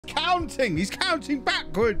counting. He's counting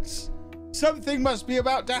backwards. Something must be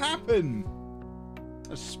about to happen.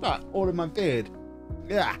 I spat all in my beard.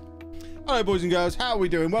 Yeah. Hello, boys and girls. How are we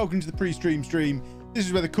doing? Welcome to the pre-stream stream. This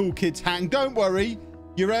is where the cool kids hang. Don't worry.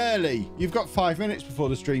 You're early. You've got 5 minutes before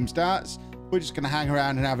the stream starts. We're just going to hang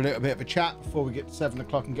around and have a little bit of a chat before we get to 7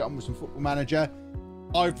 o'clock and get on with some Football Manager.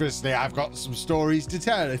 Obviously, I've got some stories to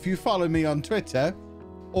tell. If you follow me on Twitter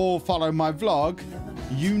or follow my vlog,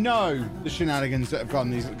 you know the shenanigans that have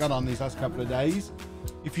gone on these last couple of days.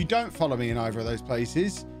 If you don't follow me in either of those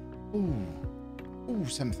places, ooh,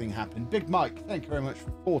 something happened. Big Mike, thank you very much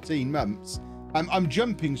for 14 months. I'm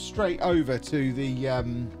jumping straight over to the,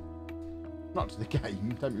 not to the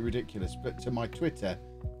game, don't be ridiculous, but to my Twitter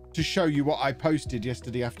to show you what I posted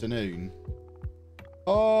yesterday afternoon.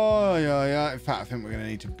 Oh, yeah. In fact, I think we're going to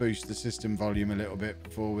need to boost the system volume a little bit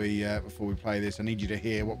before we play this. I need you to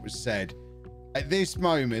hear what was said. At this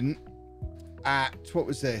moment, at, what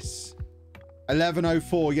was this?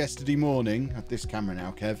 11:04 yesterday morning. I have this camera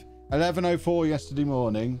now, Kev. 11:04 yesterday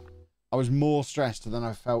morning. I was more stressed than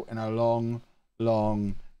I felt in a long,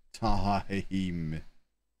 long time.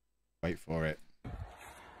 Wait for it.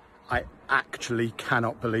 I actually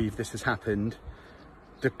cannot believe this has happened.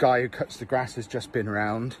 The guy who cuts the grass has just been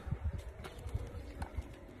around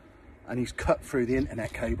and he's cut through the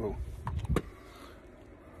internet cable.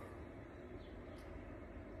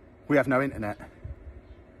 We have no internet.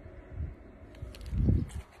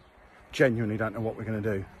 Genuinely don't know what we're going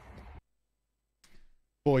to do.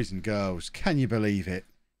 Boys and girls, can you believe it?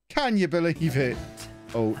 Can you believe it?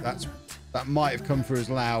 Oh, that might have come through as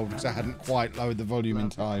loud because I hadn't quite lowered the volume in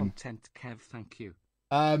time. Content, Kev, thank you.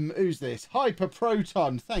 Who's this? Hyper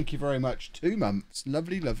Proton, thank you very much. 2 months.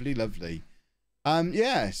 Lovely, lovely, lovely.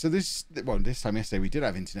 Yeah, so this time yesterday we did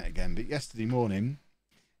have internet again, but yesterday morning,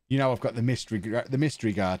 you know, I've got the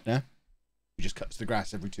mystery gardener who just cuts the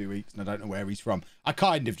grass every 2 weeks, and I don't know where he's from. I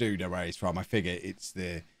kind of do know where he's from. I figure it's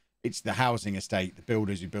the housing estate, the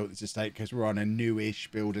builders who built this estate, because we're on a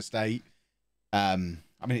newish build estate. I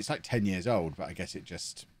mean, it's like 10 years old, but I guess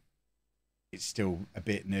it's still a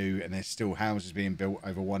bit new, and there's still houses being built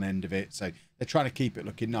over one end of it, so they're trying to keep it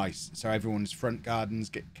looking nice, so everyone's front gardens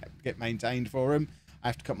get maintained for them. I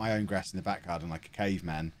have to cut my own grass in the back garden like a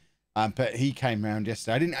caveman. But he came round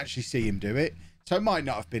yesterday. I didn't actually see him do it, so it might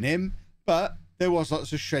not have been him, but there was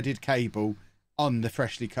lots of shredded cable on the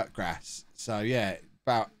freshly cut grass. So yeah,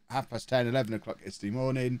 about 10:30, 11 o'clock yesterday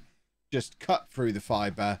morning, just cut through the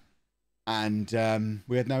fibre, and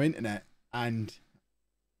we had no internet, and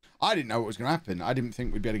I didn't know what was going to happen. I didn't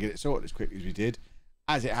think we'd be able to get it sorted as quickly as we did.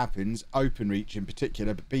 As it happens, OpenReach in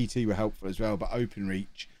particular, but BT were helpful as well, but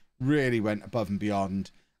OpenReach really went above and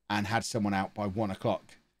beyond and had someone out by 1 o'clock.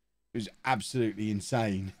 It was absolutely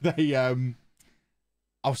insane. They,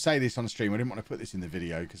 I'll say this on stream. I didn't want to put this in the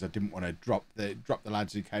video because I didn't want to drop the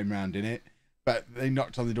lads who came round in it. But they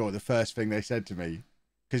knocked on the door. The first thing they said to me,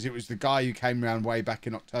 because it was the guy who came round way back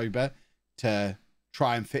in October to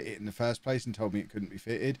try and fit it in the first place and told me it couldn't be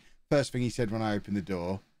fitted. First thing he said when I opened the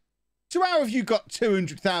door, so how have you got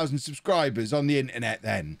 200,000 subscribers on the internet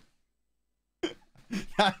then?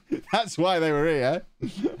 That's why they were here.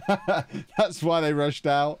 That's why they rushed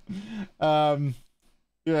out.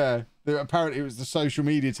 Yeah, apparently it was the social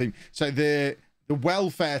media team. So the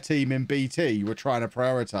welfare team in BT were trying to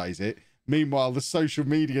prioritise it. Meanwhile, the social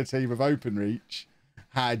media team of OpenReach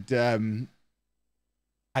had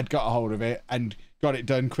got a hold of it and got it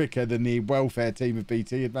done quicker than the welfare team of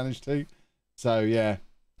BT had managed to. So yeah,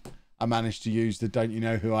 I managed to use the "Don't you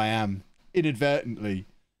know who I am" inadvertently,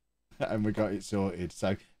 and we got it sorted.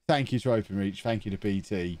 So thank you to OpenReach, thank you to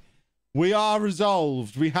BT. We are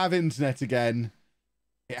resolved. We have internet again.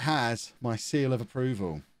 It has my seal of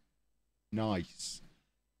approval. Nice.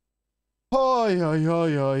 Oi, oi,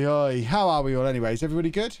 oi, oi, oi. How are we all anyways?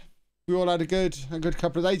 Everybody good? We all had a good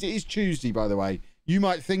couple of days. It is Tuesday, by the way. You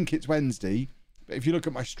might think it's Wednesday, but if you look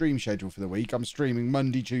at my stream schedule for the week, I'm streaming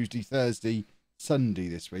Monday, Tuesday, Thursday, Sunday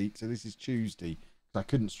this week. So this is Tuesday. I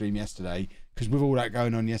couldn't stream yesterday because with all that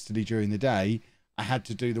going on yesterday during the day, I had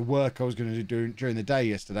to do the work I was going to do during the day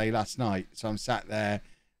yesterday, last night. So I'm sat there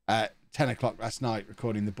at 10 o'clock last night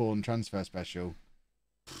recording the Bourne transfer special.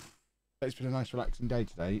 It's been a nice relaxing day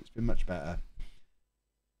today. It's been much better.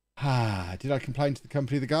 Did I complain to the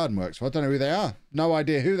company the garden works? Well, I don't know who they are. No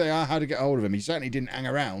idea who they are, how to get hold of him. He certainly didn't hang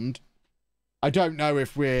around. I don't know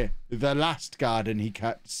if we're the last garden he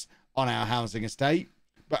cuts on our housing estate,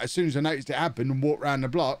 but as soon as I noticed it happened and walked around the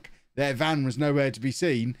block, their van was nowhere to be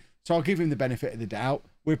seen. So I'll give him the benefit of the doubt.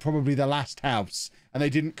 We're probably the last house, and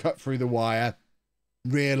they didn't cut through the wire,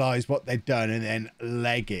 realise what they'd done, and then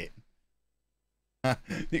leg it.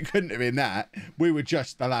 It couldn't have been that. We were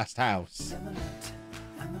just the last house.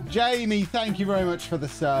 Jamie, thank you very much for the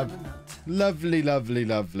sub. Lovely, lovely,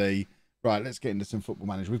 lovely. Right, let's get into some Football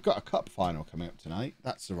Manager. We've got a cup final coming up tonight.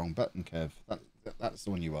 That's the wrong button, Kev. That's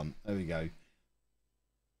the one you want. There we go.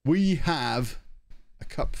 We have a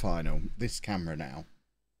cup final. This camera now.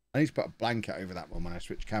 I need to put a blanket over that one when I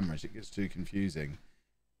switch cameras. It gets too confusing.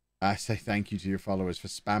 I say thank you to your followers for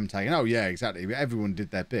spam tagging. Oh, yeah, exactly. Everyone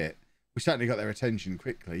did their bit. We certainly got their attention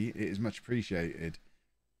quickly. It is much appreciated.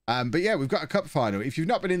 But yeah, we've got a cup final. If you've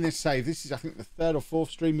not been in this save, this is, I think, the third or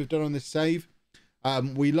fourth stream we've done on this save.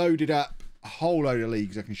 We loaded up a whole load of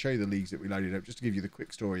leagues. I can show you the leagues that we loaded up just to give you the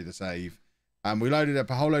quick story of the save. We loaded up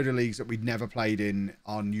a whole load of leagues that we'd never played in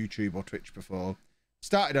on YouTube or Twitch before.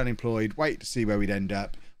 Started unemployed, waited to see where we'd end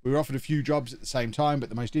up. We were offered a few jobs at the same time, but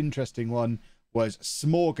the most interesting one was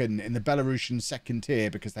Smorgon in the Belarusian second tier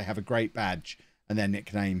because they have a great badge and their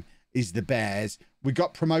nickname is the Bears. We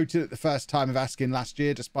got promoted at the first time of asking last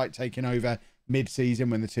year, despite taking over mid-season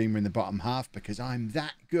when the team were in the bottom half, because I'm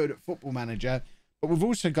that good at Football Manager. But we've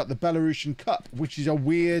also got the Belarusian Cup, which is a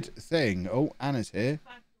weird thing. Oh, Anna's here.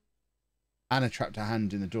 Anna trapped her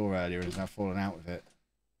hand in the door earlier and has now fallen out with it.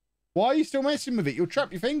 Why are you still messing with it? You'll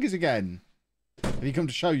trap your fingers again. Have you come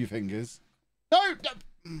to show your fingers? No! I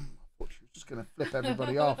thought she was just going to flip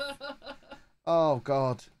everybody off. Oh,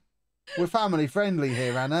 God. We're family friendly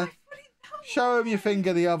here, Anna. Show him your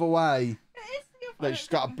finger the other way. Look, she's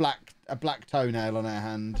got a black toenail on her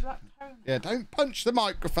hand. Yeah, don't punch the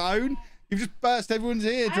microphone. You've just burst everyone's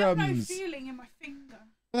eardrums. I have no feeling in my finger.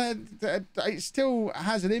 It still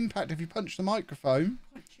has an impact if you punch the microphone.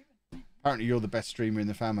 Apparently, you're the best streamer in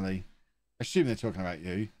the family. I assume they're talking about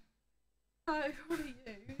you. No, what are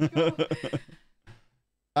you?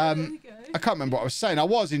 I can't remember what I was saying. I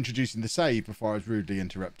was introducing the save before I was rudely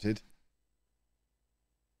interrupted.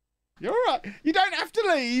 You're all right. You don't have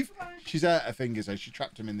to leave. She's hurt her fingers, so she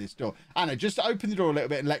trapped him in this door. Anna, just open the door a little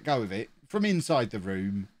bit and let go of it from inside the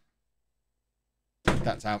room.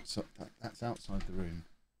 That's outside. That's outside the room.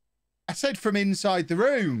 I said from inside the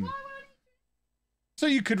room, so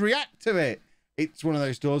you could react to it. It's one of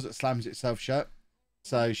those doors that slams itself shut.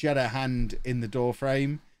 So she had her hand in the door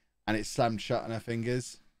frame, and it slammed shut on her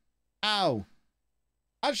fingers. Ow!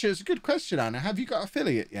 Actually, it's a good question, Anna. Have you got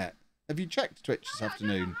affiliate yet? Have you checked Twitch this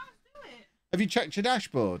afternoon? Have you checked your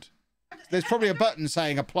dashboard? There's probably a button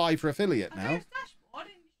saying apply for affiliate now.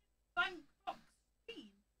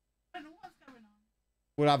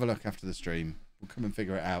 We'll have a look after the stream. We'll come and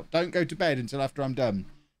figure it out. Don't go to bed until after I'm done.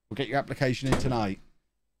 We'll get your application in tonight.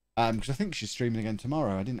 Because I think she's streaming again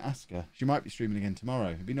tomorrow. I didn't ask her. She might be streaming again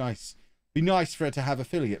tomorrow. It'd be nice. Be nice for her to have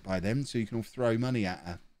affiliate by then, so you can all throw money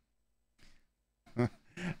at her.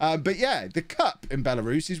 But yeah, the cup in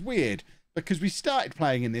Belarus is weird because we started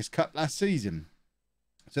playing in this cup last season.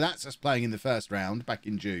 So that's us playing in the first round back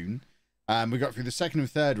in June. We got through the second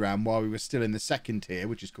and third round while we were still in the second tier,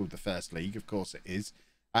 which is called the First League. Of course it is.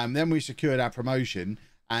 Then we secured our promotion,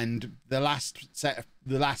 and the last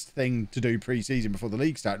thing to do pre-season before the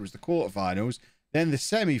league started was the quarterfinals, then the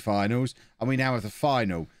semi-finals, and we now have the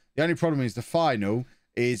final. The only problem is the final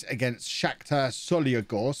is against Shakhtar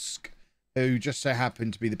Soligorsk, who just so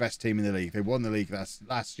happened to be the best team in the league. They won the league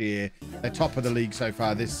last year. They're top of the league so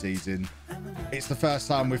far this season. It's the first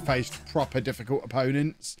time we've faced proper difficult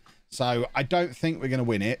opponents. So I don't think we're going to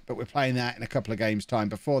win it, but we're playing that in a couple of games' time.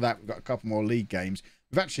 Before that, we've got a couple more league games.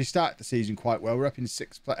 We've actually started the season quite well. We're up in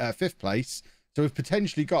fifth place. So we've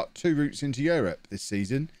potentially got 2 routes into Europe this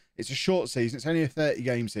season. It's a short season. It's only a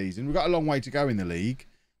 30-game season. We've got a long way to go in the league,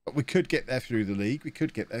 but we could get there through the league. We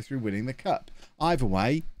could get there through winning the cup. Either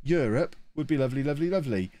way, Europe would be lovely, lovely,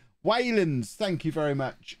 lovely. Waylands, thank you very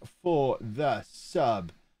much for the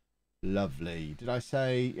sub. Lovely. Did I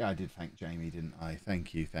say? Yeah, I did thank Jamie, didn't I?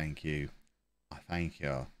 Thank you, thank you. I thank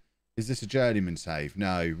you. Is this a journeyman save?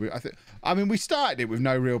 No. I mean, we started it with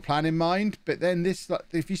no real plan in mind, but then this, like,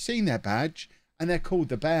 if you've seen their badge, and they're called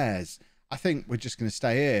the Bears, I think we're just going to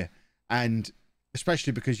stay here. And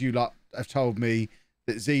especially because you lot have told me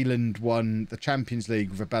that Zealand won the Champions League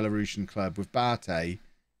with a Belarusian club, with Bate.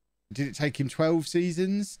 Did it take him 12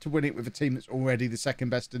 seasons to win it with a team that's already the second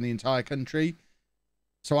best in the entire country?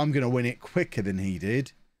 So I'm going to win it quicker than he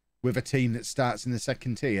did with a team that starts in the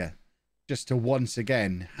second tier, just to once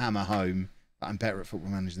again hammer home that I'm better at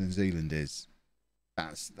Football Manager than Zealand is.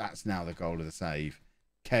 That's now the goal of the save.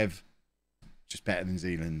 Kev, just better than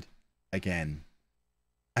Zealand. Again.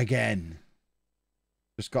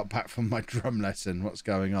 Just got back from my drum lesson. What's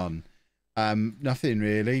going on? Nothing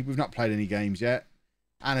really. We've not played any games yet.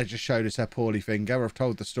 Anna just showed us her poorly finger. I've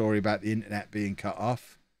told the story about the internet being cut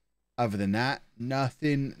off. Other than that,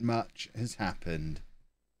 Nothing much has happened.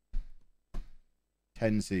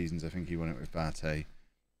 10 seasons, I think he won it with Bate.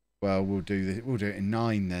 Well, we'll do this. We'll do it in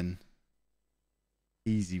 9 then.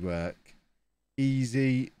 Easy work.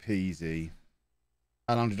 Easy peasy.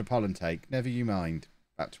 How long did Apollon take? Never you mind.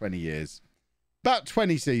 About 20 years. About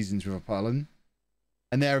 20 seasons with Apollon.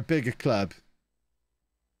 And they're a bigger club.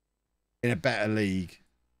 In a better league.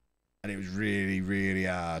 And it was really, really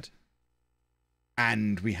hard.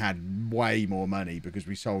 And we had way more money because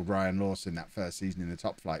we sold Ryan Lawson that first season in the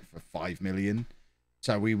top flight for 5 million.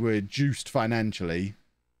 So we were juiced financially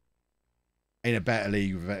in a better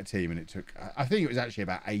league with a better team. And it took, I think it was actually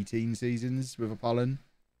about 18 seasons with Apollon.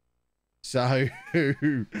 So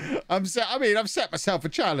I've set myself a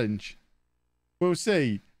challenge. We'll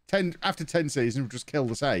see. After 10 seasons, we'll just kill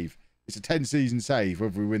the save. It's a 10 season save,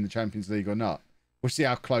 whether we win the Champions League or not. We'll see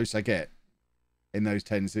how close I get in those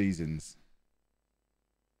 10 seasons.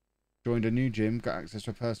 Joined a new gym, got access to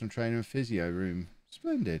a personal trainer and physio room.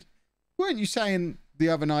 Splendid. Weren't you saying the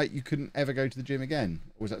other night you couldn't ever go to the gym again?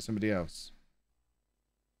 Or was that somebody else?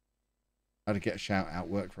 How to get a shout out,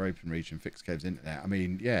 work for OpenReach and fix Kev's internet. I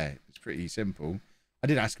mean, yeah, it's pretty simple. I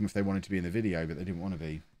did ask them if they wanted to be in the video, but they didn't want to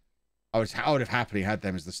be. I would have happily had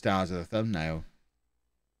them as the stars of the thumbnail.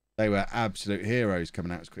 They were absolute heroes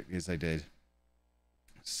coming out as quickly as they did.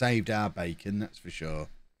 Saved our bacon, that's for sure.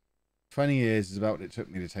 20 years is about what it took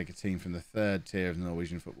me to take a team from the 3rd tier of the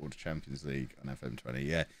Norwegian football to Champions League on FM20.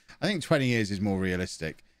 Yeah, I think 20 years is more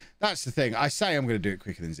realistic. That's the thing. I say I'm going to do it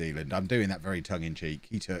quicker than Zealand. I'm doing that very tongue-in-cheek.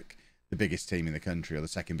 He took the biggest team in the country or the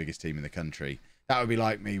 2nd biggest team in the country. That would be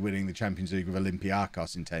like me winning the Champions League with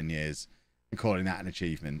Olympiacos in 10 years and calling that an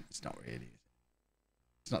achievement. It's not really.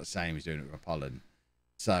 It's not the same as doing it with Apollon.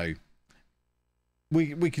 So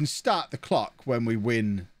we can start the clock when we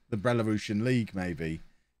win the Belarusian league, maybe.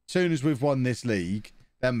 As soon as we've won this league,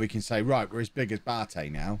 then we can say, right, we're as big as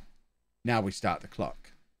Bate now. Now we start the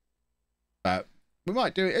clock. But we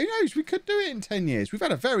might do it. Who knows? We could do it in 10 years. We've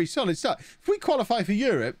had a very solid start. If we qualify for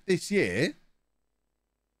Europe this year,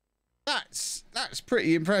 that's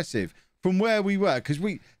pretty impressive from where we were. Because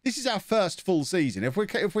this is our first full season. If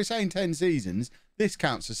we're saying 10 seasons, this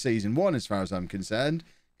counts as season 1 as far as I'm concerned.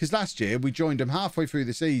 Because last year we joined them halfway through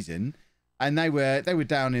the season. And they were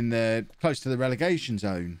down in the close to the relegation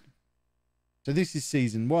zone. So this is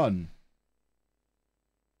season 1.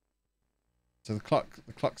 So the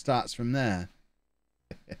clock starts from there.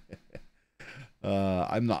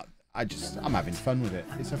 I'm having fun with it.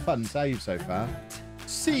 It's a fun save so far.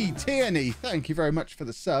 C Tierney, thank you very much for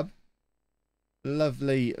the sub.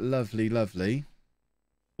 Lovely, lovely, lovely.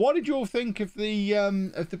 What did you all think of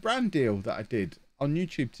the brand deal that I did on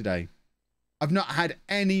YouTube today? I've not had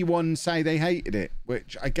anyone say they hated it,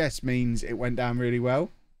 which I guess means it went down really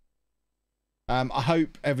well. I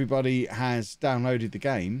hope everybody has downloaded the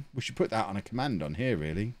game. We should put that on a command on here,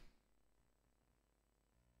 really.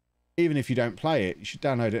 Even if you don't play it, you should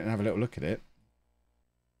download it and have a little look at it.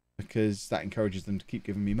 Because that encourages them to keep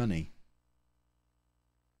giving me money.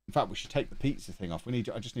 In fact, we should take the pizza thing off.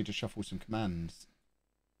 I just need to shuffle some commands.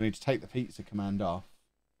 We need to take the pizza command off.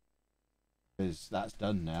 Because that's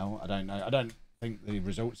done now. I don't know. I don't think the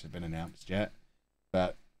results have been announced yet,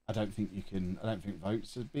 but I don't think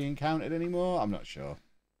votes are being counted anymore. I'm not sure.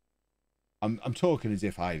 I'm talking as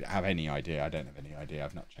if I have any idea. I don't have any idea.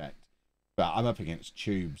 I've not checked. But I'm up against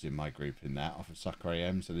Tubes in my group in that off of Soccer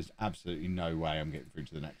AM, so there's absolutely no way I'm getting through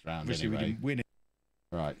to the next round. Obviously, anyway. We didn't win it.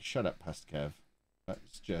 Right, shut up, Past Kev.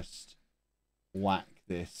 Let's just whack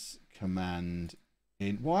this command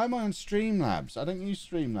in. Why am I on Streamlabs? I don't use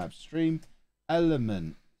Streamlabs. Stream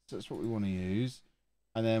Element. So that's what we want to use.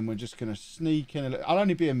 And then we're just going to sneak in a little. I'll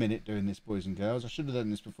only be a minute doing this, boys and girls. I should have done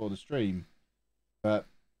this before the stream. But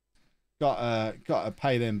got to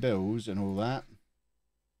pay them bills and all that.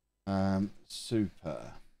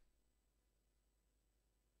 Super.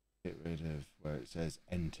 Get rid of where it says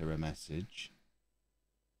enter a message.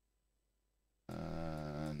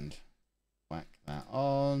 And whack that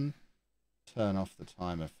on. Turn off the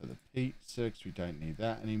timer for the pizza because we don't need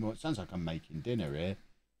that anymore. It sounds like I'm making dinner here.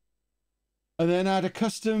 And then add a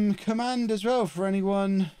custom command as well for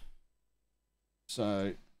anyone.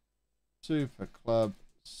 So, Super Club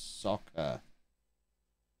Soccer.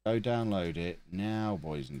 Go download it now,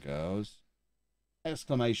 boys and girls.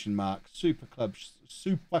 Exclamation mark Super Club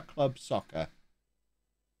Soccer.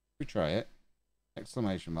 We try it.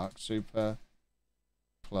 Exclamation mark Super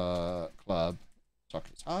Club Soccer.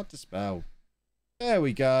 It's hard to spell. There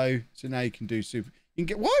we go. So now you can do super. You can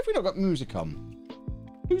get. Why have we not got music on?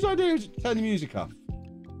 Whose idea is to turn the music off?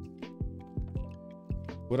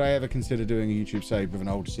 Would I ever consider doing a YouTube save with an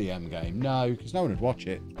old CM game? No, because no one would watch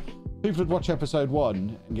it. People would watch episode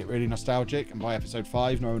 1 and get really nostalgic, and by episode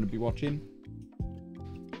 5, no one would be watching.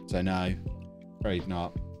 So no, afraid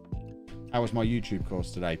not. How was my YouTube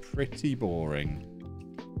course today? Pretty boring.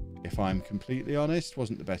 If I'm completely honest,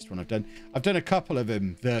 wasn't the best one I've done. I've done a couple of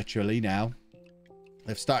them virtually now.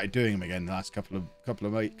 They've started doing them again the last couple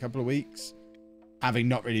of weeks. Having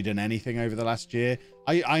not really done anything over the last year.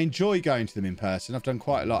 I enjoy going to them in person. I've done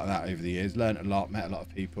quite a lot of that over the years. Learned a lot, met a lot of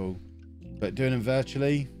people. But doing them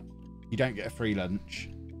virtually, you don't get a free lunch.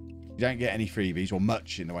 You don't get any freebies, or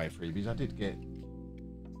much in the way of freebies. I did get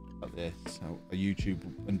like this, a YouTube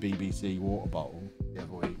and BBC water bottle the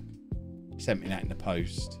other week. He sent me that in the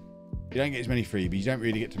post. You don't get as many freebies. You don't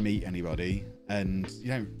really get to meet anybody. And you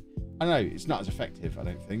don't... I don't know. It's not as effective, I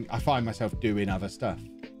don't think. I find myself doing other stuff.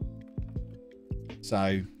 So,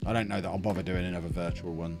 I don't know that I'll bother doing another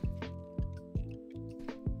virtual one.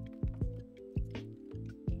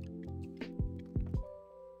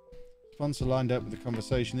 Sponsor lined up with a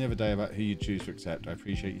conversation the other day about who you choose to accept. I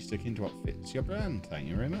appreciate you sticking to what fits your brand. Thank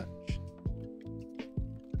you very much.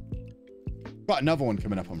 Got another one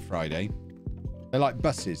coming up on Friday. They're like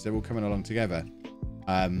buses. They're all coming along together.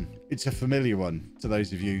 It's a familiar one to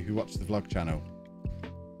those of you who watch the vlog channel.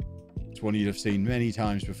 It's one you'd have seen many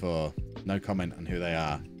times before. No comment on who they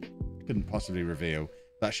are. Couldn't possibly reveal.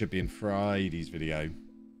 That should be in Friday's video.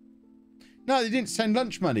 No, they didn't send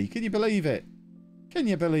lunch money. Can you believe it? Can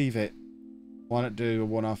you believe it? Why not do a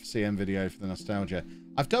one-off CM video for the nostalgia?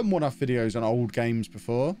 I've done one-off videos on old games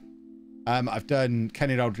before. I've done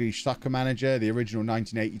Kenny Dalglish Soccer Manager, the original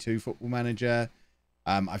 1982 Football Manager.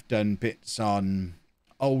 I've done bits on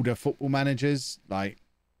older football managers, like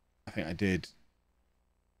I think I did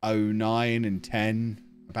 09 and 10,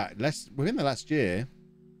 about within the last year.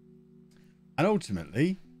 And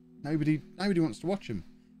ultimately, nobody wants to watch them.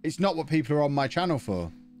 It's not what people are on my channel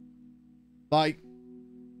for. Like,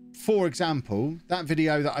 for example, that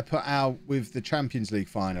video that I put out with the Champions League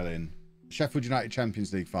final in, Sheffield United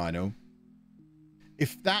Champions League final,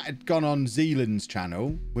 if that had gone on Zealand's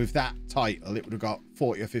channel with that title, it would have got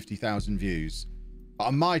 40 or 50,000 views. But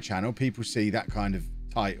on my channel, people see that kind of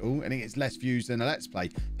title and it gets less views than a Let's Play.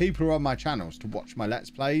 People are on my channels to watch my Let's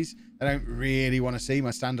Plays. They don't really want to see my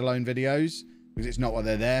standalone videos because it's not what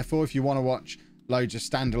they're there for. If you want to watch loads of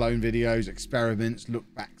standalone videos, experiments,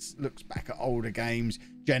 looks back at older games,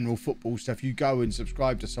 general football stuff, you go and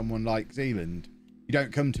subscribe to someone like Zealand. You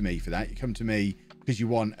don't come to me for that. You come to me because you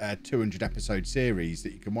want a 200 episode series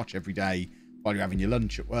that you can watch every day while you're having your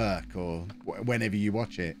lunch at work, or whenever you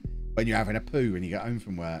watch it, when you're having a poo when you get home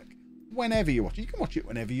from work. Whenever you watch it, you can watch it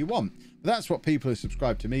whenever you want. But that's what people are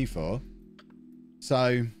subscribed to me for.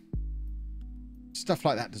 So stuff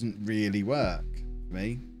like that doesn't really work for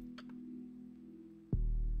me.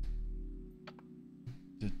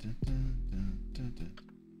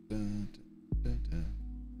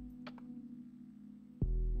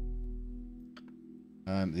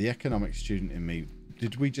 The economics student in me,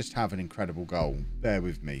 did we just have an incredible goal? Bear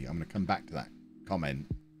with me. I'm going to come back to that comment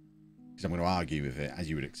because I'm going to argue with it, as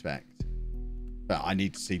you would expect. But I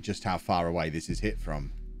need to see just how far away this is hit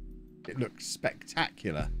from. It looks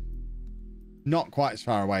spectacular. Not quite as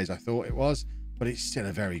far away as I thought it was, but it's still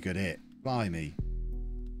a very good hit. Blimey.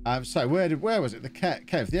 So where was it? The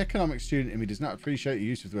Kev, the economics student in me does not appreciate the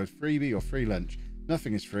use of the word freebie or free lunch.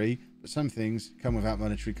 Nothing is free, but some things come without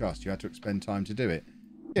monetary cost. You had to expend time to do it.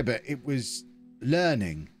 Yeah, but it was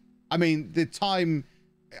learning. I mean, the time,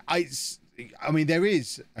 I mean, there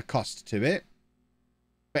is a cost to it,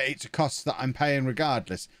 but it's a cost that I'm paying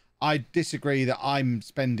regardless. I disagree that I'm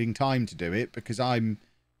spending time to do it because I'm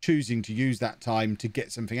choosing to use that time to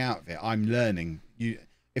get something out of it. I'm learning.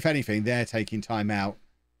 If anything, they're taking time out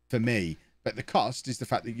for me. But the cost is the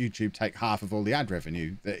fact that YouTube take half of all the ad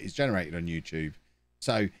revenue that is generated on YouTube.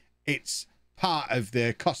 So it's part of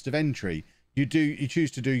the cost of entry. You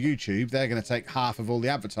choose to do YouTube, they're going to take half of all the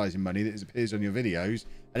advertising money that appears on your videos,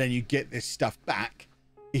 and then you get this stuff back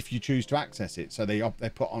if you choose to access it. So they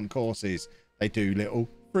put on courses, they do little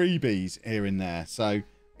freebies here and there. So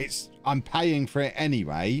I'm paying for it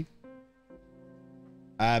anyway.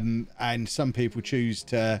 And some people choose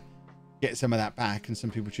to get some of that back and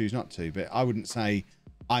some people choose not to. But I wouldn't say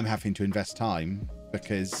I'm having to invest time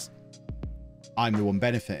because I'm the one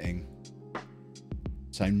benefiting.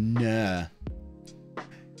 So nah.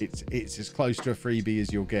 It's as close to a freebie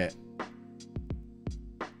as you'll get.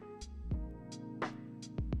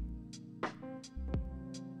 I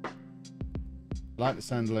like the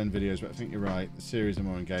standalone videos, but I think you're right. The series are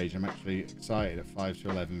more engaged. I'm actually excited at 5 to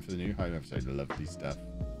 11 for the new home episode. Lovely stuff.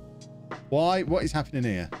 Why? What is happening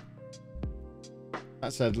here?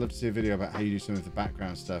 That said, I'd love to see a video about how you do some of the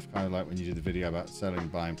background stuff, kind of like when you did the video about selling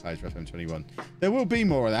and buying players for FM21. There will be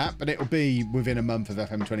more of that, but it'll be within a month of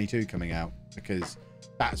FM22 coming out, because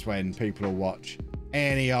that's when people will watch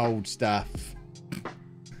any old stuff.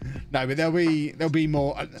 No, but there'll be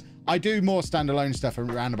more. I do more standalone stuff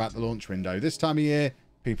around about the launch window. This time of year,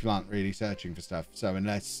 people aren't really searching for stuff. So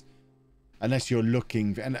unless you're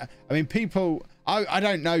looking, and I mean, people, I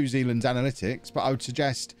don't know Zealand's analytics, but I would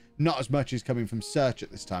suggest not as much is coming from search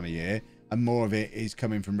at this time of year, and more of it is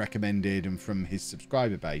coming from recommended and from his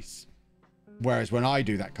subscriber base. Whereas when I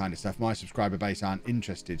do that kind of stuff, my subscriber base aren't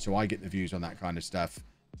interested, so I get the views on that kind of stuff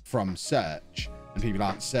from search, and people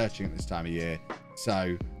aren't searching at this time of year.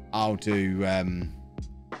 So I'll do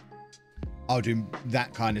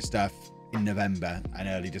that kind of stuff in November and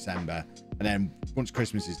early December, and then once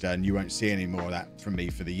Christmas is done, you won't see any more of that from me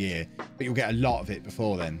for the year, but you'll get a lot of it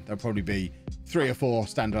before then. There'll probably be 3 or 4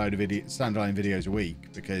 standalone videos a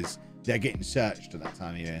week, because they're getting searched at that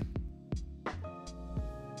time of year.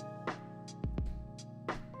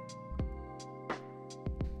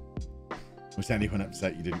 Was anyone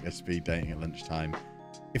upset you didn't go speed dating at lunchtime?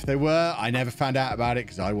 If they were, I never found out about it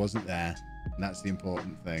because I wasn't there, and that's the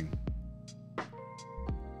important thing.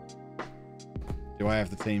 Do I have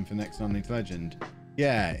the team for next non-league legend?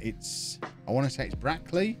 Yeah, I want to say it's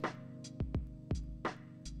Brackley. I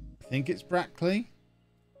think it's Brackley.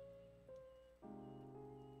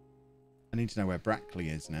 I need to know where Brackley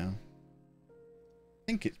is now. I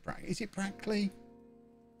think it's Brackley. Is it Brackley?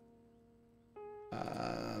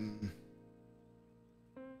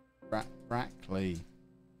 Brackley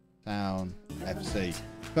Town FC.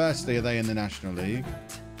 Firstly, are they in the National League?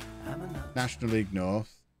 National League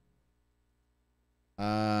North.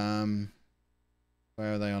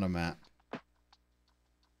 Where are they on a map?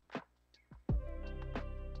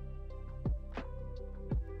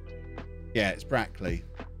 Yeah, it's Brackley.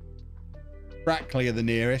 Brackley are the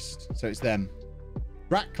nearest, so it's them.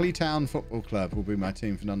 Brackley Town Football Club will be my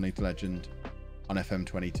team for non-league legend on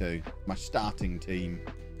FM22. My starting team.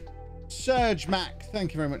 Surge Mac,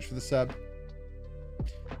 thank you very much for the sub.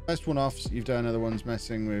 Best one-offs you've done, other ones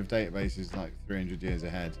messing with databases like 300 years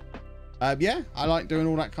ahead. Yeah, I like doing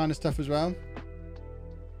all that kind of stuff as well.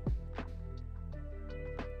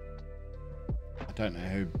 I don't know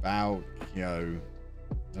who Baoyo.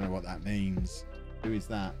 I don't know what that means. Who is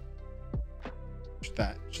that?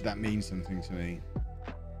 Should that mean something to me?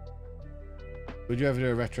 Would you ever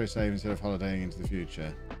do a retro save instead of holidaying into the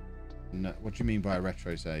future? No. What do you mean by a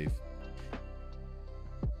retro save?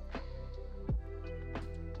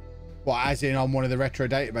 What, as in on one of the retro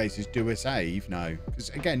databases, do a save? No. Because,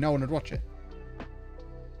 again, no one would watch it.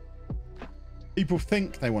 People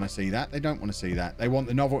think they want to see that. They don't want to see that. They want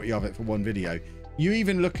the novelty of it for one video. You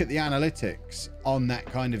even look at the analytics on that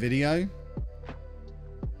kind of video.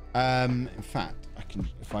 In fact, I can,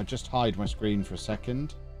 if I just hide my screen for a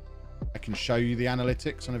second, I can show you the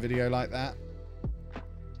analytics on a video like that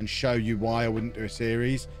and show you why I wouldn't do a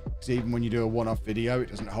series. Because even when you do a one-off video, it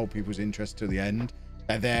doesn't hold people's interest to the end.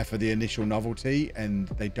 They're there for the initial novelty and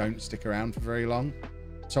they don't stick around for very long.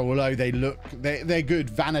 So although they look, they're good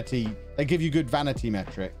vanity, they give you good vanity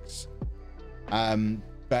metrics.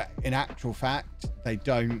 But in actual fact, they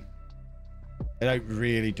don't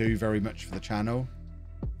really do very much for the channel.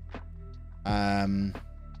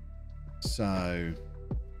 So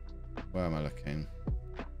where am I looking?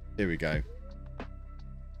 Here we go.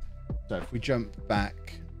 So if we jump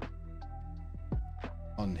back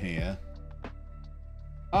on here.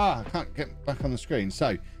 I can't get back on the screen.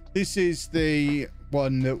 So this is the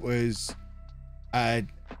one that was a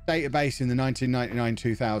database in the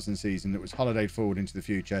 1999-2000 season that was holidayed forward into the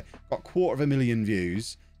future. Got 250,000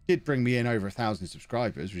 views. Did bring me in over 1,000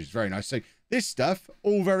 subscribers, which is very nice. So this stuff,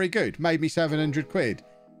 all very good. Made me 700 quid.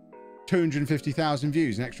 250,000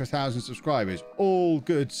 views, an extra 1,000 subscribers. All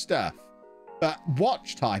good stuff. But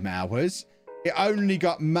watch time hours, it only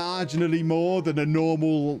got marginally more than a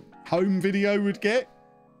normal home video would get.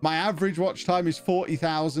 My average watch time is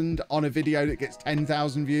 40,000 on a video that gets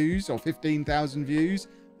 10,000 views or 15,000 views.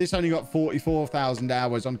 This only got 44,000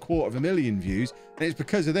 hours on 250,000 views. And it's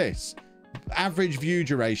because of this. Average view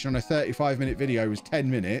duration on a 35-minute video was 10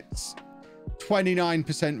 minutes.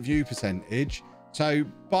 29% view percentage. So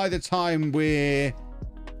by the time we're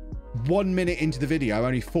 1 minute into the video,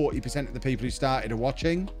 only 40% of the people who started are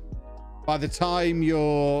watching. By the time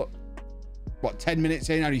you're 10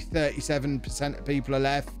 minutes in, only 37% of people are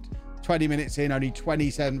left. 20 minutes in, only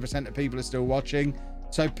 27% of people are still watching.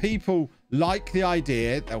 So people like the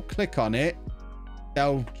idea, they'll click on it,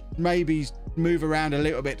 they'll maybe move around a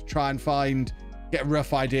little bit to try and get a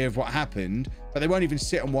rough idea of what happened, but they won't even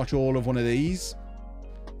sit and watch all of one of these.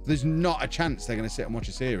 There's not a chance they're going to sit and watch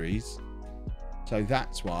a series. So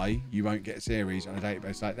that's why you won't get a series on a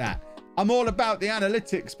database like that. I'm all about the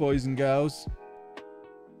analytics, boys and girls.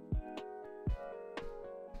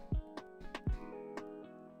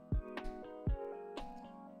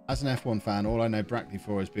 As an F1 fan, all I know Brackley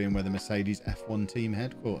for is being where the Mercedes F1 team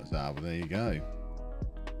headquarters are. Well, there you go.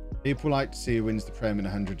 People like to see who wins the Prem in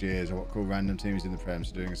 100 years, or what cool random teams in the Prem,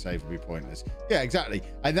 so doing a save will be pointless. Yeah, exactly.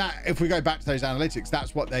 And that, if we go back to those analytics,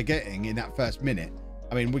 that's what they're getting in that first minute.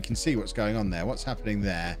 I mean, we can see what's going on there. What's happening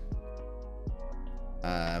there?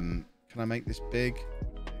 Can I make this big?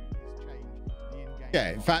 Yeah,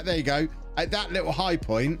 in fact, there you go. At that little high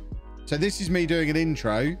point. So this is me doing an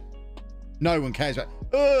intro. No one cares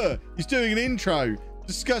about, he's doing an intro.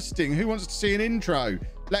 Disgusting. Who wants to see an intro?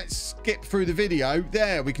 Let's skip through the video.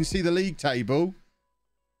 There, we can see the league table.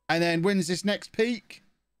 And then when's this next peak?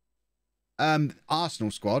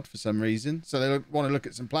 Arsenal squad for some reason. So they want to look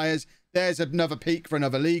at some players. There's another peak for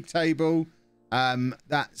another league table.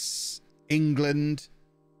 That's England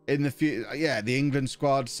in the future. Yeah, the England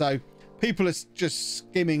squad. So people are just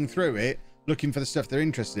skimming through it, looking for the stuff they're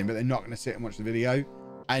interested in, but they're not going to sit and watch the video.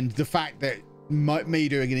 And the fact that me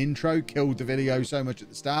doing an intro killed the video so much at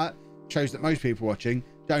the start shows that most people watching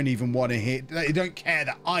don't even want to hear. They don't care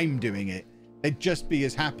that I'm doing it. They'd just be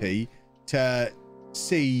as happy to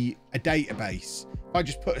see a database. If I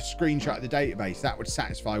just put a screenshot of the database, that would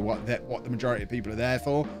satisfy what the majority of people are there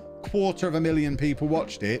for. 250,000 people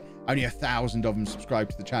watched it. Only 1,000 of them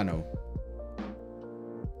subscribed to the channel.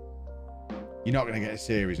 You're not going to get a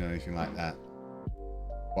series or anything like that.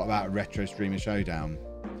 What about a retro streamer showdown?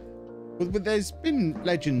 Well, there's been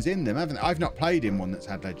legends in them, haven't there? I've not played in one that's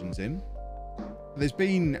had legends in. There's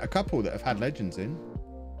been a couple that have had legends in.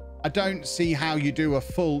 I don't see how you do a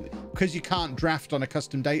full, because you can't draft on a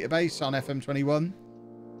custom database on FM21.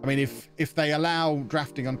 I mean, if they allow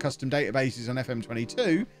drafting on custom databases on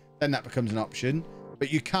FM22, then that becomes an option.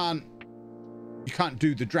 But you can't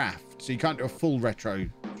do the draft, so you can't do a full retro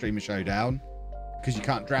streamer showdown because you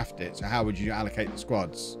can't draft it. So how would you allocate the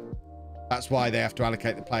squads? That's why they have to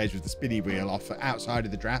allocate the players with the spinny wheel off outside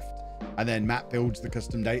of the draft, and then Matt builds the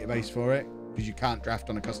custom database for it because you can't draft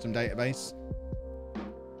on a custom database.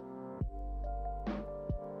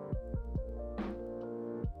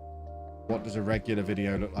 What does a regular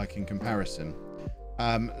video look like in comparison?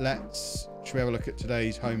 Should we have a look at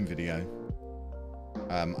today's home video?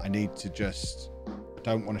 I need to I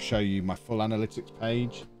don't want to show you my full analytics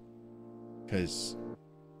page because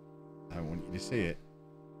I don't want you to see it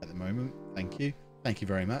at the moment. Thank you. Thank you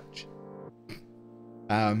very much.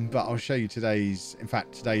 But I'll show you today's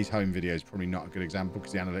home video is probably not a good example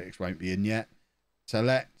because the analytics won't be in yet. So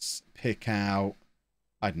let's pick out,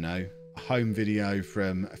 I don't know, a home video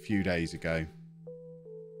from a few days ago.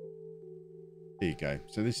 There you go.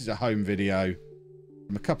 So this is a home video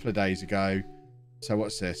from a couple of days ago. So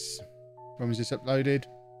what's this? When was this uploaded?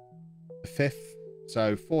 The 5th.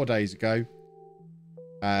 So 4 days ago.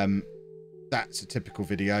 That's a typical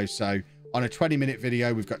video. So on a 20-minute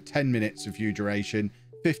video, we've got 10 minutes of view duration,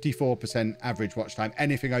 54% average watch time.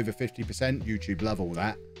 Anything over 50%, YouTube love all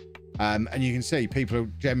that. And you can see people are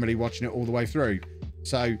generally watching it all the way through.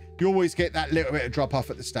 So you always get that little bit of drop off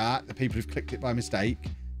at the start, the people who've clicked it by mistake.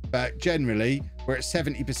 But generally, we're at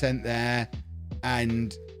 70% there,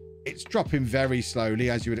 and it's dropping very slowly,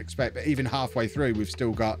 as you would expect. But even halfway through, we've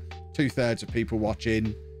still got 2/3 of people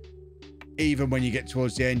watching. Even when you get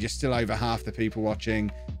towards the end, you're still over half the people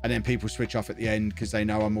watching. And then people switch off at the end because they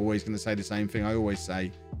know I'm always going to say the same thing I always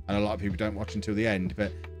say. And a lot of people don't watch until the end.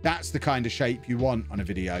 But that's the kind of shape you want on a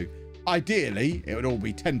video. Ideally, it would all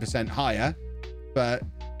be 10% higher. But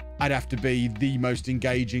I'd have to be the most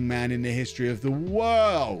engaging man in the history of the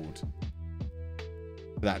world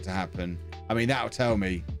for that to happen. I mean, that'll tell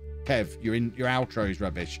me, Kev, your outro's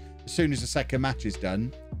rubbish. As soon as the second match is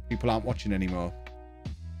done, people aren't watching anymore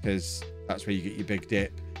because that's where you get your big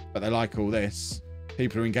dip. But they like all this.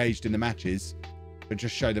 People are engaged in the matches, but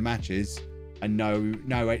just show the matches and no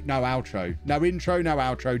outro, no intro, no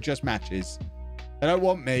outro, just matches. They don't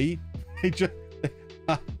want me. They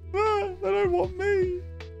don't want me.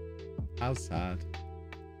 How sad.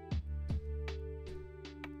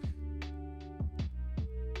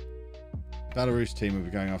 Belarus team will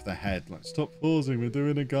be going off their head. Like, stop pausing, we're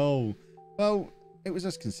doing a goal. Well, it was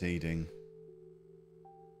us conceding.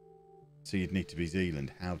 So you'd need to be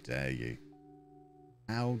Zealand. How dare you?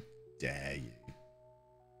 How dare you?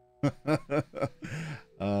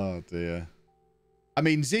 Oh dear. I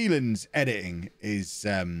mean, Zealand's editing is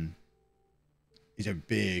a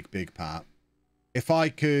big part. If I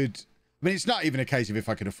could, I mean, it's not even a case of if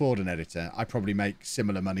I could afford an editor, I'd probably make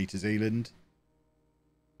similar money to Zealand.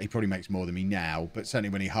 He probably makes more than me now, but certainly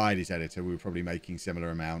when he hired his editor, we were probably making similar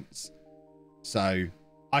amounts. So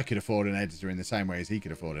I could afford an editor in the same way as he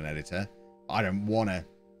could afford an editor. I don't want to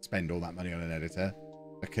spend all that money on an editor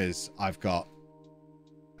because I've got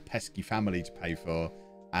a pesky family to pay for,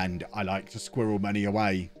 and I like to squirrel money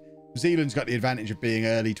away. Zealand's got the advantage of being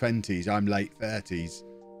early 20s. I'm late 30s.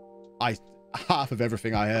 Half of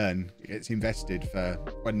everything I earn gets invested for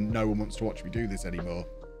when no one wants to watch me do this anymore.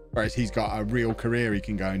 Whereas he's got a real career he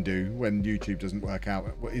can go and do when YouTube doesn't work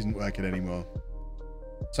out, isn't working anymore.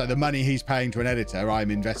 So the money he's paying to an editor,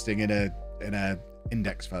 I'm investing in a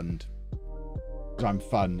index fund. Because I'm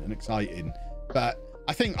fun and exciting. But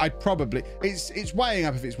I think I'd probably, it's weighing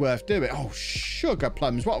up if it's worth doing. Oh, sugar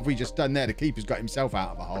plums. What have we just done there? The keeper's got himself out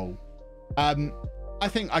of a hole. I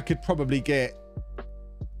think I could probably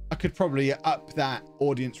up that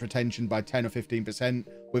audience retention by 10 or 15%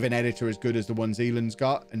 with an editor as good as the one Zealand's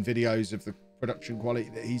got and videos of the production quality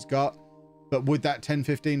that he's got. But would that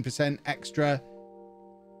 10-15% extra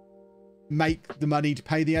make the money to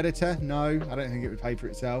pay the editor? No, I don't think it would pay for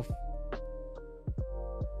itself.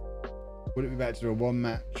 Would it be better to do a one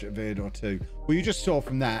match, a vid, or two? Well, you just saw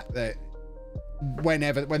from that when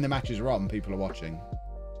the matches are on, people are watching.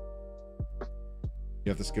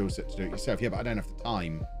 You have the skill set to do it yourself. Yeah, but I don't have the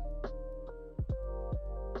time.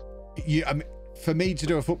 I mean, for me to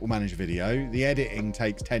do a Football Manager video, the editing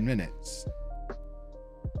takes 10 minutes.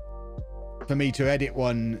 For me to edit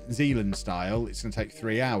one Zealand style, it's going to take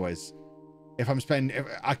 3 hours.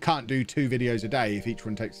 I can't do 2 videos a day if each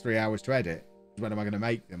one takes 3 hours to edit. When am I going to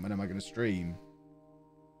make them? When am I going to stream?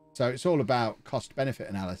 So it's all about cost benefit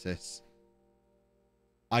analysis.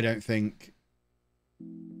 I don't think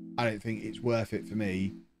it's worth it for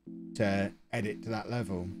me to edit to that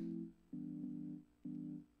level.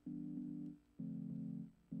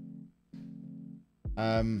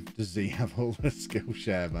 Does Z have all the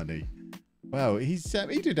Skillshare money? Well, he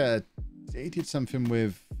did something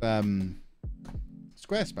with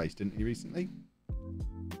Squarespace, didn't he, recently?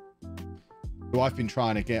 Who I've been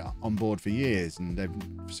trying to get on board for years, and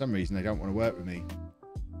for some reason they don't want to work with me.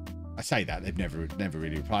 I say that they've never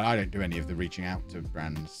really replied. I don't do any of the reaching out to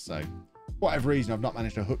brands, so for whatever reason I've not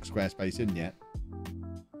managed to hook Squarespace in yet.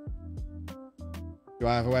 Do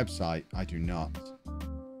I have a website? I do not.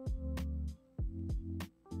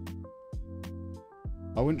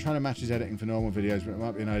 I wouldn't try to match his editing for normal videos, but it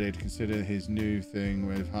might be an idea to consider his new thing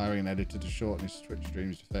with hiring an editor to shorten his Twitch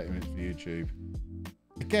streams to 30 minutes for YouTube.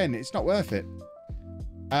 Again, it's not worth it.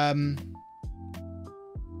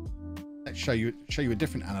 Let's show you a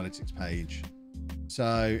different analytics page.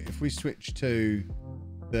 So if we switch to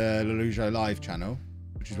the LOLLUJO live channel,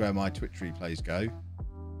 which is where my Twitch replays go,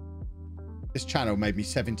 this channel made me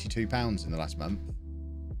 £72 in the last month.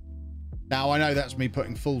 Now I know that's me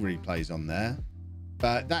putting full replays on there,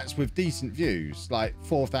 but that's with decent views, like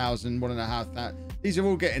 4,000, 1,500. These are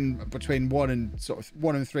all getting between 1 and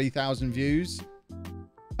 3,000 views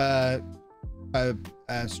per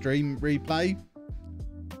stream replay.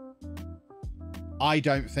 I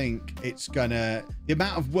don't think it's gonna, the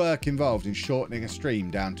amount of work involved in shortening a stream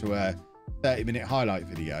down to a 30-minute highlight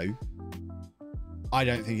video, I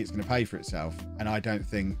don't think it's going to pay for itself. And I don't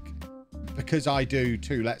think, because I do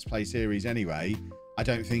 2 Let's Play series anyway, I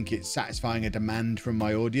don't think it's satisfying a demand from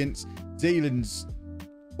my audience. Zealand's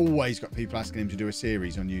always got people asking him to do a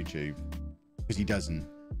series on YouTube because he doesn't.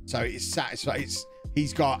 So it's satisfying.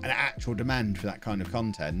 He's got an actual demand for that kind of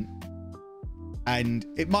content, and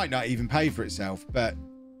it might not even pay for itself, but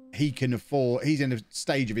he can afford, he's in a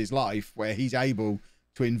stage of his life where he's able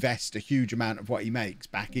to invest a huge amount of what he makes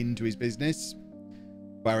back into his business.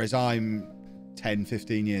 Whereas I'm 10,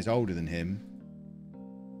 15 years older than him.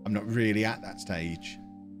 I'm not really at that stage.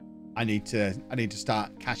 I need to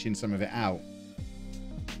start cashing some of it out.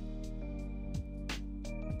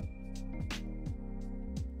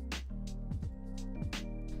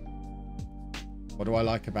 What do I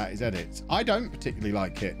like about his edits? I don't particularly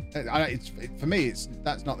like it. For me,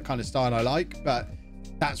 that's not the kind of style I like, but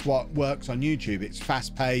that's what works on YouTube. It's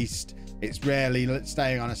fast-paced. It's rarely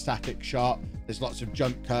staying on a static shot. There's lots of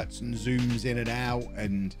jump cuts and zooms in and out,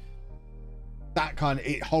 and that kind of,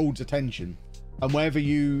 it holds attention. And whether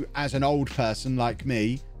you, as an old person like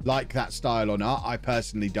me, like that style or not, I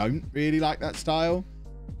personally don't really like that style,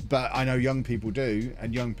 but I know young people do,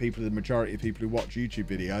 and young people are the majority of people who watch YouTube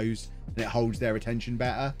videos, and it holds their attention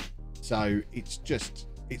better. So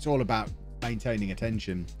it's all about maintaining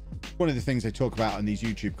attention. One of the things they talk about on these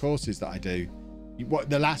YouTube courses that I do,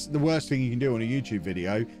 the worst thing you can do on a YouTube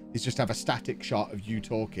video is just have a static shot of you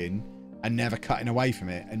talking and never cutting away from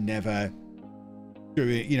it, and never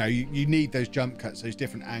doing, you need those jump cuts, those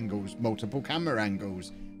different angles, multiple camera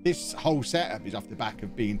angles, This whole setup is off the back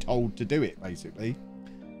of being told to do it, basically.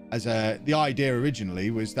 As the idea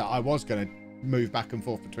originally was that I was going to move back and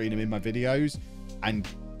forth between them in my videos and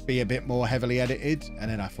be a bit more heavily edited. And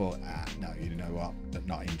then I thought, no, you know what? I'm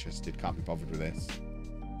not interested. Can't be bothered with this.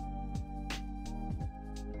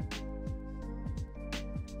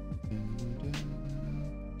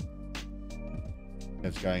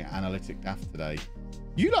 Dev's going analytic daft today.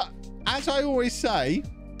 You lot, as I always say,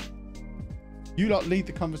 you lot lead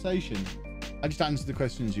the conversation. I just answer the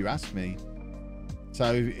questions you ask me.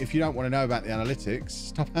 So if you don't want to know about the analytics,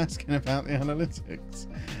 stop asking about the analytics.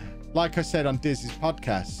 Like I said on Diz's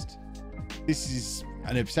podcast, this is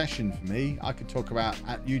an obsession for me. I could talk about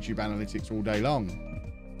YouTube analytics all day long.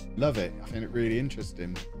 Love it. I find it really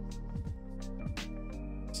interesting.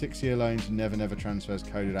 6-year loans and never transfers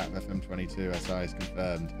coded out of FM22. SI is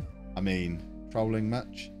confirmed. I mean, trolling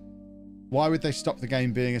much? Why would they stop the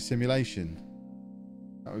game being a simulation?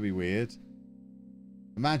 That would be weird.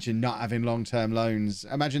 Imagine not having long-term loans.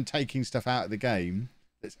 Imagine taking stuff out of the game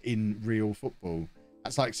that's in real football.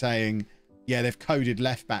 That's like saying, yeah, they've coded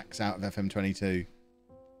left backs out of FM22.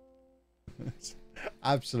 It's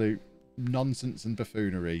absolute nonsense and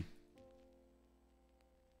buffoonery.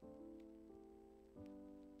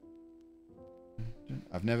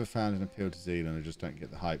 I've never found an appeal to Zealand. I just don't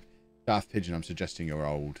get the hype. Daft Pigeon, I'm suggesting you're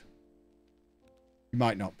old. You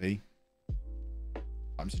might not be.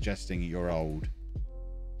 I'm suggesting you're old.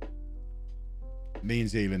 Me and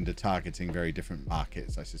Zealand are targeting very different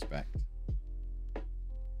markets, I suspect.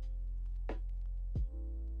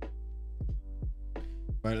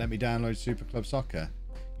 Won't let me download Super Club Soccer.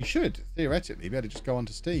 You should, theoretically, be able to just go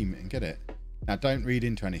onto Steam and get it. Now, don't read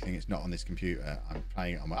into anything. It's not on this computer. I'm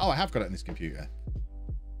playing it on my... Oh, I have got it on this computer.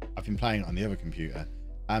 I've been playing it on the other computer.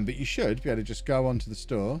 But you should be able to just go onto the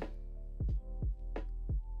store.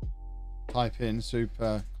 Type in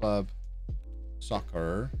Super Club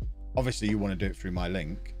Soccer. Obviously, you want to do it through my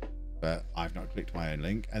link, but I've not clicked my own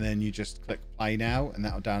link. And then you just click play now, and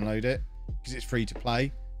that'll download it. Because it's free to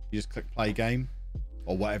play. You just click play game,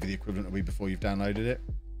 or whatever the equivalent will be before you've downloaded it.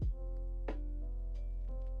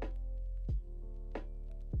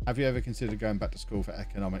 Have you ever considered going back to school for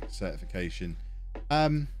economics certification?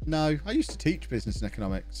 No, I used to teach business and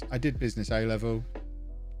economics. I did business A level.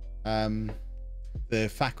 The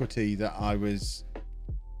faculty that I was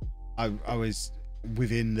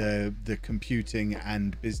within the computing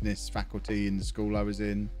and business faculty in the school I was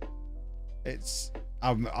in.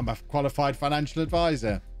 I'm a qualified financial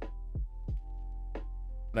advisor. I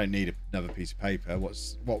don't need another piece of paper.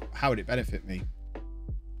 How would it benefit me?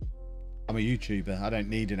 I'm a YouTuber. I don't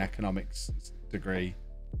need an economics degree.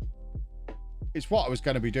 It's what I was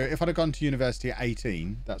going to be doing. If I'd have gone to university at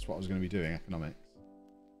 18, that's what I was going to be doing, economics.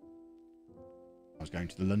 I was going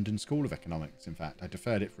to the London School of Economics, in fact. I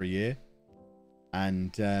deferred it for a year.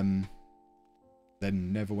 And then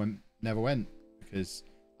never went. Because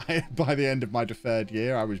by the end of my deferred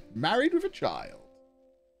year, I was married with a child.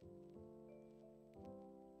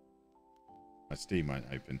 My Steam won't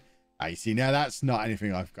open. You see, now that's not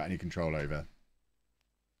anything I've got any control over.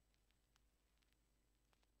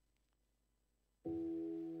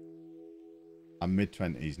 I'm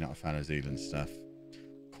mid-20s, not a fan of Zealand stuff.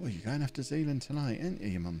 Cool, you're going after Zealand tonight, aren't you,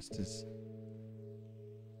 you monsters?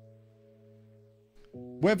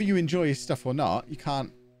 Whether you enjoy his stuff or not, you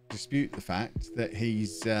can't dispute the fact that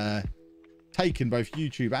he's taken both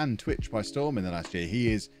YouTube and Twitch by storm in the last year.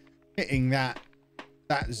 He is hitting that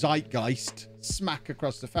zeitgeist smack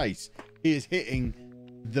across the face. He is hitting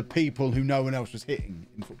the people who no one else was hitting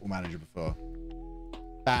in Football Manager before.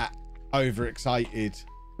 That overexcited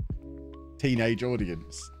teenage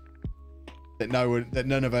audience that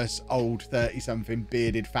none of us old 30-something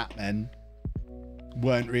bearded fat men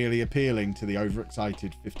weren't really appealing to the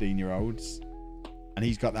overexcited 15-year-olds, and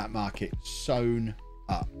he's got that market sewn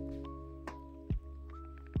up.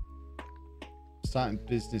 Starting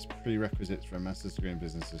business prerequisites for a master's degree in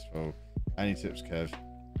business is full. Any tips, Kev,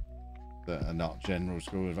 that are not general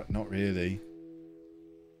school? Not really.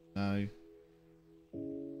 No.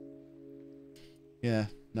 Yeah,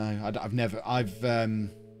 no.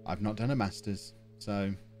 I've not done a master's,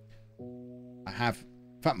 so I have.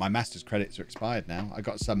 In fact, my master's credits are expired now. I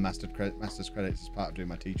got some master's credits as part of doing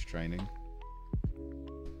my teacher training.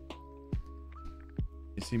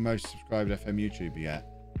 Is he most subscribed FM YouTuber yet?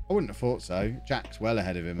 I wouldn't have thought so. Jack's well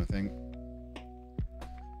ahead of him, I think.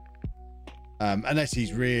 Unless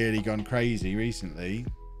he's really gone crazy recently.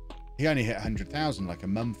 He only hit 100,000 like a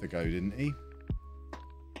month ago, didn't he?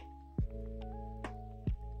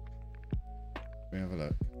 Let me have a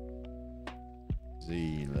look.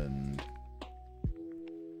 Zealand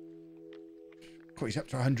what, he's up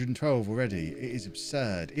to 112 already. It is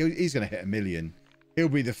absurd. He's going to hit 1 million. He'll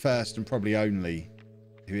be the first and probably only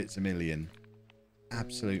who hits 1 million.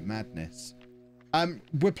 Absolute madness.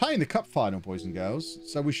 We're playing the cup final, boys and girls.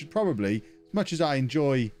 So we should probably, as much as I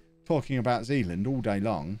enjoy talking about Zealand all day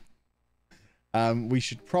long, we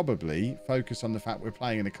should probably focus on the fact we're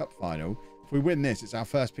playing in a cup final. If we win this, it's our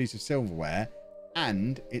first piece of silverware,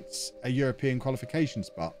 and it's a European qualification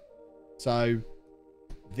spot. So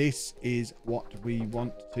this is what we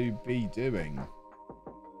want to be doing.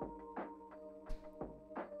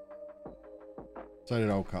 So did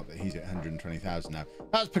Olcott, but he's at 120,000 now.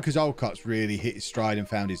 That's because Olcott's really hit his stride and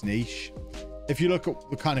found his niche. If you look at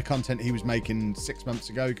the kind of content he was making 6 months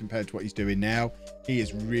ago compared to what he's doing now, he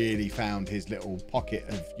has really found his little pocket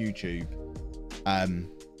of YouTube.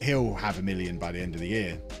 He'll have 1 million by the end of the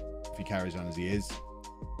year if he carries on as he is.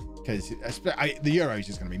 Because the Euros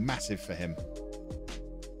is going to be massive for him.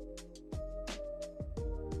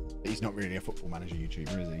 But he's not really a football manager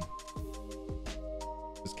YouTuber, is he?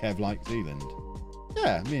 Does Kev like Zealand?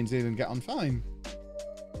 Yeah, me and Zealand get on fine.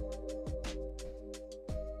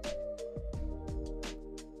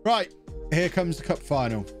 Right, here comes the cup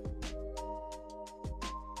final.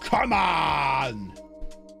 Come on!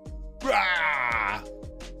 Rah!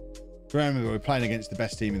 Remember, we're playing against the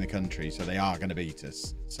best team in the country, so they are going to beat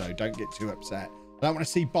us. So don't get too upset. I don't want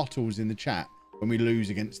to see bottles in the chat when we lose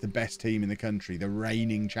against the best team in the country, the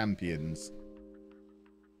reigning champions.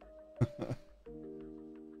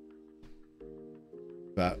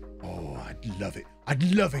 But, oh, I'd love it. I'd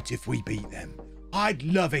love it if we beat them. I'd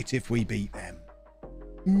love it if we beat them.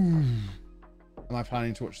 Ooh. Am I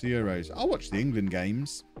planning to watch the Euros? I'll watch the England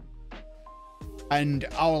games. And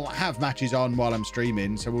I'll have matches on while I'm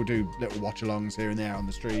streaming, so we'll do little watch-alongs here and there on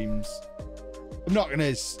the streams. I'm not going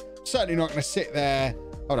to, certainly not going to sit there.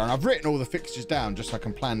 Hold on, I've written all the fixtures down just so I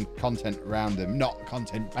can plan content around them. Not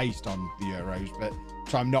content based on the Euros, but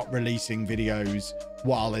so I'm not releasing videos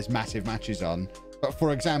while there's massive matches on. But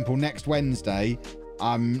for example, next Wednesday,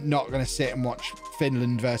 I'm not going to sit and watch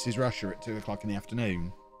Finland versus Russia at 2 o'clock in the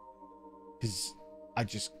afternoon. Because I'd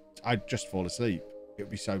just fall asleep. It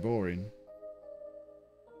would be so boring.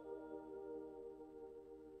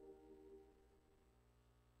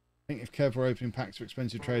 I think if Kev were opening packs of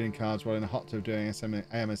expensive trading cards while in a hot tub doing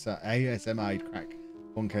ASMR, I'd crack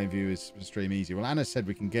 1K viewers for stream easy. Well, Anna said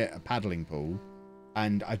we can get a paddling pool.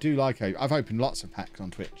 And I do like, I've opened lots of packs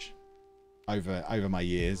on Twitch over my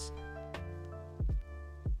years.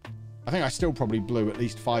 I think I still probably blew at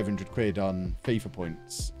least 500 quid on FIFA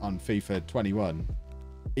points on FIFA 21,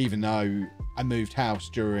 even though I moved house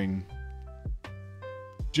during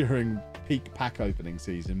peak pack opening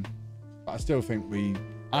season. But I still think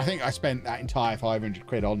I think I spent that entire 500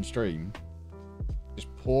 quid on stream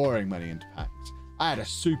just pouring money into packs. I had a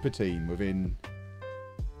super team within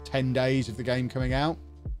 10 days of the game coming out,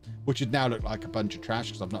 which would now look like a bunch of trash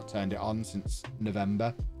because I've not turned it on since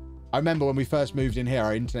November. I remember when we first moved in here,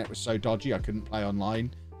 our internet was so dodgy I couldn't play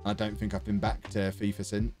online. And I don't think I've been back to FIFA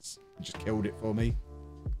since. It just killed it for me.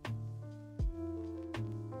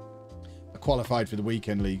 I qualified for the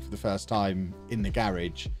weekend league for the first time in the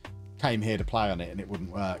garage. Came here to play on it and it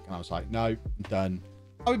wouldn't work. And I was like, no, I'm done.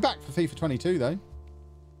 I'll be back for FIFA 22 though.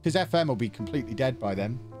 Because FM will be completely dead by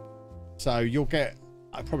then. So you'll get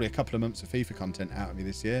probably a couple of months of FIFA content out of me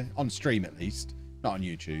this year. On stream at least. Not on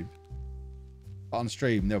YouTube. But on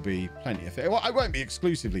stream there'll be plenty of FIFA. Well, it won't be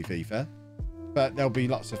exclusively FIFA. But there'll be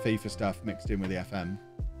lots of FIFA stuff mixed in with the FM.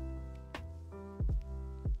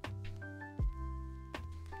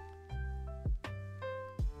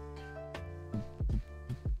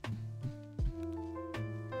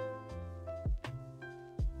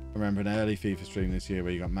 I remember an early FIFA stream this year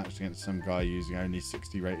where you got matched against some guy using only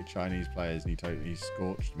 60 rated Chinese players and he totally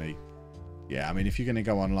scorched me. Yeah, I mean, if you're going to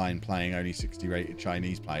go online playing only 60 rated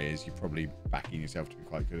Chinese players, you're probably backing yourself to be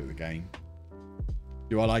quite good at the game.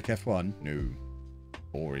 Do I like F1? No.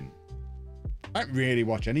 Boring. I don't really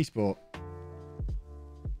watch any sport.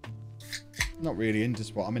 I'm not really into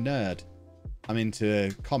sport. I'm a nerd. I'm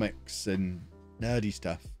into comics and nerdy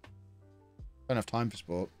stuff. Don't have time for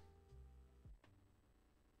sport.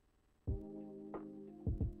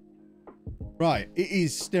 Right, it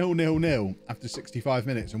is still 0-0 after 65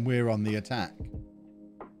 minutes and we're on the attack.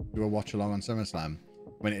 Do a watch along on SummerSlam.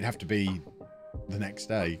 I mean, it'd have to be the next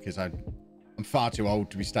day because I'm far too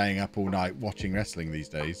old to be staying up all night watching wrestling these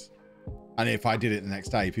days. And if I did it the next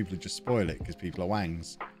day, people would just spoil it because people are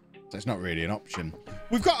wangs. So it's not really an option.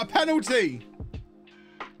 We've got a penalty!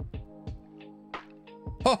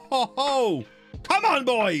 Ho, ho, ho! Come on,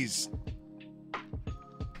 boys!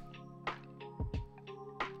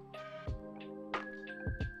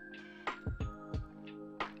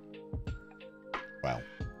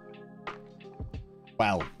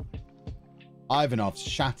 Well, Ivanov's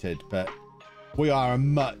shattered, but we are a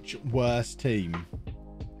much worse team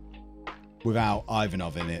without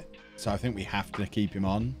Ivanov in it. So I think we have to keep him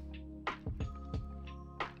on.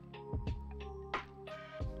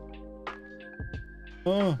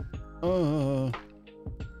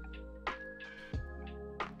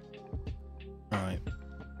 Right.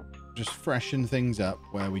 Just freshen things up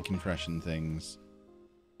where we can freshen things.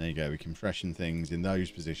 There you go. We can freshen things in those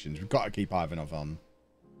positions. We've got to keep Ivanov on.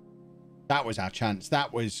 That was our chance.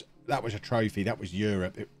 That was a trophy. That was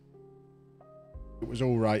Europe. It was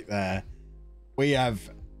all right there.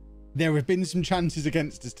 There have been some chances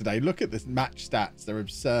against us today. Look at the match stats. They're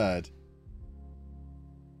absurd.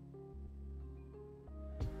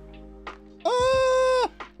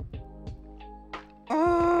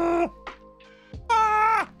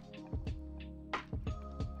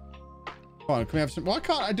 Come on, can we have some... Why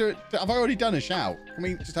can't I do it? Have I already done a shout? Can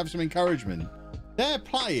we just have some encouragement? They're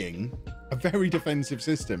playing a very defensive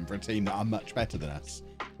system for a team that are much better than us.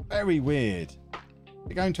 Very weird.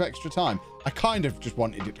 They're going to extra time. I kind of just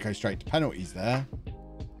wanted it to go straight to penalties there.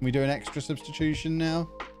 Can we do an extra substitution now?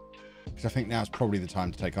 Because I think now's probably the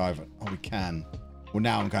time to take Ivan. Oh, we can. Well,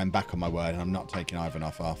 now I'm going back on my word and I'm not taking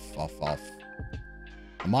Ivanov off. I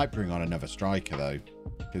might bring on another striker, though,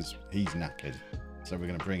 because he's knackered. So we're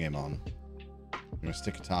going to bring him on. I'm going to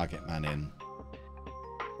stick a target man in.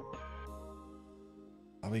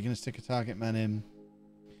 Are we going to stick a target man in?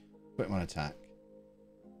 Put him on attack.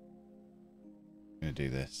 I'm going to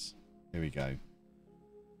do this. Here we go.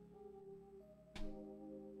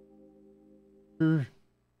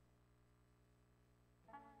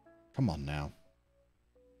 Come on now.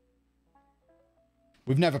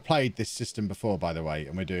 We've never played this system before, by the way,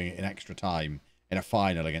 and we're doing it in extra time in a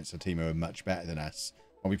final against a team who are much better than us.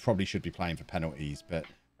 Well, we probably should be playing for penalties, but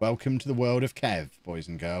welcome to the world of Kev, boys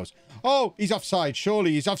and girls. Oh, he's offside.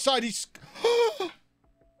 Surely he's offside. He's...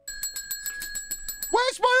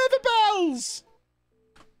 Where's my other bells?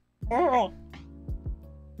 Oh.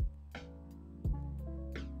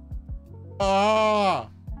 Ah.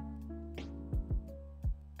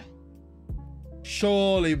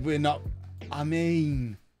 Surely we're not... I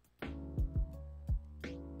mean...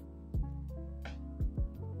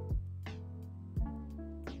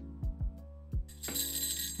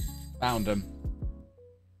 Found him.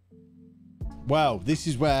 Well, this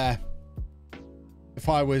is where... If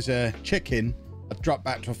I was a chicken, I'd drop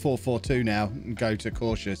back to a 4-4-2 now and go to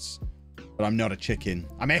cautious. But I'm not a chicken.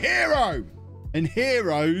 I'm a hero! And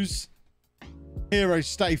heroes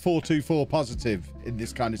stay 4-2-4 positive in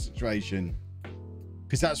this kind of situation.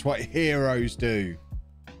 Because that's what heroes do.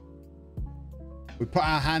 We put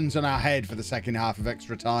our hands on our head for the second half of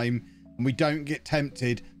extra time. And we don't get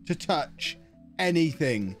tempted to touch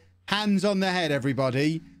anything. Hands on the head,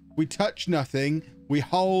 everybody. We touch nothing. We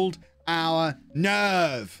hold our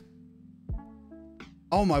nerve.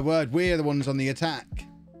 Oh, my word. We're the ones on the attack.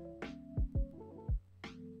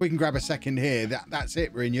 We can grab a second here. That's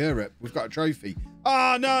it. We're in Europe. We've got a trophy.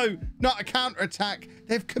 Oh, no. Not a counter-attack.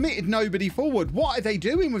 They've committed nobody forward. What are they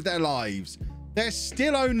doing with their lives? They're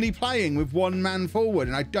still only playing with one man forward,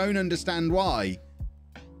 and I don't understand why.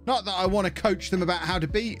 Not that I want to coach them about how to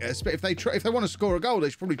beat us, but if they want to score a goal, they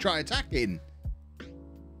should probably try attacking.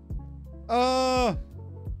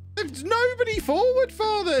 There's nobody forward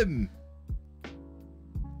for them.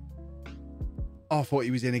 Oh, I thought he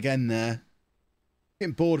was in again there.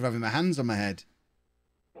 Getting bored of having my hands on my head.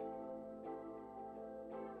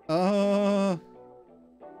 I've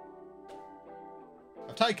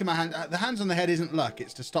taken my hand. The hands on the head isn't luck.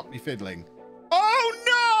 It's to stop me fiddling. Oh,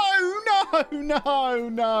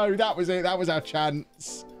 no. That was it. That was our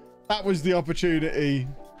chance. That was the opportunity.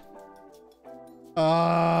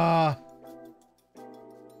 Don't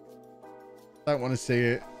want to see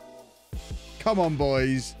it. Come on,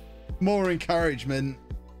 boys. More encouragement.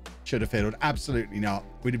 Should have fiddled. Absolutely not.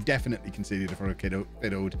 We'd have definitely conceded if I had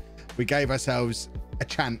fiddled. We gave ourselves a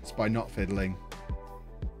chance by not fiddling.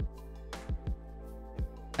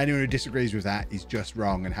 Anyone who disagrees with that is just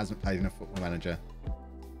wrong and hasn't played enough Football Manager.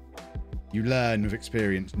 You learn with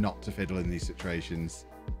experience not to fiddle in these situations.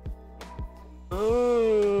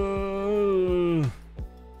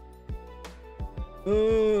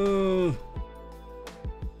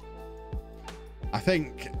 I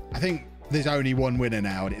think there's only one winner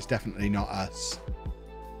now, and it's definitely not us.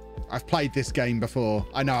 I've played this game before.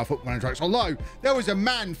 I know our Football Manager works. Although there was a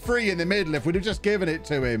man free in the middle, if we'd have just given it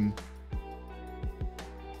to him.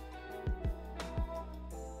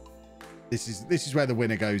 This is where the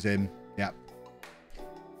winner goes in. Yep.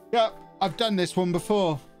 I've done this one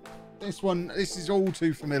before. This is all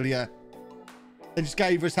too familiar. They just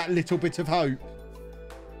gave us that little bit of hope.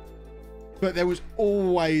 But there was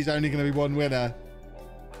always only going to be one winner.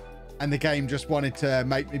 And the game just wanted to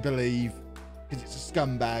make me believe because it's a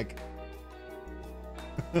scumbag.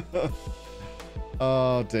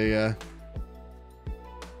 Oh, dear.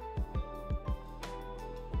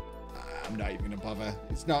 I'm not even going to bother.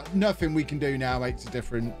 It's nothing we can do now makes a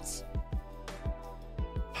difference.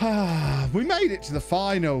 We made it to the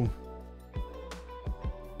final.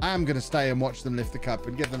 I am going to stay and watch them lift the cup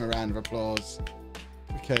and give them a round of applause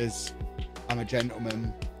because I'm a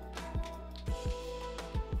gentleman.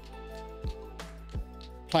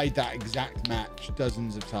 Played that exact match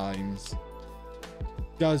dozens of times.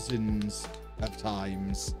 Dozens of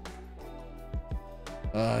times.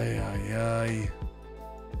 Ay, ay, ay.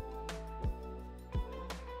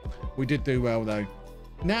 We did do well, though.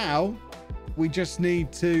 Now, we just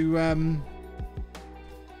need to...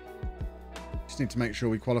 just need to make sure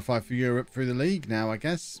we qualify for Europe through the league now, I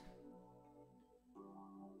guess.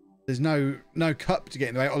 There's no cup to get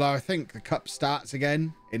in the way, although I think the cup starts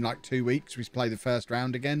again in like 2 weeks. We play the first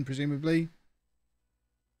round again, presumably.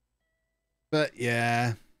 But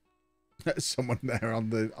yeah, there's someone there on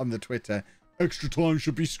the Twitter. Extra time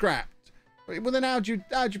should be scrapped. Well, then how'd you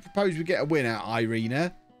propose we get a win out,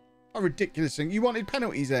 Irina? A ridiculous thing. You wanted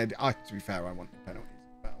penalties, Ed. To be fair, I wanted penalties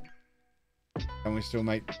as well. Can we still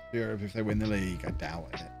make Europe if they win the league? I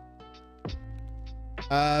doubt it.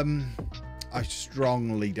 I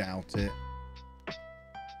strongly doubt it.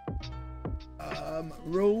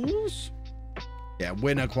 Rules? Yeah,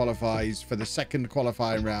 winner qualifies for the second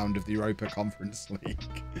qualifying round of the Europa Conference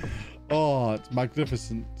League. Oh, it's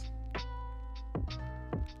magnificent.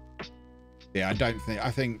 Yeah,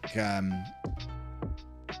 I think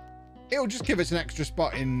it'll just give us an extra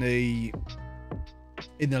spot in the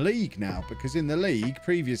league now, because in the league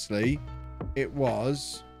previously it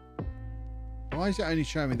was... Why is it only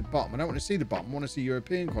showing me the bottom? I don't want to see the bottom. I want to see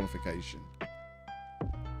European qualification.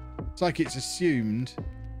 It's like it's assumed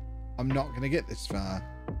I'm not going to get this far.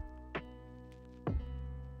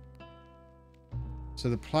 So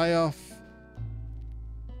the playoff...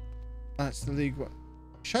 That's the league...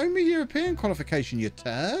 Show me European qualification, you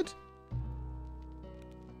turd.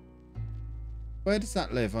 Where does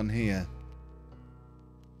that live on here?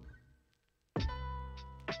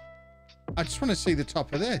 I just want to see the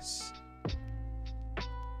top of this.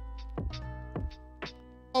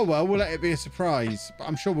 Oh, well, we'll let it be a surprise. But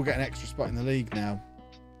I'm sure we'll get an extra spot in the league now.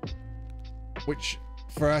 Which,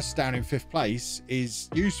 for us down in 5th place, is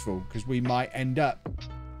useful. Because we might end up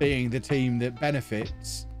being the team that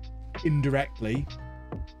benefits indirectly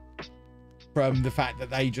from the fact that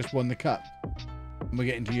they just won the cup. And we're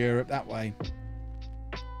getting to Europe that way.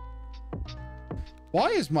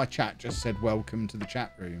 Why has my chat just said welcome to the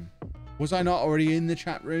chat room? Was I not already in the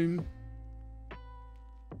chat room?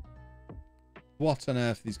 What on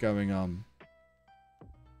earth is going on?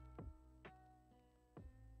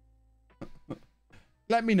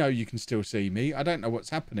 Let me know you can still see me. I don't know what's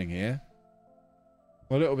happening here.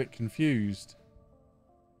 I'm a little bit confused.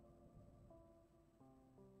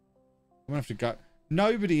 I'm gonna have to go.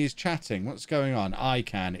 Nobody is chatting. What's going on? I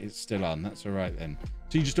can. It's still on. That's all right then.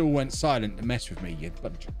 So you just all went silent to mess with me, you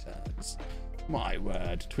bunch of turds. My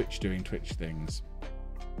word. Twitch doing Twitch things.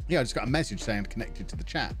 Yeah, I just got a message saying connected to the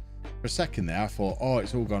chat. For a second there, I thought, oh,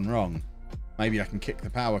 it's all gone wrong. Maybe I can kick the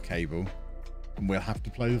power cable and we'll have to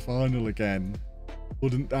play the final again.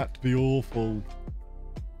 Wouldn't that be awful?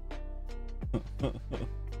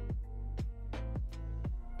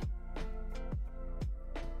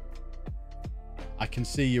 I can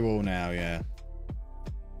see you all now, yeah.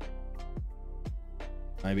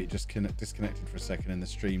 Maybe it just disconnected for a second and the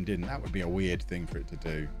stream didn't. That would be a weird thing for it to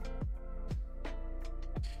do.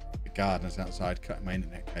 The gardener's outside cutting my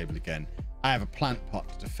internet cable again. I have a plant pot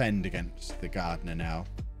to defend against the gardener now.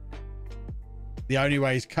 The only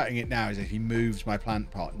way he's cutting it now is if he moves my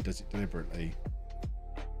plant pot and does it deliberately.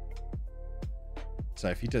 So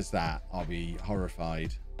if he does that, I'll be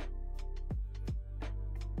horrified.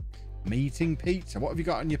 Meeting pizza. What have you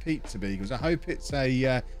got on your pizza, Beagles? I hope it's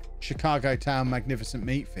a Chicago Town Magnificent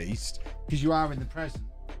Meat Feast, because you are in the presence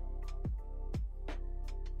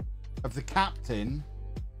of the captain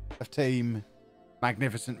of Team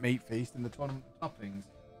Magnificent Meat Feast in the tournament of toppings.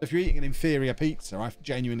 If you're eating an inferior pizza, I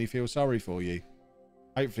genuinely feel sorry for you.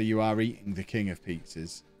 Hopefully you are eating the king of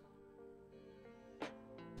pizzas.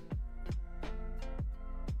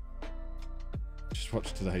 Just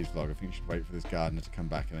watch today's vlog. I think you should wait for this gardener to come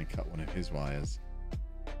back and then cut one of his wires.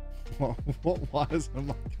 What wires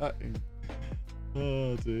am I cutting?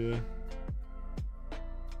 Oh dear.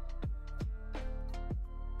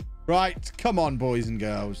 Right, come on boys and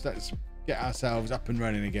girls. Let's get ourselves up and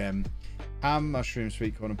running again. Ham, mushroom,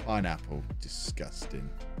 sweet corn, and pineapple. Disgusting.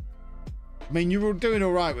 I mean, you were doing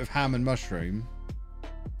all right with ham and mushroom.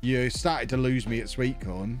 You started to lose me at sweet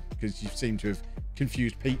corn because you seem to have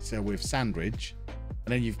confused pizza with sandwich,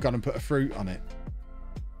 and then you've gone and put a fruit on it.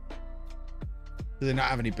 Do they not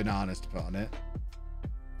have any bananas to put on it?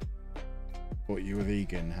 Thought you were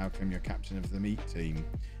vegan. How come you're captain of the meat team?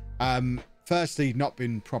 Firstly, not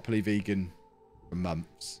been properly vegan for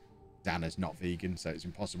months. Dana's not vegan, so it's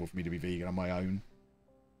impossible for me to be vegan on my own.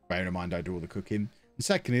 Bearing in mind I do all the cooking. And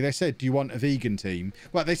secondly, they said, do you want a vegan team?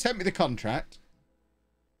 Well, they sent me the contract,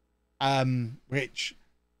 which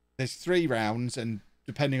there's 3 rounds, and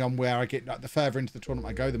depending on where I get, like, the further into the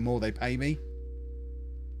tournament I go, the more they pay me.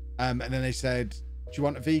 And then they said, do you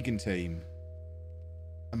want a vegan team?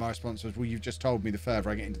 And my response was, well, you've just told me the further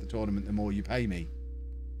I get into the tournament, the more you pay me.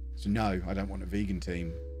 So no, I don't want a vegan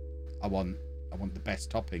team. I want the best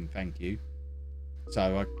topping, thank you.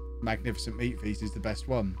 So a magnificent meat feast is the best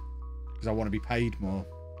one because I want to be paid more.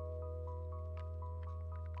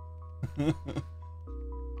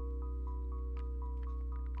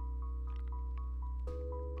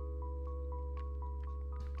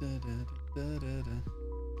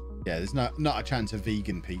 Yeah, there's not a chance of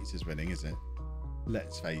vegan pizzas winning, is it?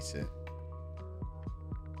 Let's face it.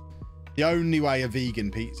 The only way a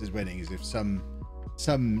vegan pizza's winning is if some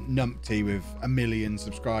numpty with 1 million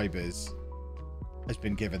subscribers has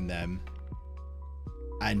been given them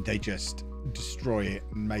and they just destroy it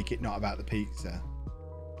and make it not about the pizza.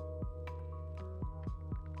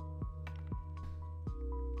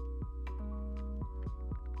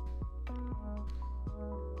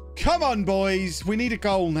 Come on, boys. We need a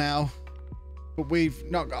goal now. But we've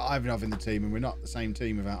not got Ivanov in the team, and we're not the same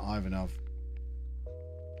team without Ivanov.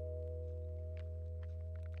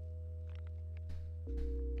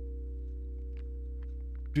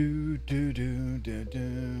 Who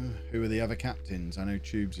are the other captains? I know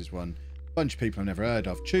Tubes is one. A bunch of people I've never heard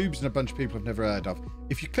of. Tubes and a bunch of people I've never heard of.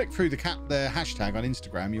 If you click through the hashtag on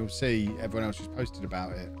Instagram, you'll see everyone else who's posted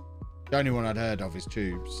about it. The only one I'd heard of is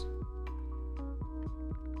Tubes.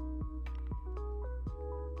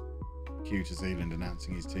 Q to Zealand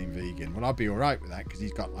announcing his team vegan. Well, I'll be all right with that because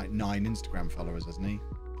he's got like 9 Instagram followers, hasn't he?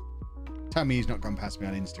 Tell me he's not gone past me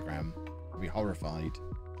on Instagram. I'll be horrified.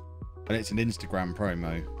 But it's an Instagram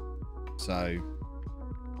promo, so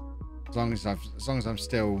as long as I'm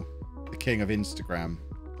still the king of Instagram,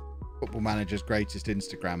 Football Manager's greatest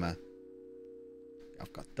Instagrammer,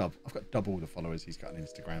 I've got double the followers he's got on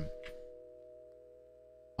Instagram.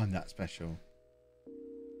 I'm that special.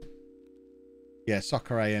 Yeah,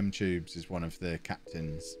 Soccer AM Tubes is one of the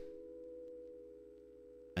captains,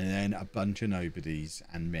 and then a bunch of nobodies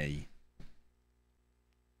and me.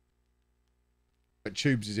 But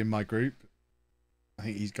Tubes is in my group. I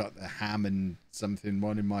think he's got the ham and something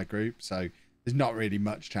one in my group. So there's not really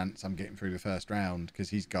much chance I'm getting through the first round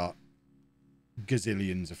because he's got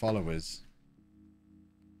gazillions of followers.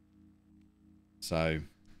 So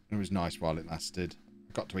it was nice while it lasted.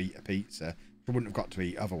 I got to eat a pizza. I wouldn't have got to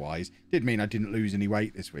eat otherwise. Did mean I didn't lose any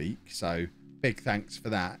weight this week. So big thanks for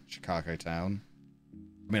that, Chicago Town.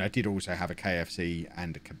 I mean, I did also have a KFC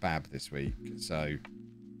and a kebab this week. So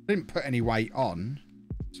didn't put any weight on,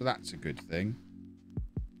 so that's a good thing.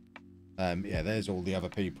 Yeah, there's all the other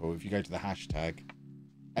people. If you go to the hashtag,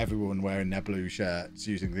 everyone wearing their blue shirts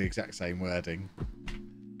using the exact same wording.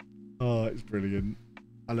 Oh, it's brilliant.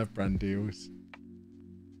 I love brand deals.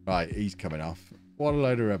 Right, he's coming off. What a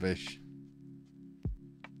load of rubbish.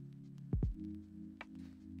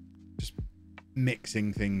 Just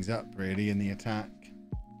mixing things up really in the attack.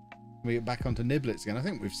 We get back onto Niblets again. I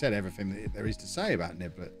think we've said everything that there is to say about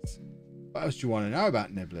Niblets. What else do you want to know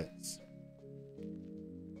about Niblets?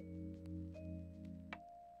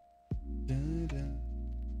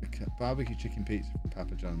 Barbecue chicken pizza from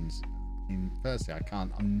Papa John's. I mean, firstly,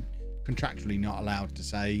 I'm contractually not allowed to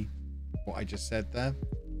say what I just said there.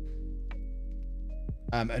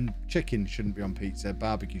 And chicken shouldn't be on pizza.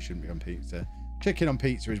 Barbecue shouldn't be on pizza. Chicken on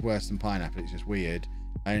pizza is worse than pineapple. It's just weird.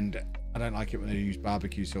 And I don't like it when they use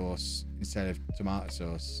barbecue sauce instead of tomato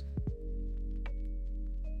sauce.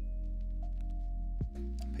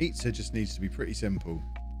 Pizza just needs to be pretty simple.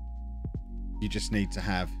 You just need to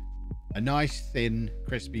have a nice, thin,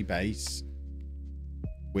 crispy base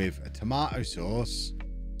with a tomato sauce,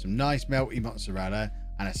 some nice melty mozzarella,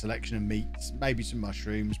 and a selection of meats, maybe some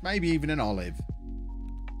mushrooms, maybe even an olive.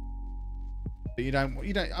 But you don't,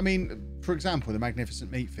 I mean, for example, the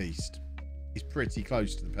Magnificent Meat Feast is pretty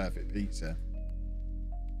close to the perfect pizza.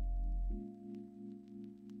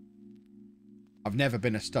 I've never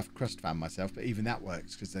been a stuffed crust fan myself, but even that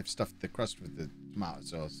works because they've stuffed the crust with the tomato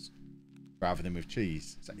sauce. rather than with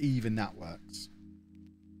cheese. So even that works.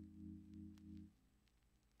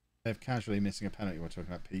 They're casually missing a penalty while talking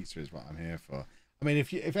about pizza is what I'm here for. I mean,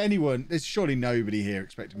 if anyone, there's surely nobody here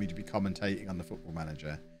expecting me to be commentating on the Football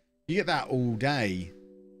Manager. You get that all day.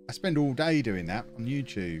 I spend all day doing that on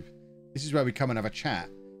YouTube. This is where we come and have a chat.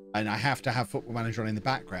 And I have to have Football Manager on in the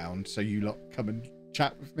background so you lot come and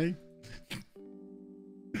chat with me.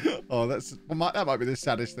 Oh, that might be the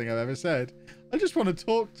saddest thing I've ever said. I just want to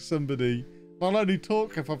talk to somebody. I'll only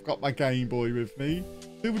talk if I've got my Game Boy with me.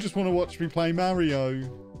 People just want to watch me play Mario.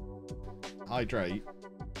 Hydrate.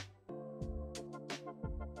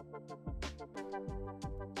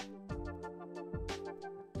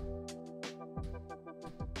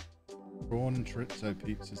 Prawn and chorizo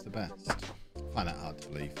pizza's the best. I find that hard to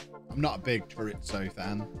believe. I'm not a big chorizo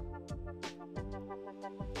fan.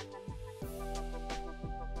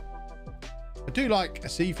 I do like a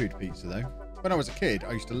seafood pizza though. When I was a kid,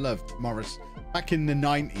 I used to love Morris. Back in the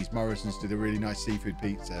 90s, Morrison's did a really nice seafood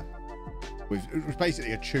pizza. It was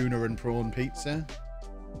basically a tuna and prawn pizza.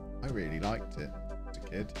 I really liked it as a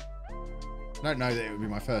kid. I don't know that it would be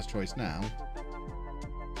my first choice now.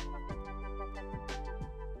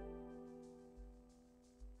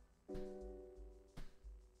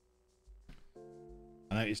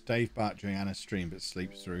 I noticed Dave barked during Anna's stream but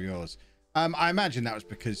sleeps through yours. I imagine that was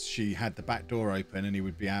because she had the back door open and he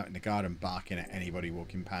would be out in the garden barking at anybody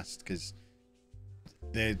walking past, because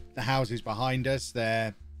the houses behind us,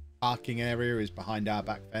 their parking area is behind our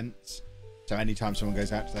back fence. So anytime someone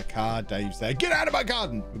goes out to their car, Dave's there. Get out of my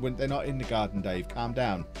garden! They're not in the garden, Dave. Calm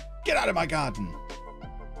down. Get out of my garden!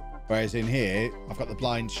 Whereas in here, I've got the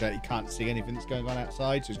blinds shut. You can't see anything that's going on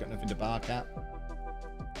outside, so he's got nothing to bark at.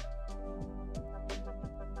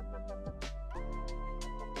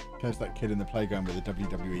 There's that kid in the playground with the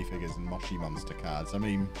WWE figures and Moshi Monster cards. I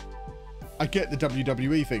mean, I get the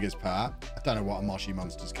WWE figures part. I don't know what a Moshi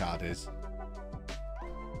Monsters card is.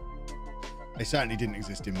 They certainly didn't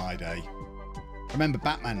exist in my day. I remember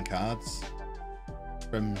Batman cards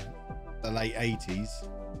from the late 80s.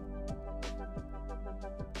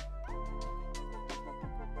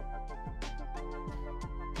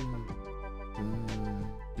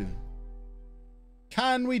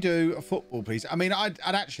 Can we do a football piece? I mean, I'd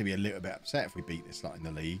actually be a little bit upset if we beat this lot in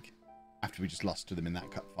the league after we just lost to them in that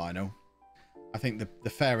cup final. I think the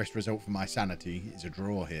fairest result for my sanity is a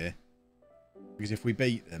draw here. Because if we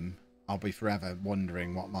beat them, I'll be forever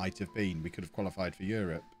wondering what might have been. We could have qualified for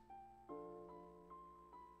Europe.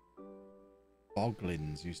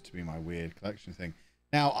 Boglins used to be my weird collection thing.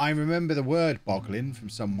 Now, I remember the word boglin from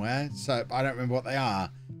somewhere, so I don't remember what they are.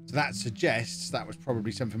 So that suggests that was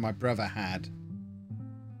probably something my brother had.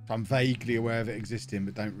 So I'm vaguely aware of it existing,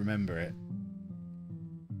 but don't remember it.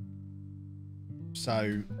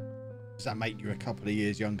 So, does that make you a couple of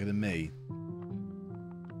years younger than me?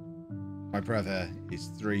 My brother is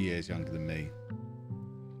 3 years younger than me.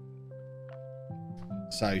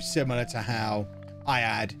 So, similar to how I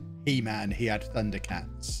had He-Man, he had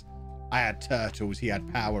Thundercats. I had Turtles, he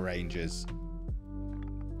had Power Rangers.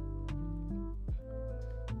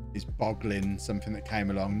 Is Boglin something that came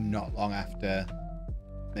along not long after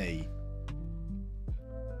me?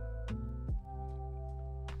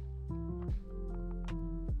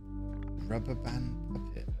 Rubber band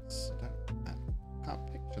puppets. I can't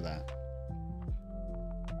picture that.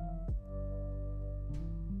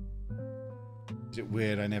 Is it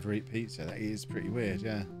weird I never eat pizza? That is pretty weird,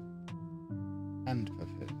 yeah. And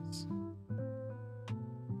puppets.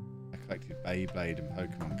 I collected Beyblade and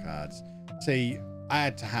Pokemon cards. See, I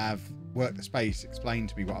had to have Work the Space explain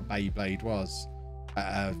to me what a Beyblade was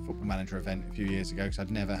at a Football Manager event a few years ago, because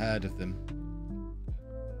I'd never heard of them.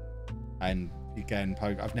 And again,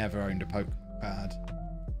 I've never owned a Pokemon card.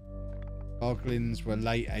 Boglins were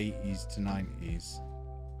late 80s to 90s.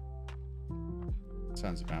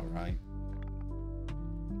 Sounds about right.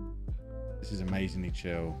 This is amazingly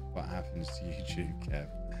chill. What happens to YouTube, Kev?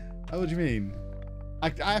 Oh, what do you mean? I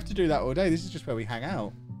have to do that all day. This is just where we hang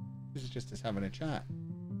out. This is just us having a chat.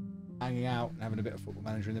 Hanging out and having a bit of Football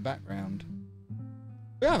Manager in the background.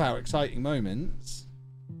 We have our exciting moments.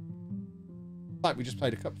 Like we just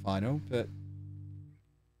played a cup final, but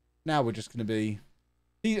now we're just going to be...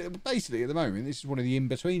 Basically, at the moment, this is one of the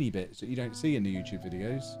in-betweeny bits that you don't see in the YouTube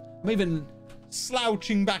videos. I'm even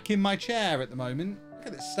slouching back in my chair at the moment. Look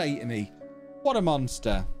at the state of me. What a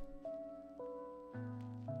monster.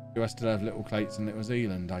 Do I still have Little Clates and Little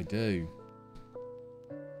Zealand? I do.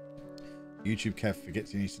 YouTube Kev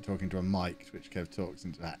forgets he needs to talk into a mic, which Kev talks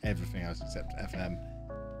into everything else except FM.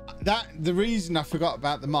 The reason I forgot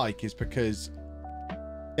about the mic is because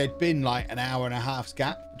there'd been like an hour and a half's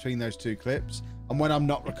gap between those two clips. And when I'm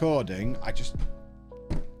not recording, I put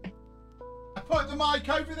the mic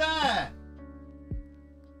over there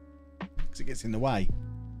because it gets in the way.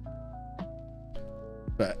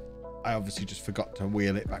 But I obviously just forgot to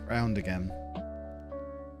wheel it back round again.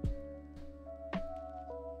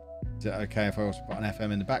 Is it okay if I also put an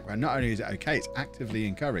FM in the background? Not only is it okay, it's actively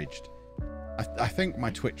encouraged. I think my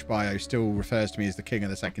Twitch bio still refers to me as the king of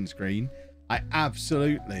the second screen. I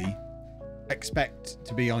absolutely expect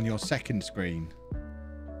to be on your second screen.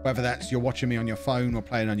 Whether that's you're watching me on your phone or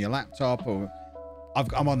playing on your laptop, or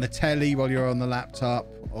I'm on the telly while you're on the laptop,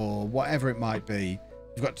 or whatever it might be.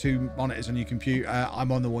 You've got two monitors on your computer.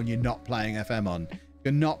 I'm on the one you're not playing FM on. If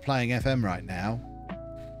you're not playing FM right now,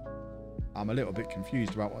 I'm a little bit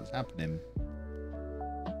confused about what's happening.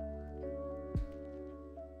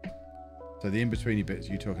 So the in-betweeny bits,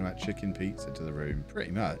 you talking about chicken pizza to the room?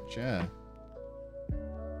 Pretty much, yeah.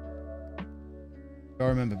 Do I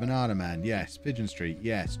remember Banana Man? Yes. Pigeon Street?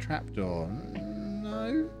 Yes. Trapdoor?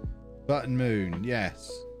 No. Button Moon?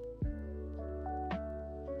 Yes.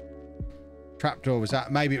 Trapdoor was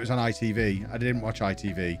that? Maybe it was on ITV. I didn't watch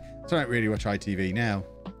ITV. So I don't really watch ITV now.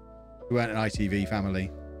 We weren't an ITV family.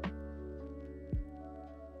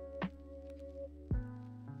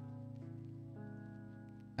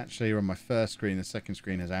 Actually, you're on my first screen. The second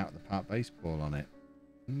screen has Out of the Park Baseball on it.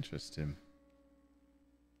 Interesting.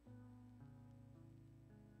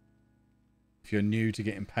 If you're new to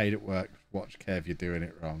getting paid at work, watch Kev. You're doing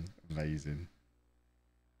it wrong. Amazing.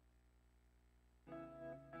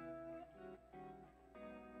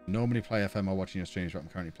 Normally play FM while watching your streams, but I'm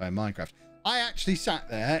currently playing Minecraft. I actually sat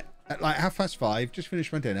there at like 5:30, just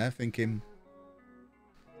finished my dinner, thinking,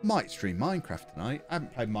 might stream Minecraft tonight. I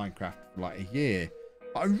haven't played Minecraft for like a year.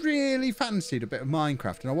 But I really fancied a bit of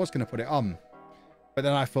Minecraft, and I was going to put it on. But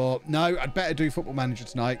then I thought, no, I'd better do Football Manager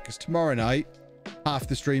tonight, because tomorrow night, half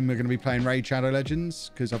the stream we're going to be playing Raid Shadow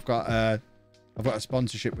Legends, because I've got a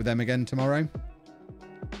sponsorship with them again tomorrow.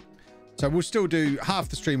 So we'll still do, half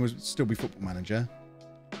the stream will still be Football Manager.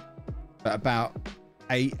 But about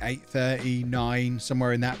 8, 8:30, 9,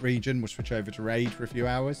 somewhere in that region, we'll switch over to Raid for a few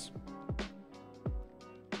hours.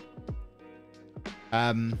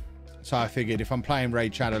 So I figured if I'm playing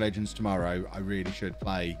Raid Shadow Legends tomorrow, I really should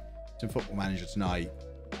play some Football Manager tonight.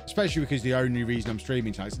 Especially because the only reason I'm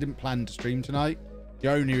streaming tonight is I didn't plan to stream tonight.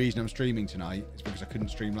 The only reason I'm streaming tonight is because I couldn't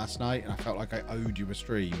stream last night, and I felt like I owed you a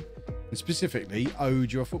stream. And specifically,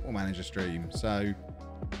 owed you a Football Manager stream. So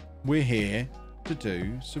we're here to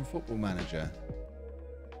do some Football Manager.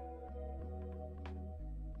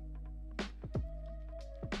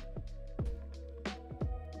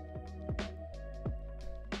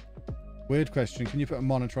 Weird question. Can you put a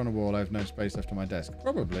monitor on a wall? I have no space left on my desk.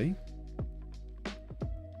 Probably.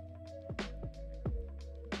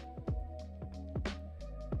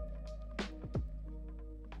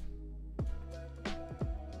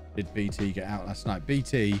 Did BT get out last night?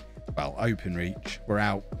 BT, well, OpenReach, were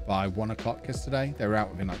out by 1 o'clock yesterday. They were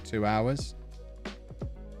out within like 2 hours.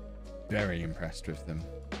 Very impressed with them.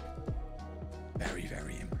 Very,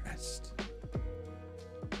 very impressed.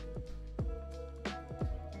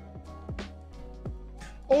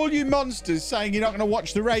 All you monsters saying you're not going to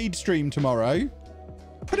watch the Raid stream tomorrow,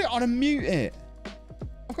 put it on and mute it.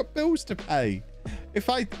 I've got bills to pay. If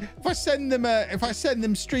I send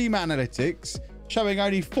them stream analytics showing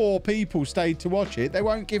only 4 people stayed to watch it, they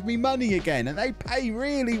won't give me money again, and they pay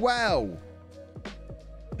really well.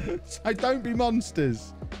 So don't be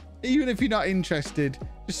monsters. Even if you're not interested,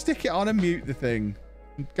 just stick it on and mute the thing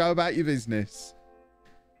and go about your business.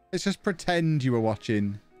 Let's just pretend you were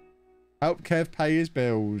watching. Help Kev pay his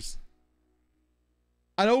bills.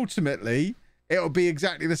 And ultimately, it'll be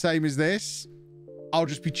exactly the same as this. I'll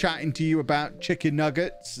just be chatting to you about chicken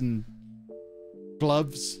nuggets and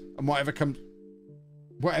gloves and whatever comes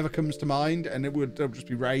to mind, and it'll just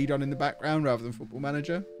be Raid on in the background rather than Football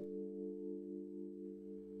Manager.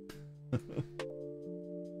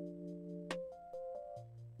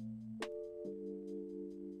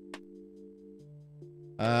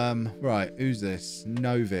 Right, who's this?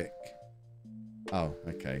 Novik. Oh,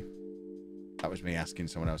 okay. That was me asking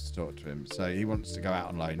someone else to talk to him. So he wants to go out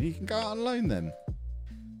on loan. He can go out on loan then.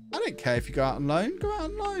 I don't care if you go out on loan. Go out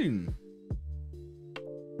on loan.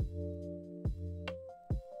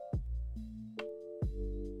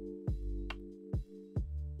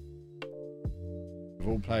 We've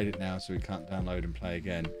all played it now, so we can't download and play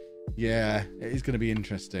again. Yeah, it is going to be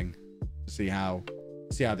interesting to see how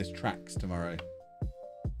this tracks tomorrow.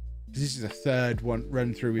 This is the third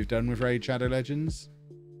run through we've done with Raid Shadow Legends.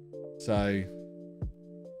 So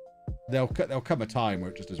there'll come a time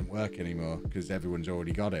where it just doesn't work anymore because everyone's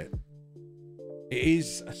already got it. It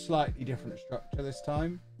is a slightly different structure this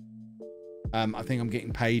time. I think I'm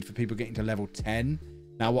getting paid for people getting to level 10.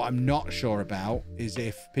 Now, what I'm not sure about is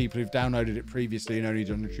if people who've downloaded it previously and only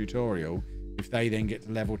done the tutorial, if they then get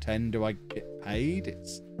to level 10, do I get paid?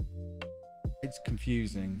 It's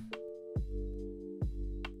confusing.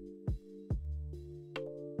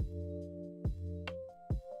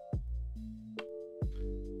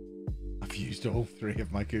 I've used all 3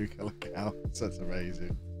 of my Google accounts. That's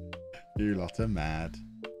amazing. You lot are mad.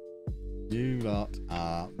 You lot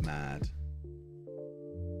are mad.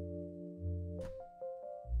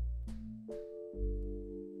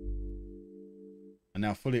 I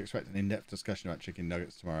now fully expect an in-depth discussion about chicken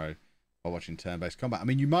nuggets tomorrow while watching turn-based combat. I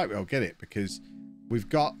mean, you might well get it because we've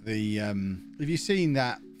got the... have you seen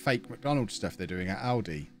that fake McDonald's stuff they're doing at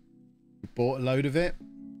Aldi? We bought a load of it.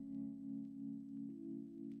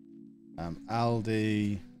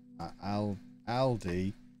 Aldi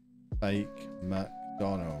fake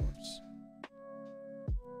McDonald's.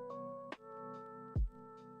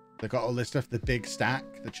 They've got all this stuff, the big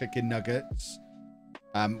stack, the chicken nuggets.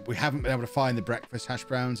 We haven't been able to find the breakfast hash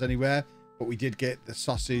browns anywhere, but we did get the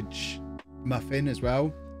sausage muffin as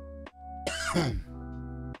well.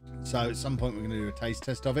 So at some point we're going to do a taste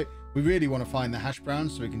test of it. We really want to find the hash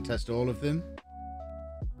browns so we can test all of them.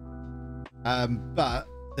 But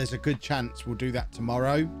there's a good chance we'll do that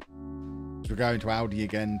tomorrow. So we're going to Aldi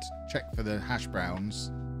again to check for the hash browns.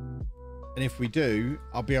 And if we do,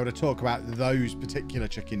 I'll be able to talk about those particular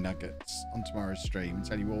chicken nuggets on tomorrow's stream and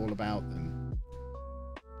tell you all about them.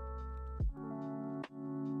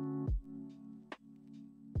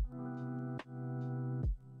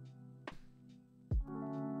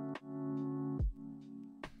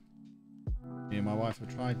 Me and my wife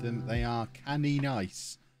have tried them. They are canny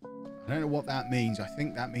nice. I don't know what that means. I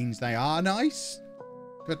think that means they are nice.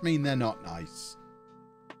 Could mean they're not nice.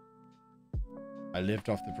 I lived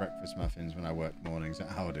off the breakfast muffins when I worked mornings at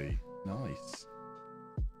Aldi. Nice.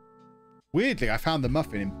 Weirdly, I found the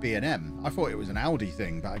muffin in B&M. I thought it was an Aldi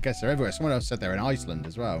thing, but I guess they're everywhere. Someone else said they're in Iceland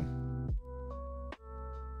as well.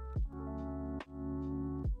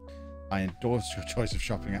 I endorse your choice of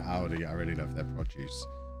shopping at Aldi. I really love their produce.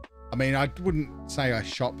 I mean, I wouldn't say I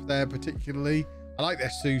shop there particularly. I like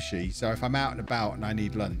their sushi, so if I'm out and about and I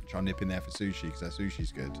need lunch, I'll nip in there for sushi because their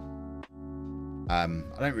sushi's good. I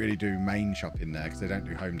don't really do main shopping there because they don't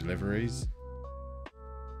do home deliveries.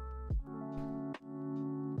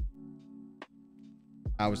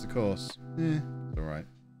 How was the course? It's all right.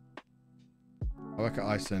 I work at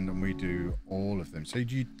Iceland and we do all of them. So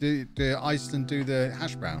do Iceland do the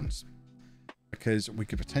hash browns? Because we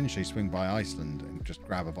could potentially swing by Iceland and just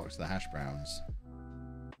grab a box of the hash browns.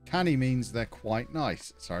 Canny means they're quite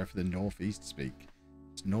nice. Sorry for the northeast speak.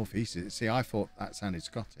 It's northeast. See, I thought that sounded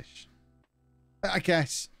Scottish. But I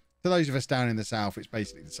guess to those of us down in the south, it's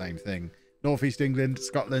basically the same thing. Northeast England,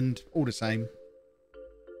 Scotland, all the same.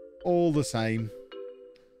 All the same.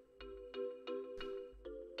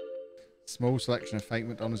 Small selection of fake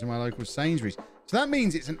McDonald's in my local Sainsbury's. So that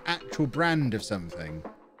means it's an actual brand of something.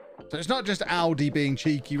 So it's not just Aldi being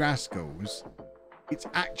cheeky rascals. It's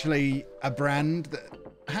actually a brand that...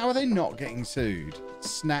 How are they not getting sued?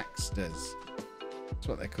 Snacksters. That's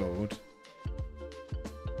what they're called.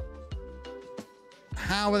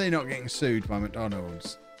 How are they not getting sued by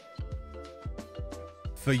McDonald's?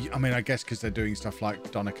 I mean, I guess because they're doing stuff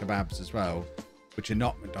like doner kebabs as well, which are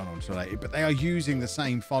not McDonald's related, but they are using the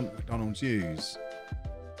same font McDonald's use.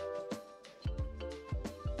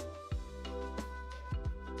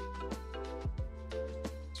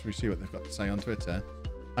 So we see what they've got to say on Twitter.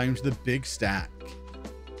 Home to the big stack.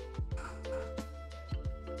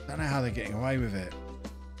 Don't know how they're getting away with it.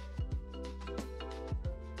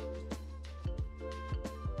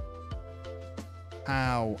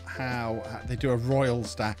 How they do a royal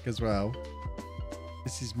stack as well.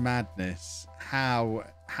 This is madness. How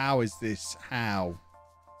is this? How?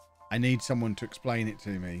 I need someone to explain it to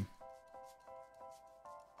me.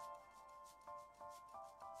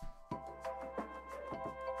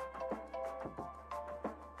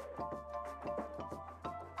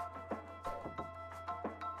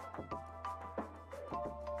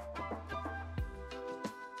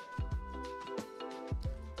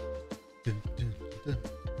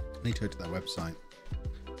 I need to go to their website.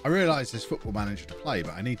 I realise there's Football Manager to play,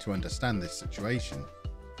 but I need to understand this situation.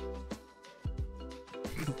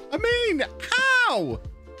 I mean, how?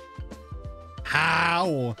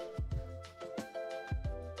 How?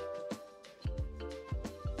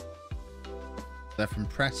 They're from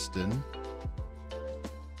Preston.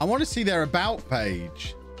 I want to see their about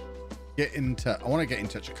page. Get in touch. I want to get in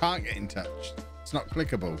touch. I can't get in touch. It's not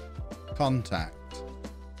clickable. Contact.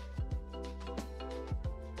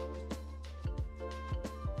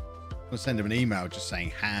 I'll send him an email just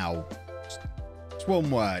saying how. It's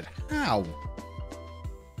one word. How?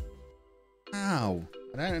 How?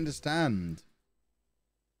 I don't understand.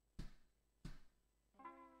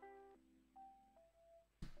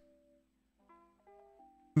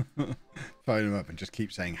 Phone him up and just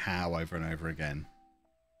keep saying how over and over again.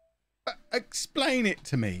 Explain it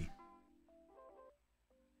to me.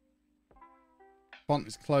 Font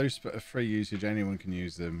is close, but a free usage. Anyone can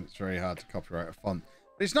use them. It's very hard to copyright a font.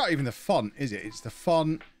 But it's not even the font, is it? It's the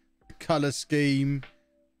font, the color scheme,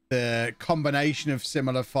 the combination of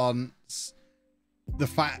similar fonts, the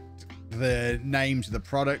fact the names of the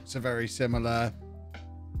products are very similar.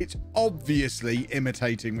 It's obviously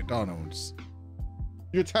imitating McDonald's.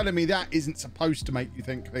 You're telling me that isn't supposed to make you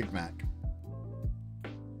think Big Mac?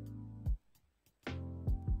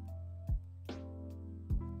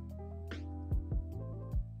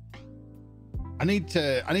 I need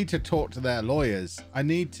to talk to their lawyers. I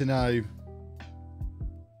need to know.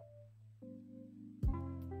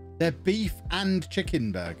 They're beef and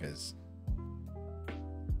chicken burgers.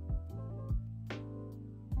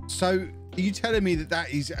 So are you telling me that that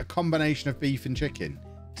is a combination of beef and chicken?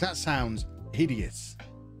 That sounds hideous.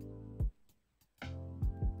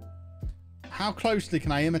 How closely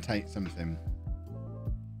can I imitate something?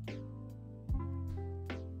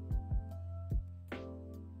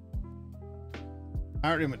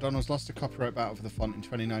 Apparently McDonald's lost a copyright battle for the font in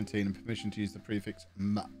 2019 and permission to use the prefix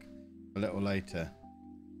muck a little later.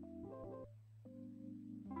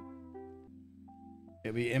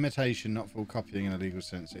 It'll be imitation, not full copying in a legal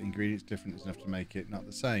sense. The ingredients different is enough to make it not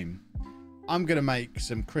the same. I'm going to make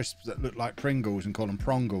some crisps that look like Pringles and call them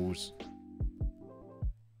Prongles.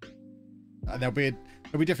 And there'll be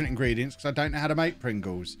different ingredients because I don't know how to make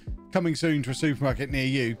Pringles. Coming soon to a supermarket near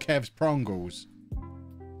you, Kev's Prongles.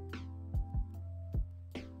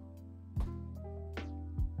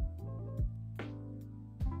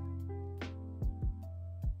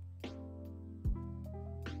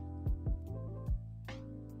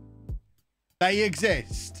 They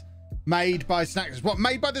exist. Made by Snackers. What?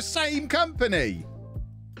 Made by the same company?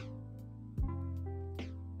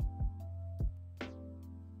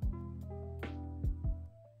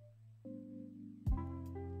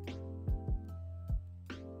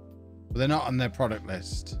 Well, they're not on their product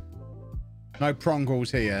list. No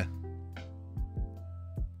Prongles here.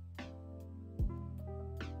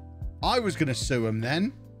 I was going to sue them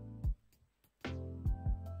then.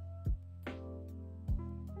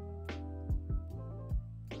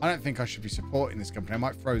 I don't think I should be supporting this company. I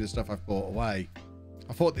might throw the stuff I've bought away.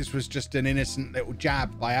 I thought this was just an innocent little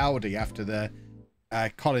jab by Aldi after the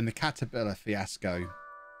Colin the Caterpillar fiasco.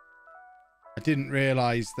 I didn't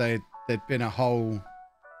realise there'd been a whole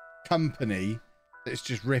company that's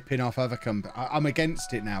just ripping off other companies. I'm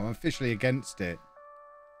against it now. I'm officially against it.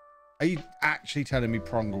 Are you actually telling me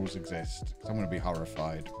Prongles exist? Because I'm going to be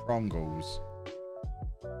horrified. Prongles.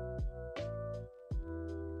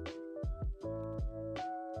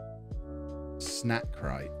 Snack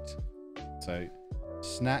right. So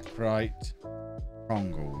snack right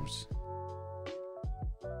Prongles.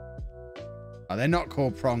 Oh, they're not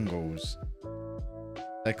called Prongles.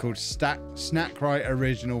 They're called snack right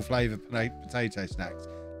original flavor potato snacks.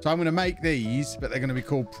 So I'm going to make these, but they're going to be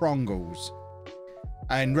called Prongles.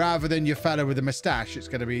 And rather than your fella with a moustache, it's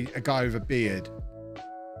going to be a guy with a beard.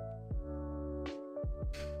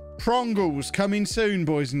 Prongles coming soon,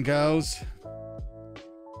 boys and girls.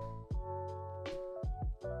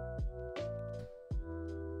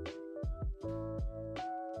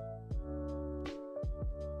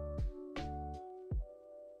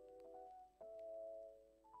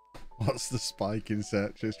 What's the spike in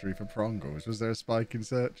search history for Prongles? Was there a spike in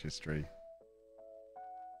search history?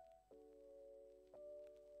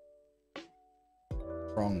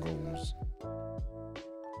 Prongles.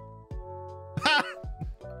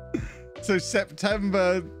 So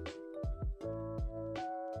September.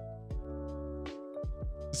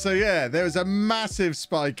 So yeah, there was a massive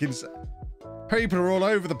spike in. People are all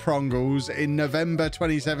over the Prongles in November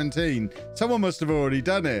 2017. Someone must have already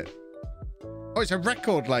done it. Oh, it's a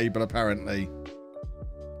record label, apparently.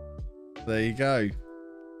 There you go.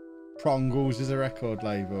 Prongles is a record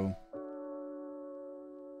label.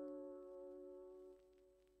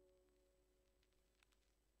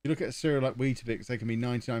 You look at a cereal like Weetabix, they can be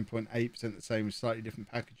 99.8% the same with slightly different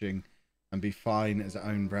packaging and be fine as their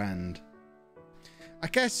own brand. I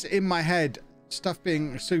guess in my head, stuff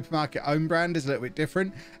being a supermarket own brand is a little bit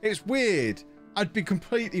different. It's weird I'd be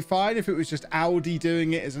completely fine if it was just Aldi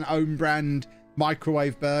doing it as an own brand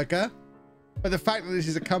microwave burger. But the fact that this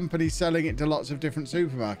is a company selling it to lots of different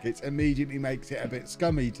supermarkets immediately makes it a bit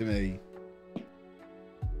scummy to me.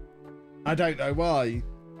 I don't know why.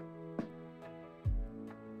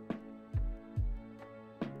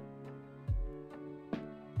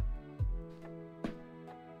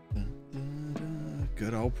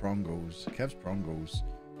 Good old Prongles. Kev's Prongles.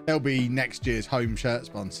 They'll be next year's home shirt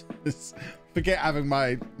sponsors. Forget having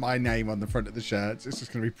my name on the front of the shirts. It's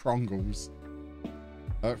just going to be Prongles.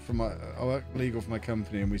 I work legal for my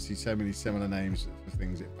company, and we see so many similar names for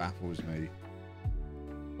things, it baffles me.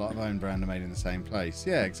 A lot of own brand are made in the same place.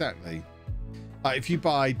 Yeah, exactly. Like if you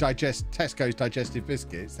buy Tesco's digestive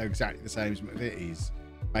biscuits, they're exactly the same as McVitie's,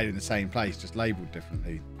 made in the same place, just labelled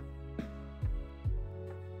differently.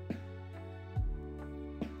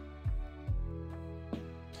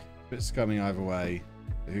 Bit scummy either way.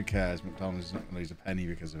 But who cares? McDonald's is not going to lose a penny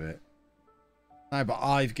because of it. No, but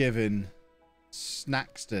I've given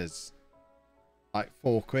Snacksters like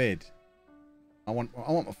 £4. I want my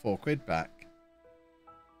 £4 back.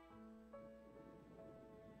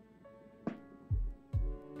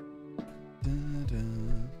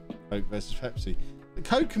 Coke versus Pepsi.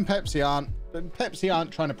 Coke and Pepsi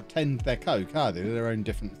aren't trying to pretend they're Coke, are they? They're their own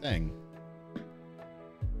different thing.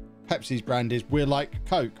 Pepsi's brand is we're like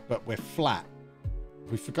Coke, but we're flat.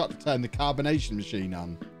 We forgot to turn the carbonation machine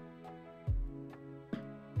on.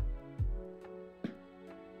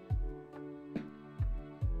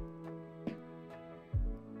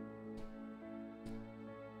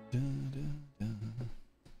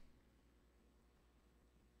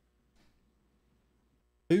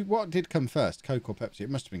 What did come first, Coke or Pepsi? It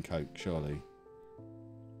must have been Coke, surely.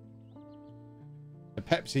 The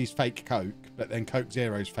Pepsi's fake Coke, but then Coke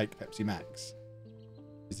Zero's fake Pepsi Max.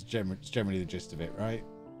 It's generally the gist of it, right?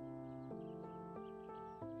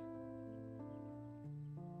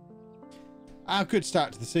 Our good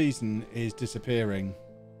start to the season is disappearing,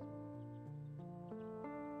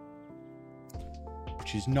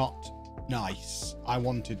 which is not nice. I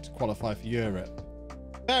wanted to qualify for Europe.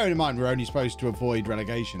 Bearing in mind we're only supposed to avoid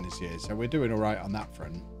relegation this year, so we're doing all right on that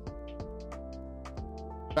front.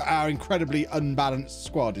 But our incredibly unbalanced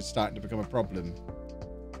squad is starting to become a problem.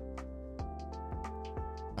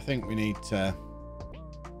 I think we need to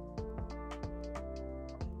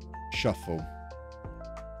shuffle.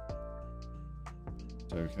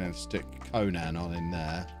 So we can then stick Conan on in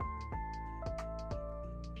there.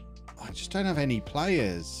 I just don't have any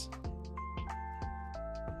players.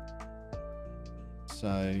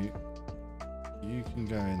 So you can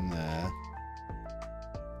go in there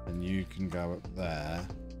and you can go up there.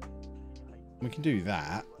 We can do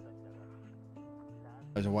that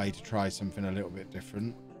as a way to try something a little bit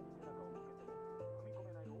different.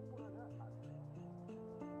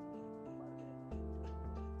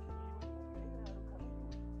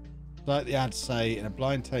 Like the ads say, in a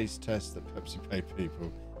blind taste test that Pepsi paid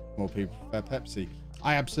people, more people prefer Pepsi.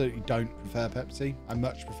 I absolutely don't prefer Pepsi. I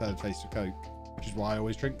much prefer the taste of Coke, which is why I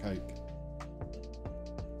always drink Coke.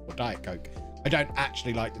 Or Diet Coke. I don't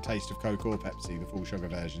actually like the taste of Coke or Pepsi, the full sugar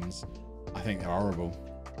versions. I think they're horrible.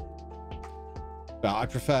 But I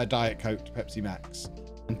prefer Diet Coke to Pepsi Max.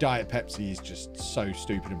 And Diet Pepsi is just so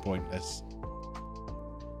stupid and pointless.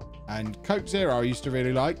 And Coke Zero I used to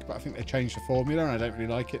really like, but I think they changed the formula and I don't really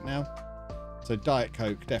like it now. So Diet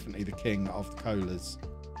Coke, definitely the king of the colas.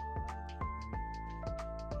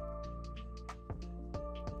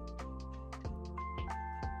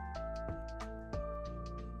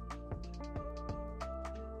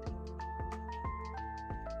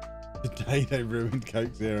 The day they ruined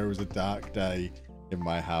Coke Zero was a dark day in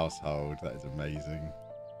my household. That is amazing.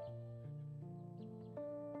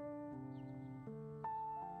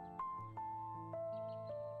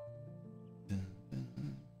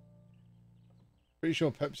 Pretty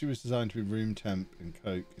sure Pepsi was designed to be room temp and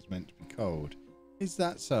Coke is meant to be cold. Is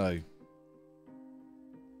that so?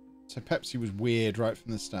 So Pepsi was weird right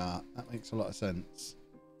from the start. That makes a lot of sense.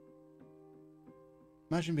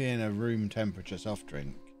 Imagine being a room temperature soft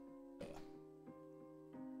drink.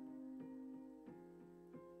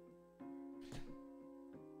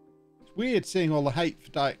 It's weird seeing all the hate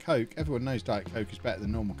for Diet Coke. Everyone knows Diet Coke is better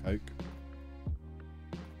than normal Coke.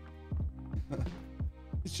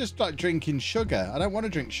 It's just like drinking sugar. I don't want to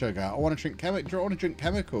drink sugar. I want to drink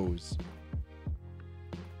chemicals.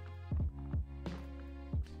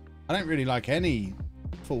 I don't really like any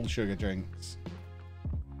full sugar drinks.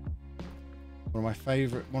 One of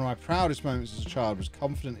my proudest moments as a child was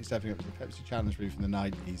confidently stepping up to the Pepsi challenge booth in the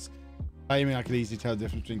 90s. Claiming I could easily tell the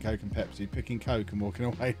difference between Coke and Pepsi, picking Coke and walking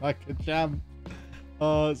away like a champ.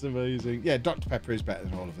 Oh, it's amazing. Yeah, Dr. Pepper is better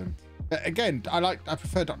than all of them. But again, I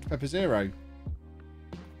prefer Dr. Pepper Zero.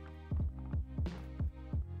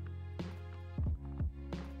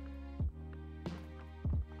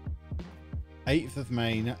 May 8th of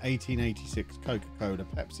May, 1886, Coca-Cola.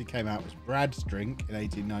 Pepsi came out as Brad's drink in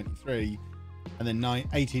 1893. And then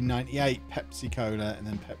 1898, Pepsi Cola. And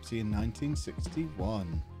then Pepsi in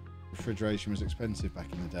 1961. Refrigeration was expensive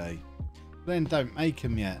back in the day. But then don't make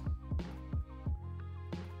them yet.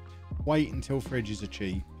 Wait until fridges are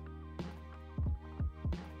cheap.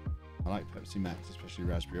 I like Pepsi Max, especially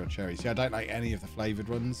raspberry or cherry. See, I don't like any of the flavoured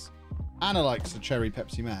ones. Anna likes the cherry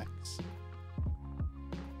Pepsi Max.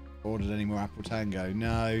 Ordered any more Apple Tango?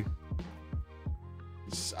 No.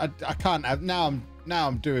 I can't have... Now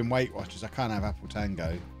I'm doing Weight Watchers. I can't have Apple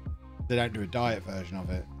Tango. They don't do a diet version of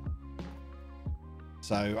it.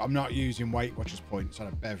 So I'm not using Weight Watchers points on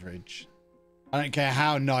a beverage. I don't care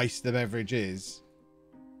how nice the beverage is.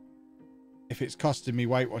 If it's costing me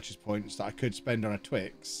Weight Watchers points that I could spend on a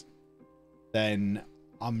Twix, then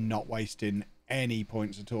I'm not wasting any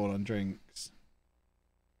points at all on drinks.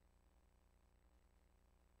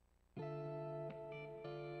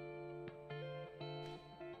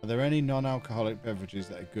 Are there any non-alcoholic beverages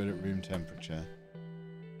that are good at room temperature?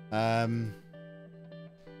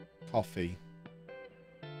 Coffee.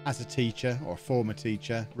 As a teacher, or a former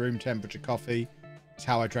teacher, room temperature coffee is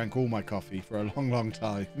how I drank all my coffee for a long, long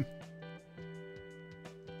time.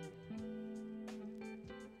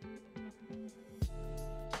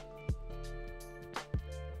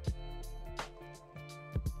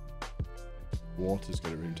 Water's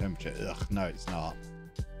good at room temperature. Ugh, no it's not.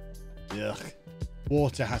 Ugh.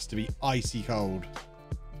 Water has to be icy cold.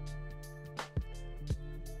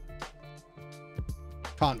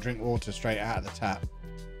 Can't drink water straight out of the tap.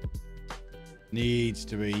 Needs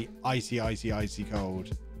to be icy, icy, icy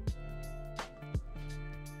cold.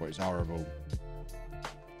 Or it's horrible.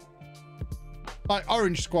 Like,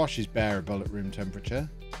 orange squash is bearable at room temperature.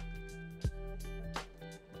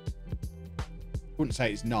 Wouldn't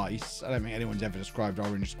say it's nice. I don't think anyone's ever described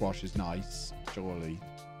orange squash as nice, surely.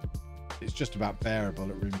 It's just about bearable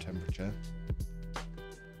at room temperature.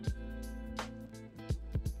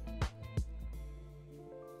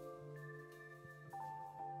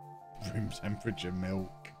 Room temperature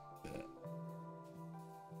milk.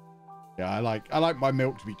 Yeah, I like my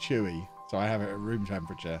milk to be chewy, so I have it at room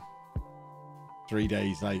temperature. 3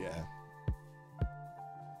 days later.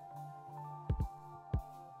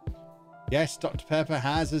 Yes, Dr. Pepper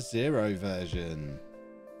has a zero version.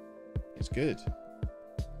 It's good.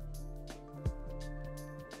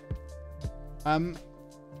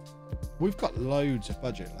 We've got loads of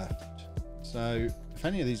budget left. So if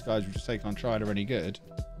any of these guys we've just taken on trial are any good,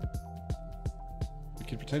 we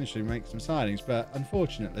could potentially make some signings, but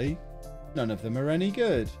unfortunately, none of them are any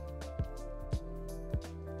good.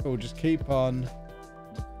 We'll just keep on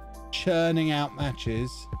churning out matches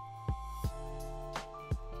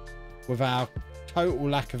with our total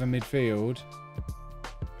lack of a midfield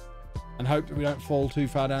and hope that we don't fall too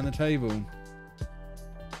far down the table.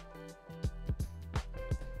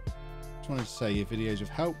 Just wanted to say your videos have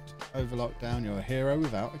helped over lockdown. You're a hero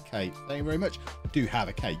without a cape. Thank you very much. I do have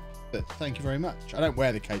a cape, but thank you very much. I don't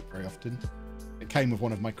wear the cape very often. It came with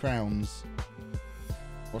one of my crowns.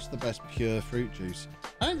 What's the best pure fruit juice?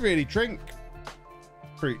 I don't really drink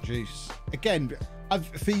fruit juice. Again,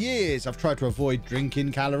 for years I've tried to avoid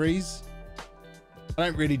drinking calories. I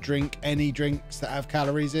don't really drink any drinks that have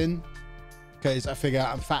calories in because I figure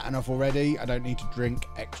I'm fat enough already. I don't need to drink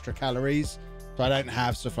extra calories. So I don't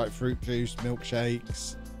have stuff like fruit juice,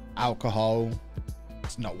 milkshakes, alcohol.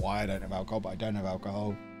 It's not why I don't have alcohol, but I don't have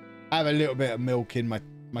alcohol. I have a little bit of milk in my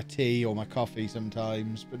tea or my coffee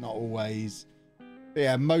sometimes, but not always. But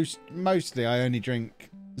yeah, mostly I only drink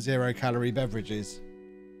 0-calorie beverages.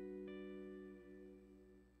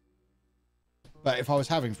 But if I was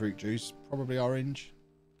having fruit juice, probably orange.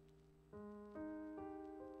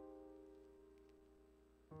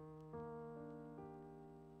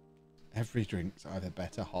 Every drink's either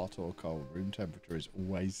better hot or cold. Room temperature is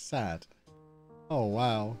always sad. Oh,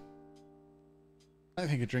 wow. I don't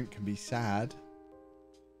think a drink can be sad.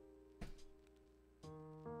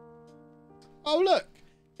 Oh, look.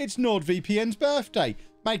 It's NordVPN's birthday.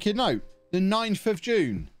 Make a note. The 9th of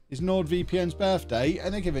June is NordVPN's birthday,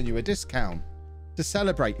 and they're giving you a discount to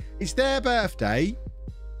celebrate. It's their birthday,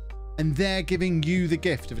 and they're giving you the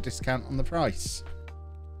gift of a discount on the price.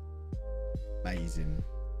 Amazing.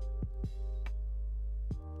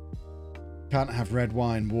 Can't have red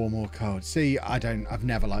wine, warm or cold. See, I've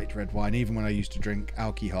never liked red wine. Even when I used to drink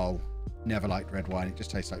alcohol, never liked red wine. It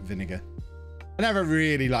just tastes like vinegar. I never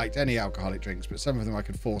really liked any alcoholic drinks, but some of them I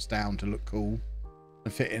could force down to look cool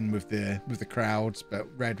and fit in with the crowds. But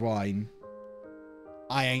red wine,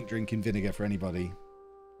 I ain't drinking vinegar for anybody.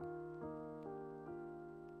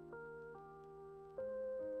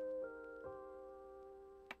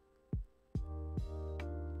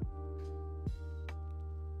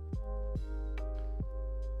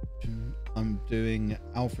 I'm doing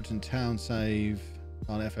Alfreton Town save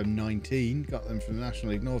on FM19. Got them from the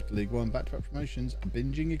National League North to League One. Back-to-back promotions and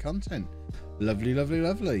binging your content. Lovely, lovely,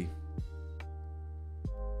 lovely.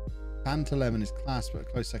 Fanta Lemon is class, but a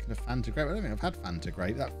close second of Fanta Grape. I don't think I've had Fanta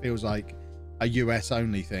Grape. That feels like a US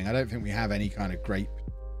only thing. I don't think we have any kind of grape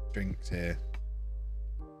drinks here.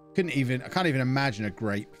 I can't even imagine a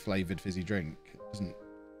grape flavored fizzy drink. It doesn't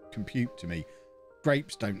compute to me.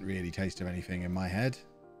 Grapes don't really taste of anything in my head.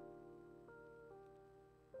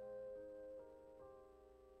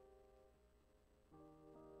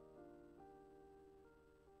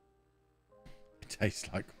 Tastes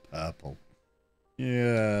like purple.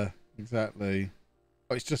 Yeah, exactly.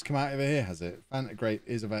 Oh, it's just come out over here, has it? Fanta Grape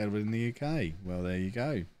is available in the UK. Well, there you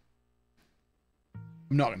go.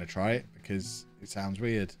 I'm not going to try it because it sounds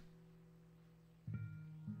weird.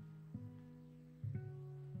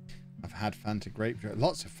 I've had Fanta Grape.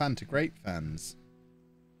 Lots of Fanta Grape fans.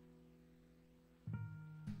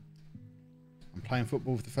 I'm playing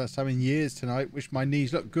football for the first time in years tonight. Wish my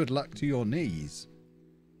knees look. Good luck to your knees.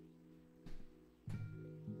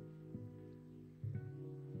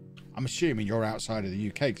 I'm assuming you're outside of the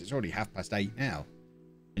UK because it's already 8:30 now.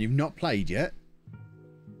 And you've not played yet.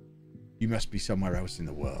 You must be somewhere else in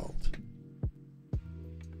the world.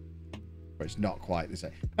 But it's not quite the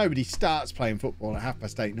same. Nobody starts playing football at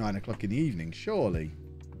 8:30, 9 o'clock in the evening, surely.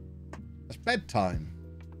 That's bedtime.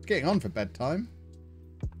 It's getting on for bedtime.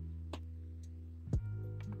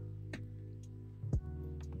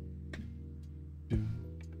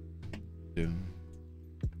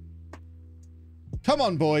 Come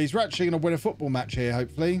on, boys. We're actually going to win a football match here,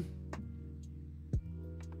 hopefully.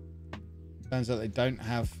 Turns out they don't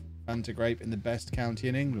have Fanta Grape in the best county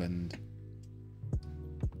in England.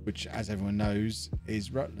 Which, as everyone knows,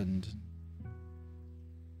 is Rutland.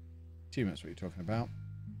 Assume that's what you're talking about.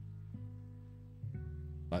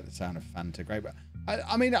 Like the sound of Fanta Grape.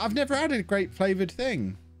 I mean, I've never had a grape-flavoured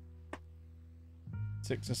thing.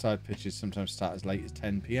 6-a-side pitches sometimes start as late as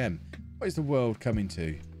 10 p.m. What is the world coming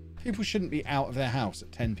to? People shouldn't be out of their house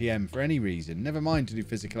at 10 p.m. for any reason. Never mind to do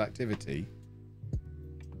physical activity.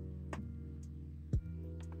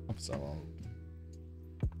 I'm so old.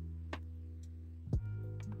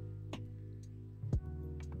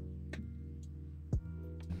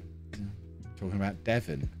 Talking about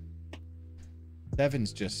Devon.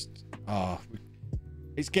 Devon's just... Oh,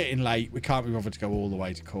 it's getting late. We can't be bothered to go all the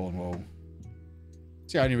way to Cornwall.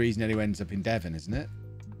 It's the only reason anyone ends up in Devon, isn't it?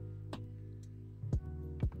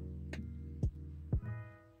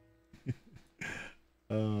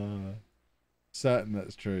 Certain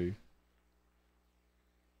that's true.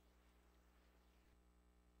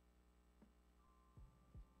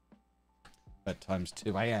 Bedtime's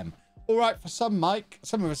 2 a.m. All right for some, Mike.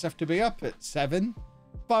 Some of us have to be up at 7.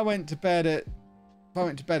 If I went to bed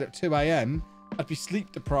at 2 a.m., I'd be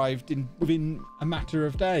sleep deprived within a matter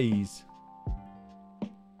of days.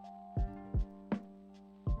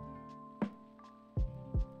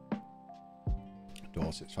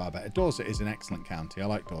 Dorset's far better. Dorset is an excellent county. I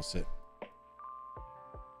like Dorset.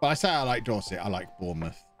 But I say I like Dorset, I like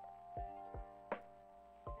Bournemouth.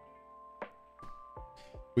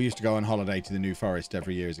 We used to go on holiday to the New Forest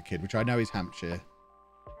every year as a kid, which I know is Hampshire.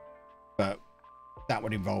 But that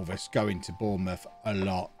would involve us going to Bournemouth a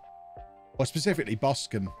lot. Or specifically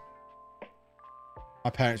Boscombe. My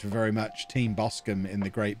parents were very much Team Boscombe in the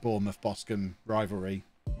great Bournemouth-Boscombe rivalry.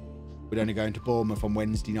 We'd only go into Bournemouth on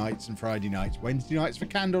Wednesday nights and Friday nights. Wednesday nights for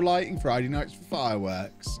candle lighting, Friday nights for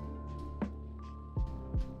fireworks.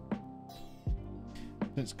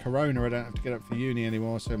 Since Corona, I don't have to get up for uni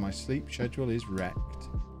anymore, so my sleep schedule is wrecked.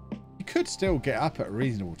 You could still get up at a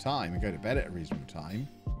reasonable time and go to bed at a reasonable time.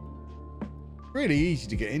 Really easy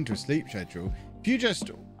to get into a sleep schedule. If you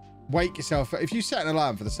just wake yourself up, if you set an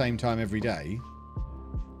alarm for the same time every day,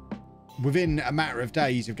 within a matter of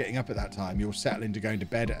days of getting up at that time, you'll settle into going to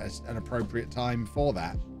bed at an appropriate time for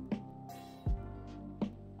that.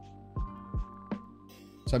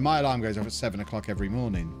 So my alarm goes off at 7 o'clock every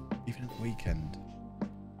morning, even at the weekend.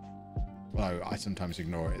 Although I sometimes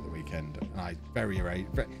ignore it at the weekend, and I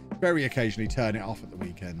very occasionally turn it off at the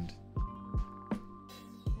weekend.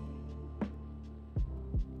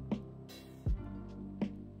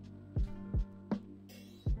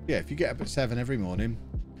 Yeah, if you get up at 7 every morning,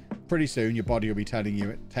 pretty soon your body will be telling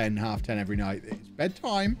you at 10, half 10 every night that it's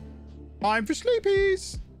bedtime. Time for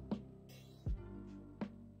sleepies.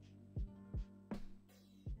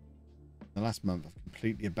 The last month, I've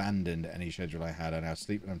completely abandoned any schedule I had. I now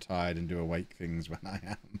sleep when I'm tired and do awake things when I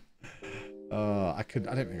am. I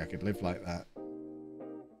don't think I could live like that.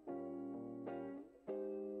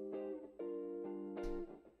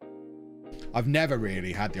 I've never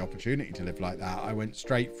really had the opportunity to live like that. I went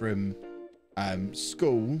straight from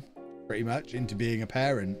school, pretty much, into being a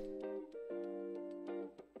parent.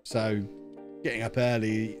 So getting up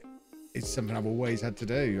early is something I've always had to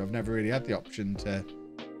do. I've never really had the option to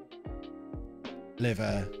live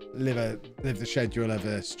the schedule of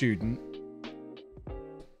a student.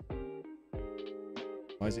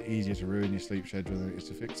 Why is it easier to ruin your sleep schedule than it is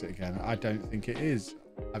to fix it again? I don't think it is.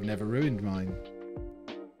 I've never ruined mine.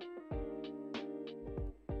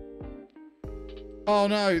 Oh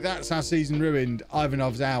no, that's our season ruined.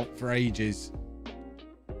 Ivanov's out for ages.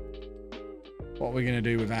 What are we going to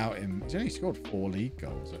do without him? He's only scored 4 league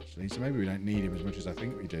goals, actually, so maybe we don't need him as much as I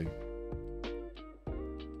think we do.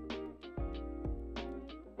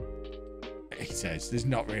 He says there's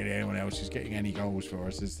not really anyone else who's getting any goals for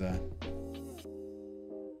us, is there?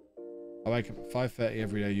 I wake up at 5:30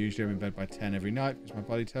 every day. Usually I'm in bed by 10 every night because my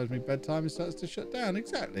body tells me bedtime and starts to shut down.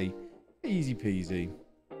 Exactly. Easy peasy.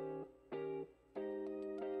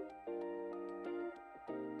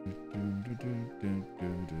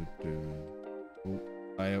 Oh,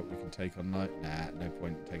 I hope we can take on night. Nah, no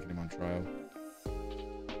point in taking him on trial.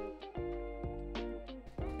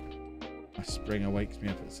 My Springer wakes me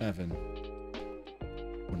up at 7.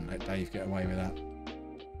 Wouldn't let Dave get away with that.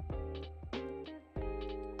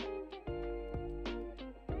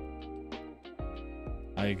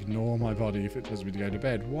 I ignore my body if it tells me to go to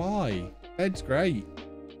bed. Why? Bed's great.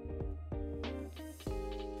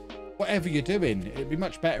 Whatever you're doing, it'd be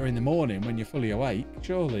much better in the morning when you're fully awake,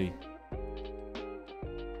 surely.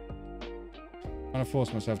 I'm trying to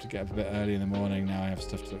force myself to get up a bit early in the morning. Now I have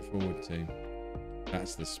stuff to look forward to.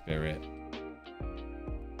 That's the spirit.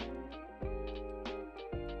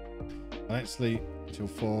 I don't sleep until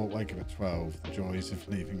 4, wake up at 12. The joys of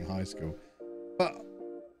leaving high school. But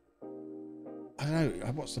I don't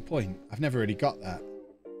know, what's the point? I've never really got that.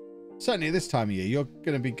 Certainly at this time of year, you're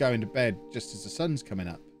going to be going to bed just as the sun's coming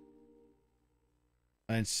up.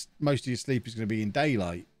 And most of your sleep is going to be in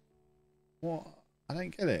daylight. What? I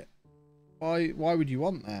don't get it. Why would you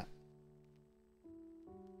want that?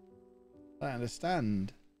 I don't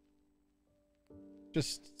understand.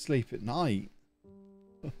 Just sleep at night.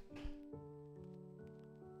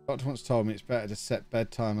 Doctor once told me it's better to set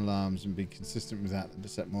bedtime alarms and be consistent with that than to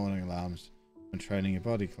set morning alarms when training your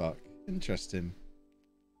body clock. Interesting.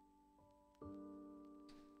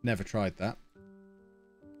 Never tried that.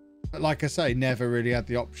 But like I say, never really had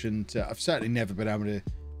the option to... I've certainly never been able to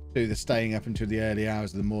do the staying up until the early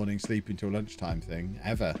hours of the morning, sleeping till lunchtime thing,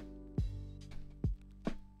 ever.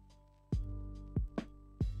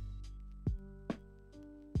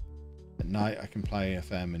 At night, I can play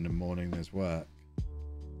FM. In the morning, there's work.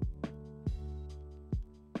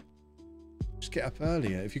 Just get up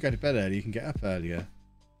earlier. If you go to bed early, you can get up earlier.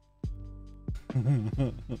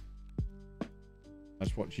 I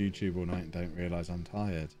just watch YouTube all night and don't realise I'm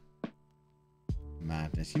tired.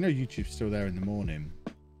 Madness. You know YouTube's still there in the morning.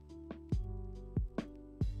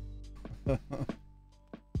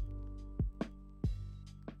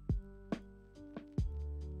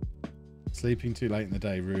 Sleeping too late in the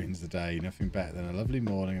day ruins the day. Nothing better than a lovely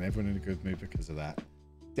morning and everyone in a good mood because of that.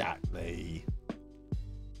 Exactly.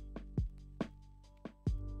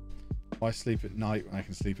 Why sleep at night when I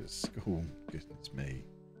can sleep at school? Goodness me.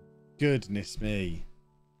 Goodness me.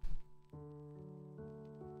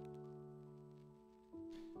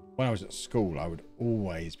 When I was at school, I would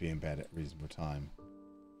always be in bed at a reasonable time.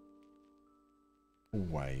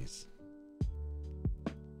 Always.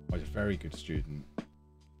 I was a very good student.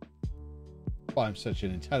 Why I'm such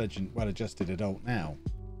an intelligent, well-adjusted adult now.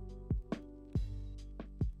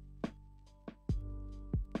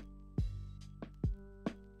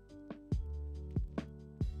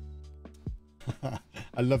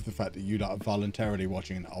 I love the fact that you are voluntarily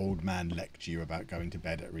watching an old man lecture you about going to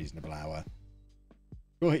bed at a reasonable hour.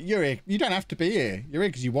 You're here. You don't have to be here. You're here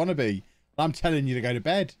because you want to be. I'm telling you to go to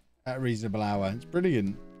bed at a reasonable hour. It's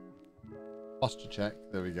brilliant. Posture check.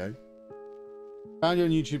 There we go. Found you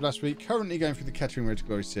on YouTube last week. Currently going through the Catering Road to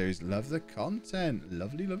Glory series. Love the content.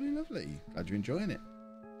 Lovely, lovely, lovely. Glad you're enjoying it.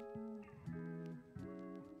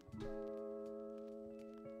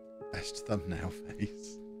 Best thumbnail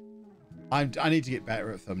face. I need to get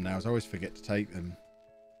better at thumbnails. I always forget to take them.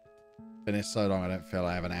 Been here so long I don't feel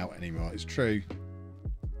I have an out anymore. It's true.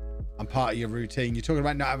 I'm part of your routine. You're talking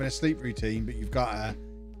about not having a sleep routine, but you've got a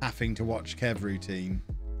having to watch Kev routine.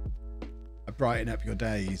 I brighten up your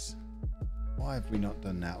days. Why have we not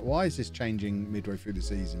done that? Why is this changing midway through the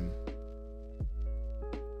season?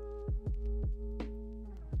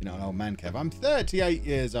 You're not an old man, Kev. I'm 38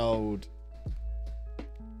 years old.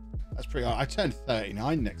 That's pretty old. I turned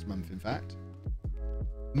 39 next month, in fact.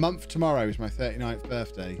 A month tomorrow is my 39th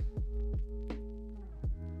birthday.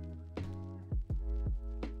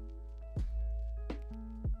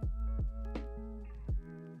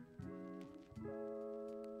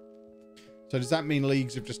 So does that mean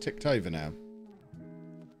leagues have just ticked over now?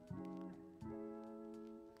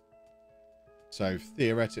 So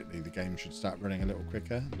theoretically, the game should start running a little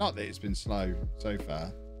quicker. Not that it's been slow so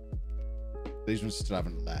far. These ones still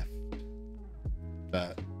haven't left.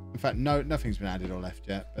 But in fact, no, nothing's been added or left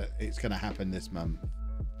yet. But it's going to happen this month.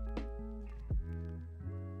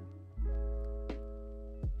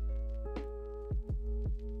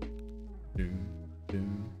 Doom,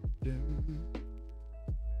 doom, doom.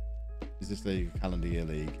 Is this league a calendar year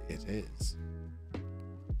league? It is.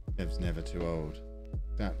 Kev's never too old.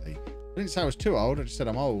 Exactly. I didn't say I was too old. I just said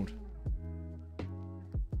I'm old.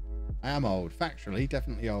 I am old. Factually,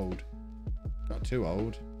 definitely old. Not too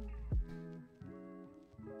old.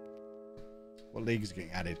 What leagues are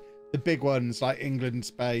getting added? The big ones like England,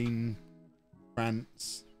 Spain,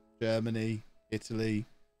 France, Germany, Italy,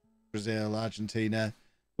 Brazil, Argentina.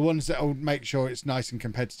 The ones that will make sure it's nice and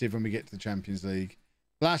competitive when we get to the Champions League.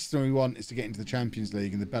 The last thing we want is to get into the Champions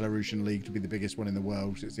League and the Belarusian league to be the biggest one in the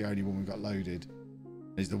world, because it's the only one we've got loaded.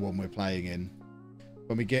 Is the one we're playing in.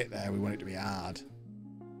 When we get there, we want it to be hard.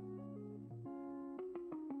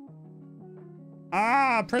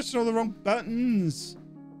 Ah, pressing all the wrong buttons.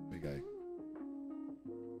 There we go.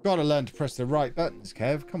 Gotta learn to press the right buttons,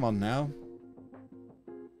 Kev. Come on now.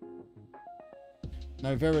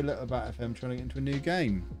 Know very little about FM trying to get into a new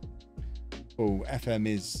game. Oh, FM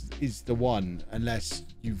is the one, unless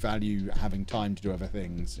you value having time to do other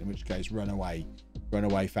things, in which case run away. Run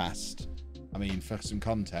away fast. I mean, for some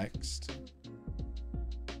context,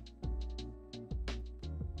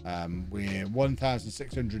 we're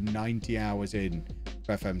 1,690 hours in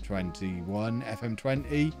for FM21,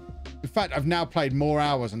 FM20. In fact, I've now played more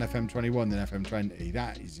hours on FM21 than FM20.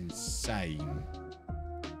 That is insane.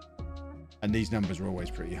 And these numbers are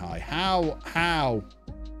always pretty high. How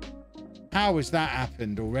has that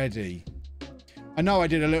happened already? I know I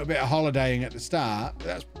did a little bit of holidaying at the start, but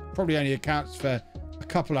that's probably only accounts for a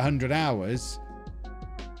couple of 100 hours.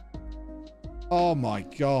 Oh my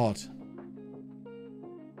god.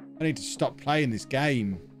 I need to stop playing this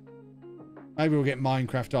game. Maybe we'll get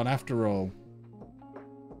Minecraft on after all.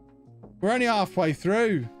 We're only halfway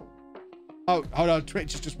through. Oh, hold on.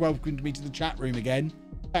 Twitch has just welcomed me to the chat room again.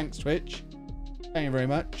 Thanks, Twitch. Thank you very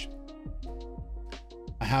much.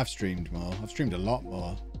 I have streamed more. I've streamed a lot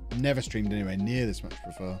more. I've never streamed anywhere near this much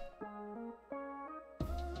before.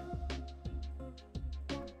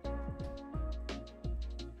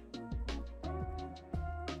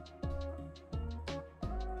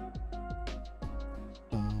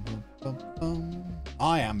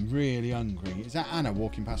 I am really hungry. Is that Anna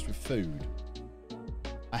walking past with food?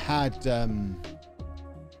 I had I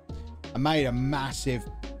made a massive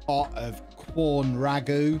pot of corn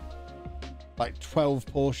ragu, like 12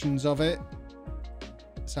 portions of it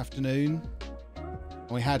this afternoon, and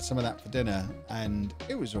we had some of that for dinner, and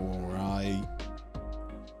it was all right,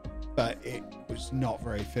 but it was not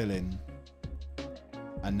very filling,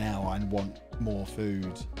 and now I want more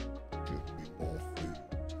food. Give me more food.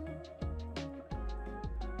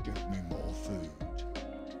 Give me more food.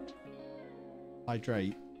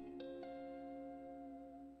 Hydrate.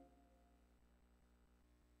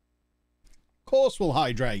 Of course we'll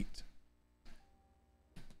hydrate.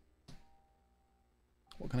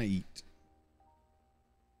 What can I eat?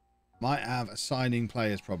 Might have a signing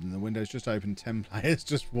players problem. The window's just opened. 10 players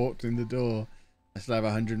just walked in the door. I still have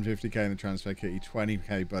 150k in the transfer kitty,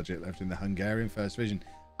 20k budget left in the Hungarian First Division.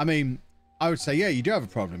 I mean, I would say, yeah, you do have a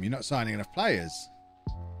problem. You're not signing enough players.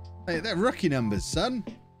 They're rookie numbers, son.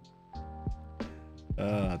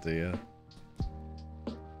 Oh, dear.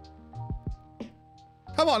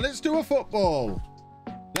 Come on, let's do a football.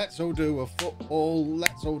 Let's all do a football.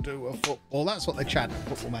 Let's all do a football. That's what they chant at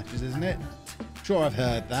football matches, isn't it? Sure, I've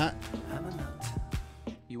heard that.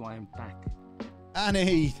 You are back.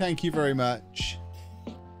 Annie, thank you very much.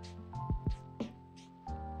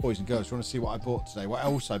 Boys and girls, you want to see what I bought today? What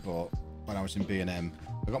else I bought when I was in B&M?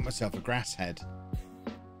 I got myself a grass head.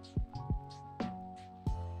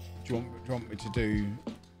 Do you want me to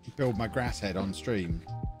build my grass head on stream?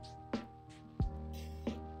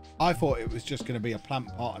 I thought it was just going to be a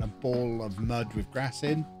plant pot and a ball of mud with grass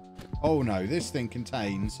in. Oh no, this thing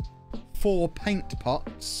contains 4 paint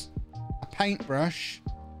pots, a paintbrush,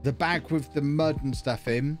 the bag with the mud and stuff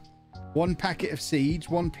in, 1 packet of seeds,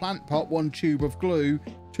 1 plant pot, 1 tube of glue,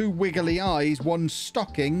 2 wiggly eyes, 1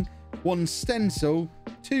 stocking, 1 stencil,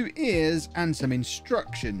 2 ears, and some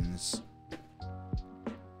instructions.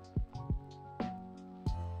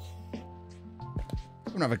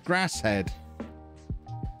 I'm gonna have a grass head.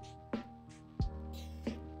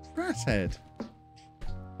 Grass head.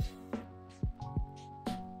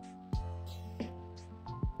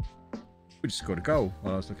 We just scored a goal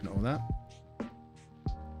while I was looking at all that.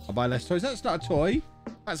 I'll buy less toys. That's not a toy.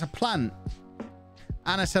 That's a plant.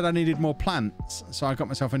 Anna said I needed more plants, so I got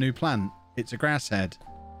myself a new plant. It's a grass head.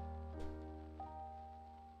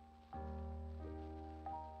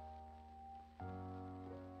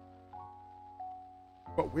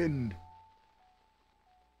 Got wind.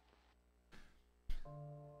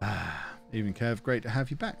 Even Kev, great to have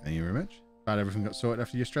you back. Thank you very much. Glad everything got sorted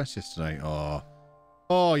after your stress yesterday.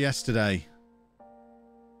 Oh, yesterday.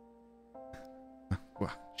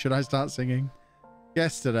 Should I start singing?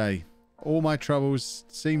 Yesterday, all my troubles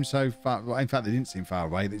seemed so far. Well, in fact, they didn't seem far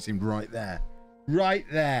away. They seemed right there. Right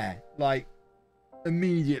there. Like,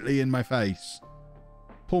 immediately in my face.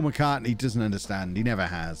 Paul McCartney doesn't understand. He never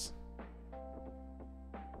has.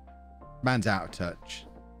 Man's out of touch.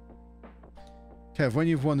 Kev, when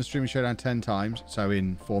you've won the Streaming Showdown 10 times, so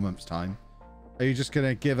in 4 months' time, are you just going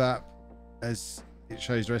to give up as it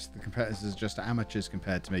shows the rest of the competitors as just amateurs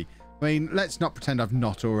compared to me? I mean, let's not pretend I've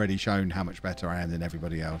not already shown how much better I am than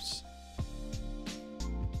everybody else.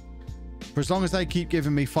 For as long as they keep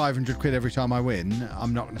giving me 500 quid every time I win,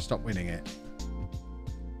 I'm not going to stop winning it.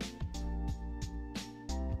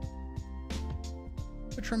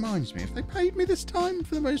 Which reminds me, if they paid me this time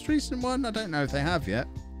for the most recent one, I don't know if they have yet.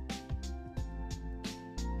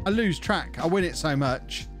 I lose track. I win it so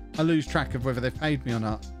much, I lose track of whether they've paid me or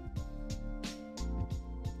not.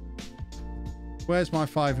 Where's my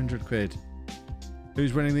 500 quid?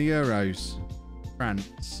 Who's winning the Euros?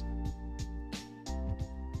 France.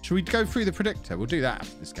 Should we go through the predictor? We'll do that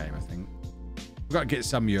after this game, I think. We've got to get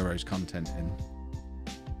some Euros content in.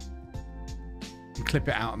 And clip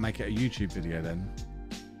it out and make it a YouTube video then.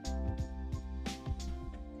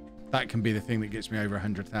 That can be the thing that gets me over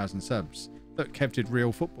 100,000 subs. Look, Kev did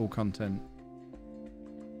real football content.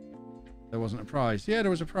 There wasn't a prize. Yeah,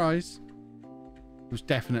 there was a prize. It was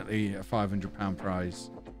definitely a £500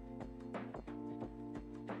 prize.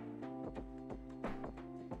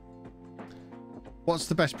 What's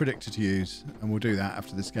the best predictor to use? And we'll do that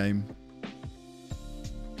after this game.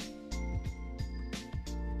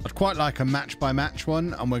 I'd quite like a match by match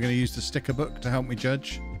one, and we're going to use the sticker book to help me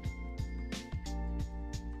judge.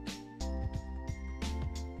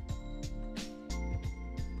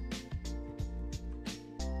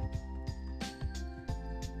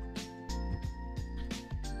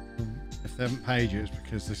 They haven't paid you, it's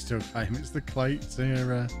because they still claim it's the Clates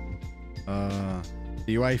era.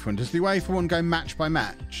 The UEFA one. Does the UEFA one go match by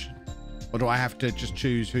match? Or do I have to just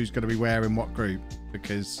choose who's going to be where in what group?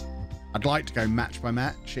 Because I'd like to go match by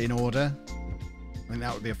match in order. I think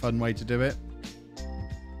that would be a fun way to do it.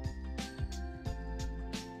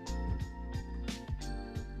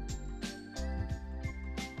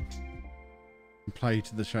 Play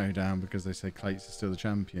to the showdown because they say Clates is still the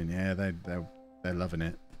champion. Yeah, they're loving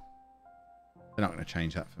it. They're not going to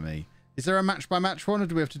change that for me. Is there a match-by-match one, or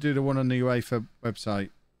do we have to do the one on the UEFA website?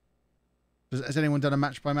 Has anyone done a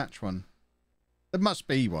match-by-match one? There must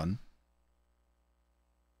be one.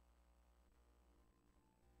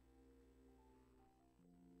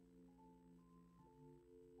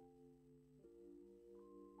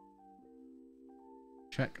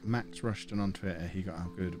 Check Max Rushton on Twitter. He got a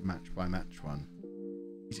good match-by-match one.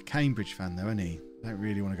 He's a Cambridge fan, though, isn't he? I don't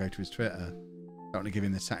really want to go to his Twitter. Don't want to give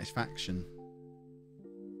him the satisfaction.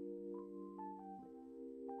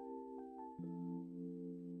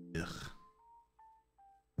 Ugh.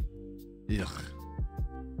 Ugh.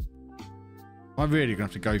 I'm really going to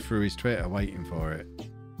have to go through his Twitter waiting for it.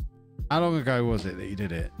 How long ago was it that he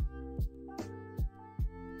did it?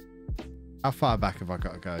 How far back have I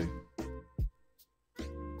got to go?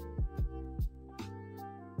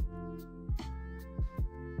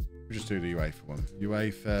 We'll just do the UEFA one.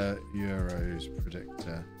 UEFA Euros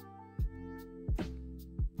predictor.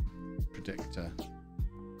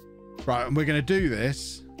 Right, and we're going to do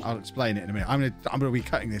this. I'll explain it in a minute. I'm going to be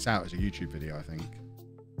cutting this out as a YouTube video, I think.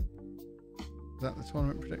 Is that the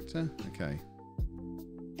tournament predictor? Okay.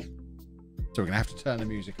 So we're going to have to turn the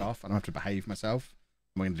music off, and I have to behave myself.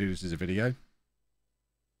 And we're going to do this as a video.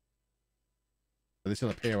 So this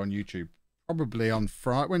will appear on YouTube probably on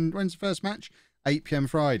Friday. When's the first match? 8 p.m.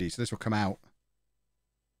 Friday. So this will come out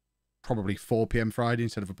probably 4 p.m. Friday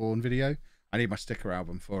instead of a Born video. I need my sticker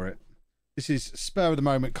album for it. This is spur of the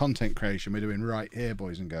moment content creation we're doing right here,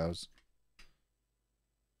 boys and girls.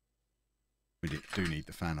 We do need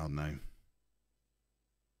the fan on though.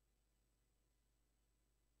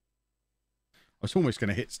 I was almost going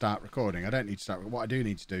to hit start recording. I don't need to start. What I do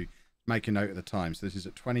need to do is make a note of the time. So this is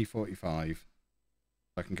at 20:45.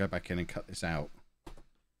 I can go back in and cut this out.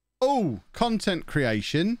 Oh, content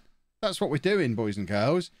creation. That's what we're doing, boys and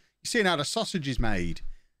girls. You're seeing how the sausage is made.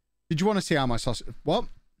 Did you want to see how my sausage... What?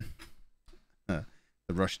 The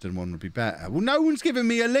Rushton one would be better. Well, no one's given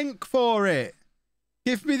me a link for it.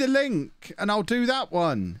 Give me the link and I'll do that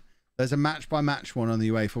one. There's a match-by-match one on the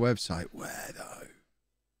UEFA website. Where, though?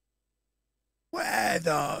 Where,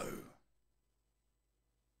 though?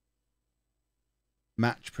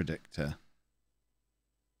 Match predictor.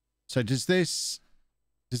 So does this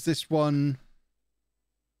one...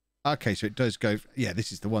 Okay, so it does go... Yeah,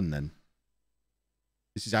 this is the one then.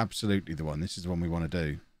 This is absolutely the one. This is the one we want to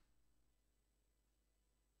do.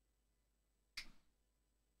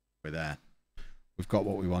 We're there. We've got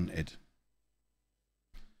what we wanted.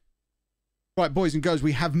 Right, boys and girls,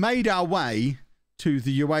 we have made our way to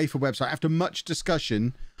the UEFA website after much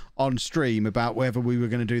discussion on stream about whether we were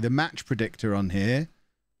going to do the match predictor on here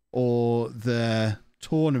or the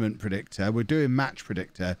tournament predictor. We're doing match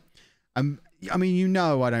predictor. I mean, you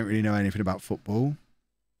know I don't really know anything about football.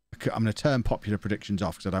 I'm going to turn popular predictions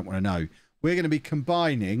off because I don't want to know. We're going to be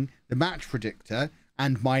combining the match predictor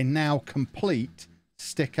and my now complete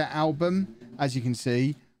sticker album. As you can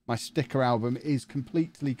see, my sticker album is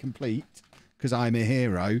completely complete because I'm a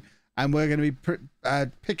hero. And we're going to be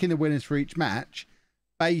picking the winners for each match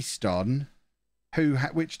based on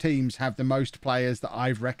which teams have the most players that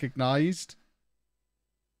I've recognised.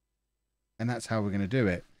 And that's how we're going to do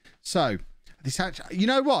it. So, this actually, you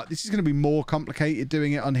know what? This is going to be more complicated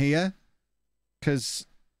doing it on here because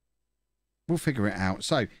we'll figure it out.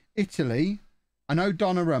 So, Italy, I know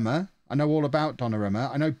Donnarumma. I know all about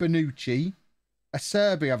Donnarumma. I know Bonucci. A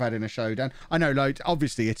Serbia I've had in a showdown. I know, like,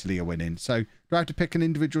 obviously Italy are winning. So, do I have to pick an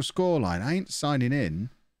individual scoreline? I ain't signing in.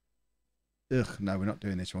 Ugh, no, we're not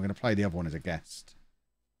doing this one. I'm going to play the other one as a guest.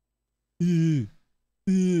 We're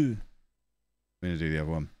going to do the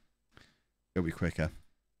other one. It'll be quicker.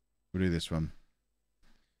 We'll do this one.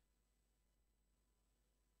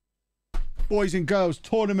 Boys and girls,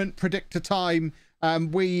 tournament predictor time.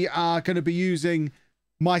 We are going to be using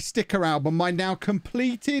my sticker album, my now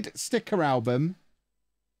completed sticker album,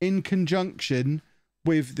 in conjunction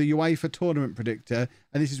with the UEFA tournament predictor.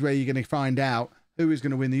 And this is where you're going to find out who is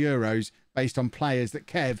going to win the Euros based on players that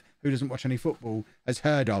Kev, who doesn't watch any football, has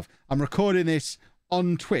heard of. I'm recording this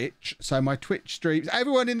on Twitch, so my Twitch streams.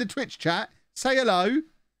 Everyone in the Twitch chat, say hello.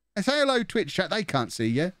 Say hello, Twitch chat. They can't see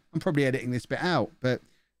you. I'm probably editing this bit out, but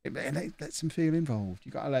it lets them feel involved.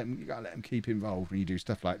 You gotta let them keep involved when you do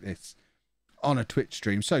stuff like this on a Twitch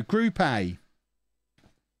stream. So Group A.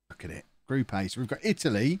 Look at it. Group A. So we've got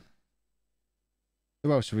Italy.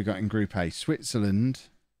 Who else have we got in Group A? Switzerland,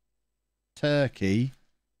 Turkey,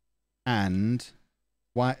 and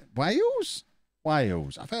Wales?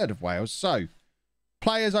 Wales. I've heard of Wales. So,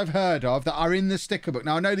 players I've heard of that are in the sticker book.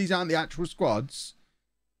 Now, I know these aren't the actual squads.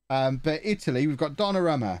 But Italy, we've got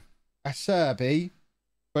Donnarumma, Acerbi,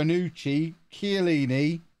 Bonucci,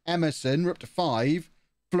 Chiellini, Emerson. We're up to 5.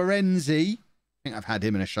 Florenzi. I think I've had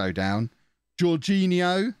him in a showdown.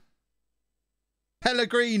 Jorginho.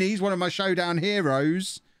 Pellegrini's one of my showdown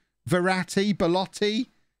heroes. Verratti, Belotti.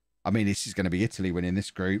 I mean, this is going to be Italy winning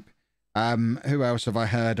this group. Who else have I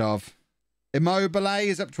heard of? Immobile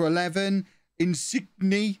is up to 11.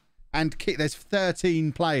 Insigne and there's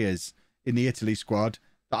 13 players in the Italy squad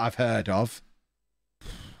that I've heard of. I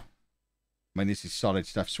mean, this is solid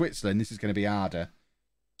stuff. Switzerland, this is going to be harder.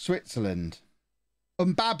 Switzerland.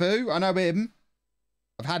 Mbabu, I know him.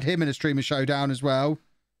 I've had him in a streamer showdown as well.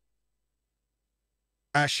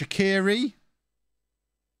 Shaqiri.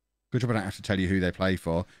 Good job I don't have to tell you who they play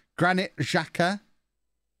for. Granit Xhaka.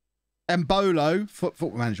 Embolo.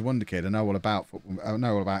 Football Manager Wonder Kid. I know all about football. I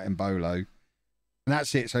know all about Embolo. And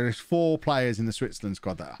that's it. So there's 4 players in the Switzerland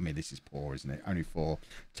squad. That, I mean, this is poor, isn't it? Only 4.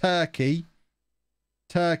 Turkey.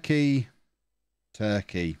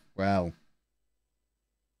 Well.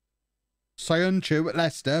 Soyuncu at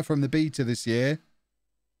Leicester from the beta this year.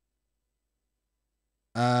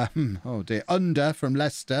 Oh dear. Under from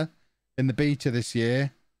Leicester in the beta this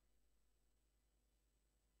year.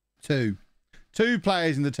 2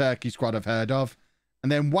 players in the Turkey squad I've heard of.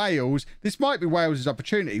 And then Wales. This might be Wales's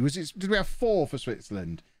opportunity. Did we have 4 for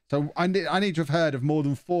Switzerland? So I need to have heard of more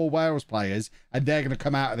than 4 Wales players, and they're going to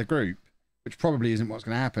come out of the group, which probably isn't what's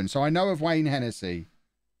going to happen. So I know of Wayne Hennessy.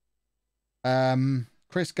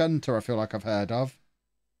 Chris Gunter, I feel like I've heard of.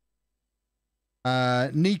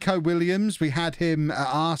 Nico Williams, we had him at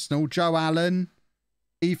Arsenal. Joe Allen.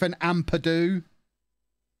 Ethan Ampadu.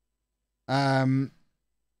 Daniel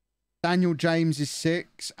James is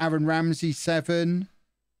 6. Aaron Ramsey 7.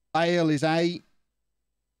 Bale is 8.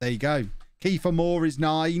 There you go. Kiefer Moore is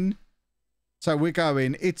 9. So we're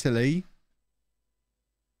going Italy.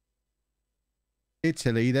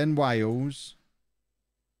 Italy, then Wales.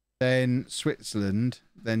 Then Switzerland.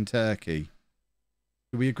 Then Turkey.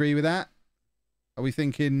 Do we agree with that? Are we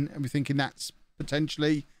thinking that's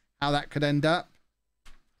potentially how that could end up?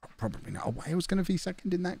 Probably not. Are Wales going to be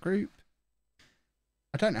second in that group?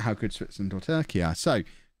 I don't know how good Switzerland or Turkey are. So,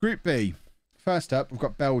 Group B. First up, we've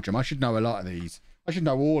got Belgium. I should know a lot of these. I should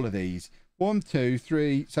know all of these. 1, 2,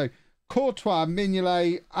 3. So, Courtois,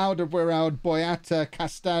 Mignolet, Alderweireld, Boyata,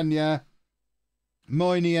 Castagna,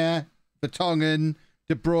 Moynier, Vertonghen,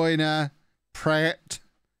 De Bruyne, Pret,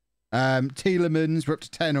 Tielemans, we're up to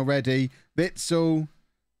 10 already. Witzel,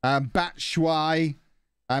 Batshuayi,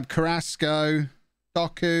 Carrasco,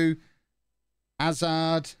 Doku,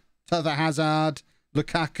 Hazard, T'other Hazard,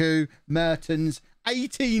 Lukaku, Mertens.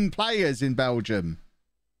 18 players in Belgium.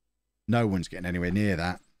 No one's getting anywhere near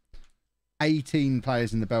that. 18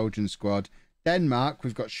 players in the Belgian squad. Denmark,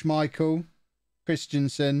 we've got Schmeichel,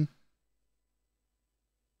 Christensen.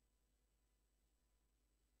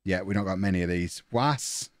 Yeah, we've not got many of these.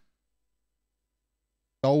 Was,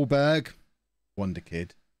 Dolberg, Wonder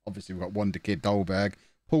Kid. Obviously, we've got Wonder Kid, Dolberg.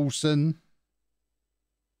 Poulsen.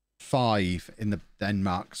 5 in the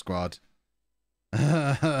Denmark squad.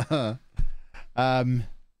 And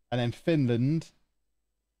then Finland.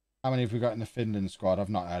 How many have we got in the Finland squad? I've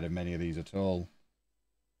not heard of many of these at all.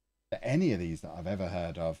 Are there any of these that I've ever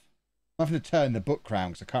heard of? I'm having to turn the book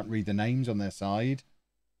round because I can't read the names on their side.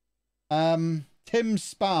 Tim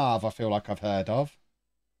Sparv, I feel like I've heard of.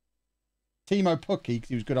 Timo Pukki, because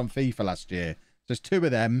he was good on FIFA last year. So there's 2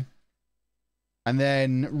 of them. And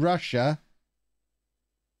then Russia.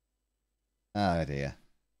 Oh, dear.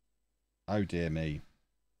 Oh, dear me.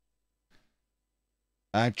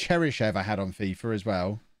 Cheryshev I had on FIFA as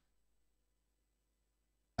well.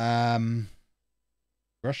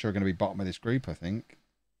 Russia are going to be bottom of this group, I think.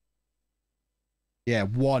 Yeah,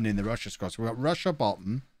 1 in the Russia squad. So we've got Russia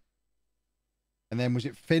bottom. And then was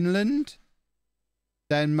it Finland?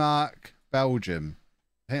 Denmark, Belgium.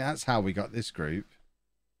 I think that's how we got this group.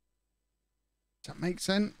 Does that make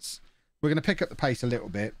sense? We're going to pick up the pace a little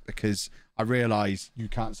bit because I realise you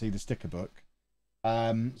can't see the sticker book.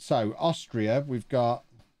 So, Austria, we've got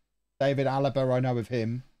David Alaba, I know of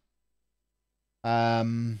him.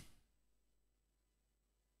 They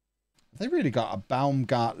really got a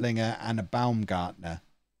Baumgartlinger and a Baumgartner.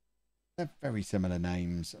 They're very similar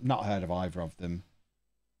names. I've not heard of either of them.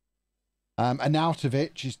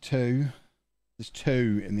 Arnautovic is 2. There's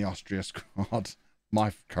 2 in the Austria squad.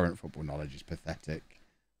 My current football knowledge is pathetic.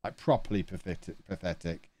 Like, properly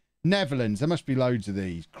pathetic. Netherlands, there must be loads of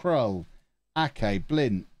these. Krull, Ake,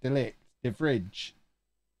 Blint, De Ligt, De Vrij.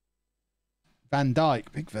 Van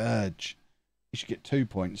Dijk, Big Verge. He should get 2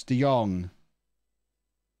 points. De Jong.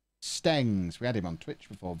 Stengs, we had him on Twitch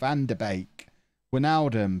before. Van der Beek.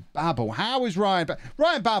 Wijnaldum. Babel. How is Ryan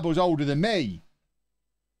Ryan Babel's older than me.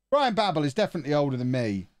 Ryan Babel is definitely older than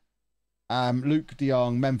me. Luke de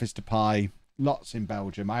Jong, Memphis Depay. Lots in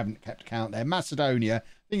Belgium. I haven't kept count there. Macedonia.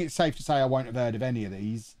 I think it's safe to say I won't have heard of any of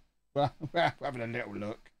these. Well, we're having a little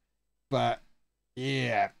look. But,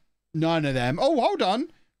 yeah. None of them. Oh, hold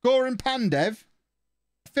on. Goran Pandev.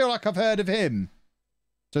 I feel like I've heard of him.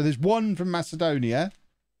 So there's 1 from Macedonia.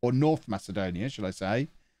 Or North Macedonia, shall I say.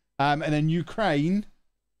 And then Ukraine.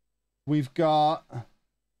 We've got...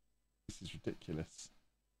 This is ridiculous.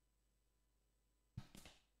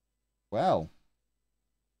 Well...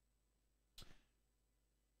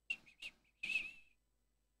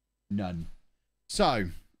 None. So,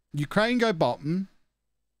 Ukraine go bottom.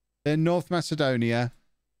 Then North Macedonia,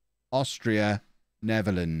 Austria,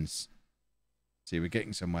 Netherlands. See, we're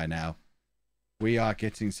getting somewhere now. We are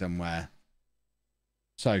getting somewhere.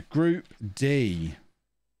 So, Group D.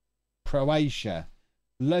 Croatia.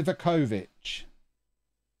 Levakovic.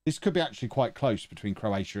 This could be actually quite close between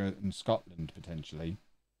Croatia and Scotland, potentially.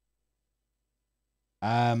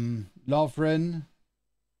 Lovren.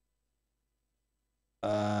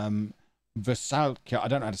 Vesalka, I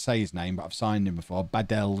don't know how to say his name, but I've signed him before.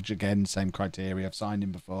 Badelj, again, same criteria. I've signed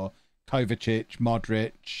him before. Kovacic,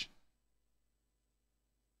 Modric,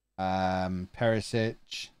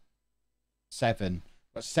 Perisic. 7.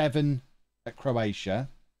 Got 7 at Croatia.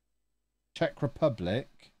 Czech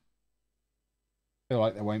Republic. Feel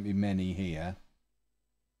like there won't be many here.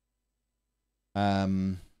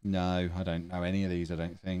 No, I don't know any of these, I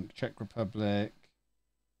don't think. Czech Republic.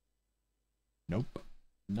 Nope.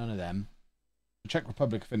 None of them. The Czech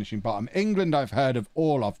Republic are finishing bottom. England, I've heard of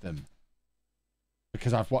all of them.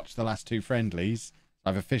 Because I've watched the last 2 friendlies.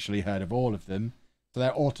 I've officially heard of all of them. So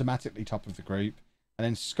they're automatically top of the group. And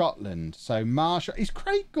then Scotland. So Marshall. Is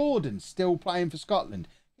Craig Gordon still playing for Scotland?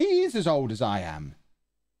 He is as old as I am.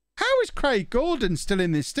 How is Craig Gordon still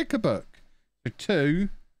in this sticker book? So 2.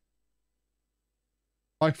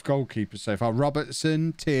 5 goalkeepers so far.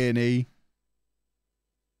 Robertson, Tierney,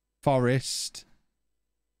 Forrest,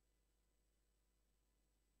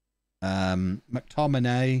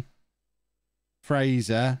 McTominay,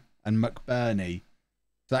 Fraser, and McBurney.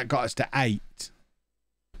 So that got us to 8.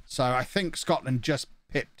 So I think Scotland just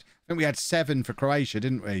pipped. I think we had 7 for Croatia,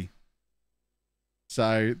 didn't we?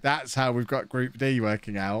 So that's how we've got Group D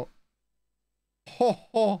working out. Ho,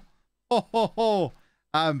 ho, ho, ho, ho.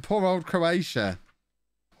 Poor old Croatia.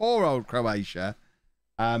 Poor old Croatia.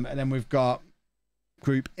 And then we've got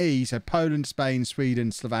Group E. So Poland, Spain,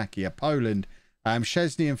 Sweden, Slovakia. Poland.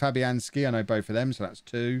 Szczesny and Fabianski. I know both of them, so that's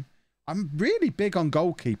 2. I'm really big on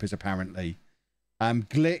goalkeepers, apparently.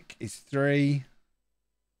 Glick is 3.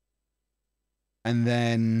 And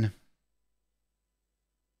then...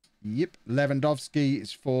 Yep. Lewandowski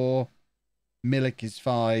is 4. Milik is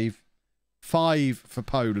 5. 5 for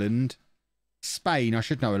Poland. Spain, I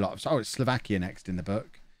should know a lot of. Oh, it's Slovakia next in the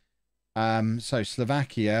book. So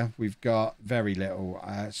Slovakia, we've got very little.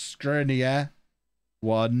 Skriniar,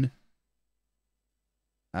 1.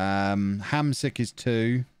 Hamsik is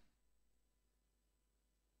 2.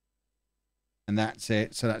 And that's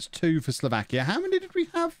it. So that's 2 for Slovakia. How many did we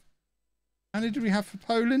have? How many did we have for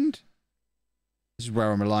Poland? This is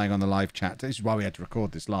where I'm relying on the live chat. This is why we had to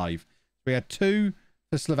record this live. We had 2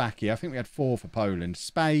 for Slovakia. I think we had 4 for Poland.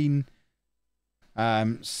 Spain,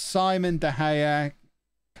 Simon De Gea,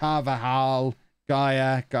 Carvajal,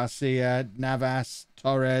 Gaia, Garcia, Navas,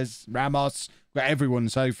 Torres, Ramos. We've got everyone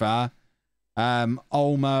so far.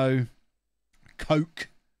 Olmo, Coke,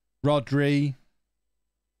 Rodri,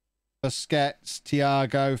 Busquets,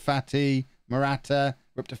 Thiago, Fati, Morata.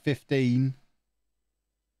 We're up to 15.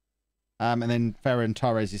 And then Ferran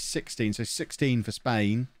Torres is 16. So 16 for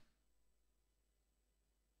Spain.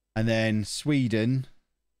 And then Sweden.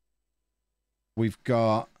 We've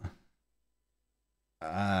got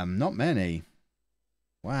not many.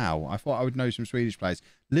 Wow, I thought I would know some Swedish players.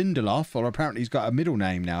 Lindelof, or apparently he's got a middle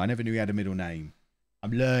name now. I never knew he had a middle name.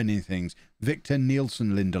 I'm learning things. Victor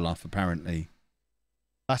Nielsen Lindelof, apparently.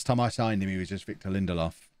 Last time I signed him, he was just Victor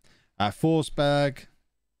Lindelof. Forsberg.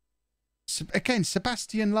 Again,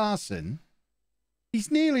 Sebastian Larsson. He's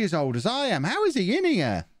nearly as old as I am. How is he in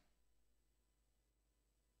here?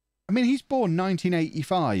 I mean, he's born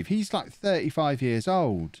 1985. He's like 35 years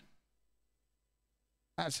old.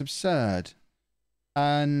 That's absurd.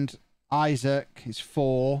 And Isaac is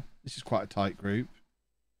 4. This is quite a tight group.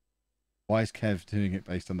 Why is Kev doing it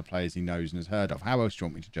based on the players he knows and has heard of? How else do you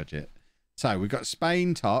want me to judge it? So we've got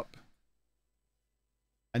Spain top.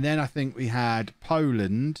 And then I think we had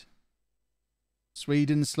Poland,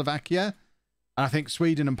 Sweden, Slovakia. And I think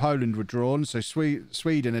Sweden and Poland were drawn. So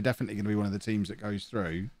Sweden are definitely going to be one of the teams that goes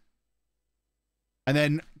through. And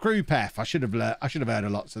then Group F. I should have heard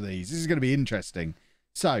of lots of these. This is going to be interesting.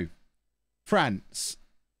 So, France.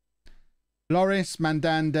 Loris,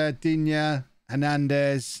 Mandanda, Digne,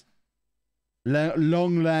 Hernandez,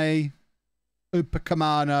 Longley,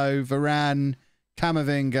 Upamecano, Varane,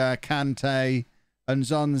 Camavinga, Kante,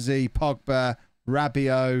 Nzonzi, Pogba,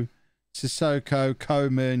 Rabiot, Sissoko,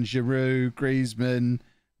 Coman, Giroud, Griezmann,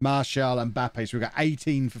 Martial, and Mbappe. So we've got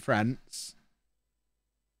 18 for France.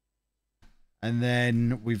 And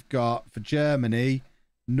then we've got, for Germany,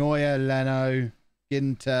 Neuer, Leno,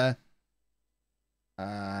 Ginter,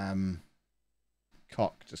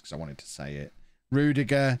 Koch, just because I wanted to say it,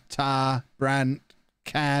 Rudiger, Tah, Brandt,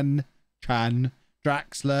 Chan,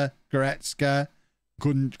 Draxler, Goretzka,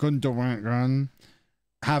 Gundogan,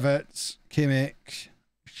 Havertz, Kimmich,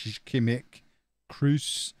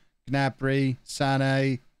 Kroos, Gnabry,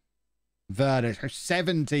 Sané, Werner.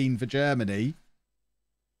 17 for Germany.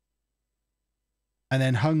 And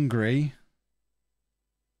then Hungary.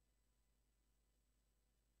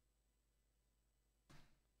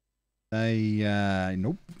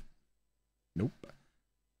 Nope.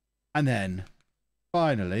 And then,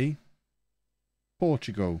 finally,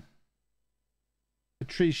 Portugal.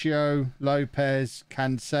 Patricio, Lopez,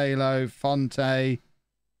 Cancelo, Fonte,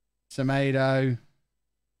 Semedo,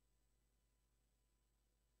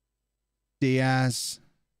 Diaz,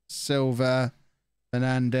 Silva,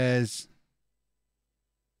 Fernandez,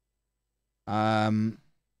 Moutinho,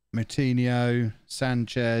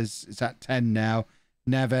 Sanchez. Is that 10 now?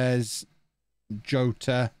 Neves,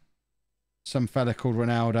 Jota, some fella called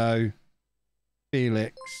Ronaldo,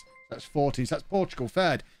 Felix. That's 14. So that's Portugal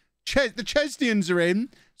third. The Chesnians are in.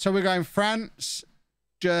 So we're going France,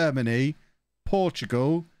 Germany,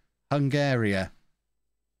 Portugal, Hungary.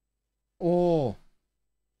 Oh,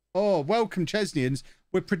 welcome Chesnians.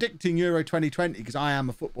 We're predicting Euro 2020 because I am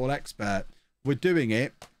a football expert. We're doing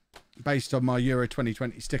it based on my Euro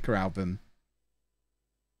 2020 sticker album.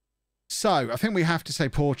 So I think we have to say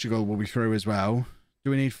Portugal will be through as well.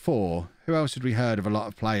 Do we need 4? Who else had we heard of a lot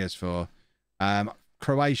of players for?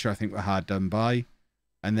 Croatia, I think we're hard done by.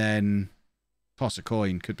 And then toss a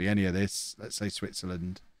coin. Could be any of this. Let's say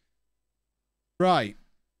Switzerland. Right.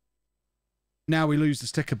 Now we lose the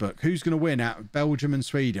sticker book. Who's going to win out of Belgium and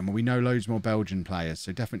Sweden? Well, we know loads more Belgian players,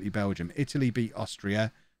 so definitely Belgium. Italy beat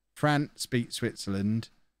Austria. France beat Switzerland.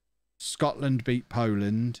 Scotland beat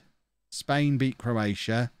Poland. Spain beat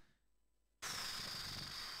Croatia.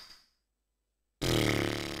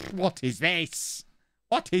 What is this?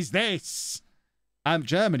 What is this?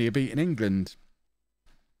 Germany are beating England.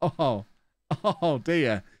 Oh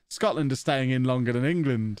dear. Scotland are staying in longer than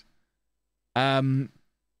England.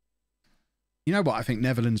 You know what? I think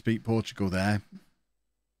Netherlands beat Portugal there.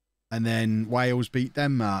 And then Wales beat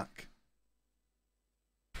Denmark.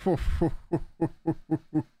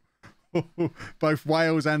 Both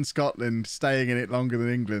Wales and Scotland staying in it longer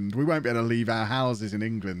than England. We won't be able to leave our houses in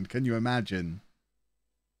England. Can you imagine?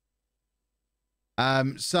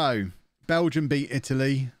 So Belgium beat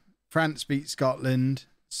Italy, France beat Scotland,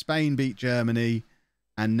 Spain beat Germany,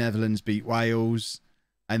 and Netherlands beat Wales.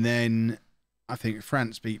 And then I think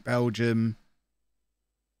France beat Belgium,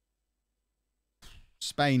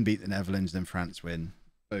 Spain beat the Netherlands, then France win.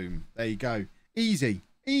 Boom. There you go. Easy.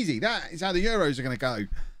 Easy. That is how the Euros are going to go.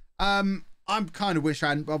 I kind of wish I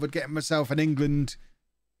hadn't bothered getting myself an England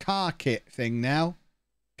car kit thing now,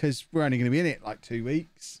 because we're only going to be in it like 2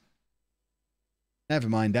 weeks. Never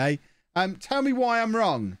mind, eh? Tell me why I'm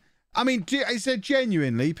wrong. I mean, is there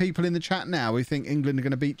genuinely people in the chat now who think England are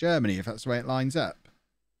going to beat Germany if that's the way it lines up?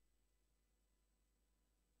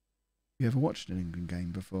 You ever watched an England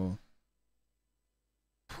game before?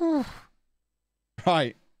 Whew.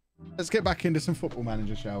 Right. Let's get back into some Football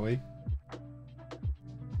Manager, shall we?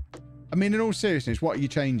 I mean, in all seriousness, what are you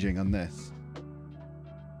changing on this?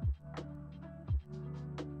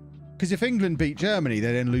 Because if England beat Germany,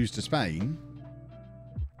 they then lose to Spain.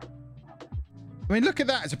 I mean, look at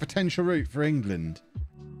that as a potential route for England.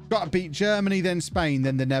 Got to beat Germany, then Spain,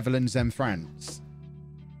 then the Netherlands, then France.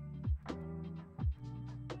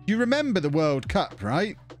 You remember the World Cup,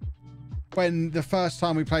 right? When the first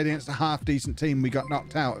time we played against a half-decent team, we got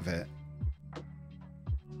knocked out of it.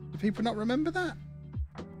 Do people not remember that?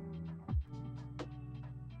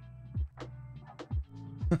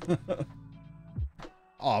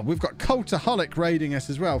 Oh, we've got Cultaholic raiding us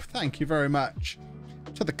as well. Thank you very much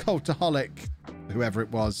to the Cultaholic, whoever it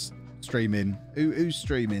was, streaming. Who's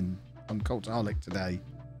streaming on Cultaholic today?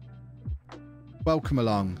 Welcome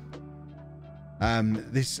along.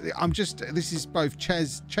 This is both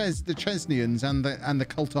the Chesnians and the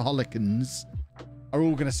Cultaholicans are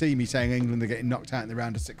all going to see me saying England are getting knocked out in the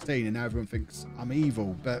round of 16, and now everyone thinks I'm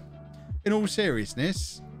evil. But in all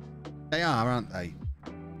seriousness, they are, aren't they?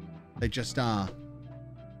 They just are.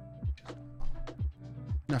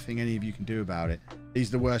 Nothing any of you can do about it. These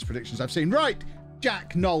are the worst predictions I've seen. Right,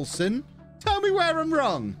 Jack Nolson, tell me where I'm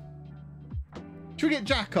wrong. Should we get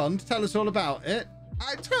Jack on to tell us all about it?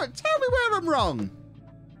 Tell me where I'm wrong.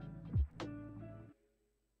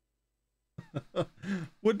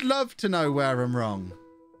 Would love to know where I'm wrong.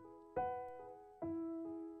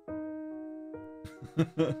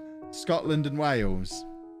 Scotland and Wales.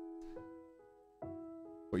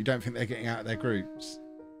 But you don't think they're getting out of their groups?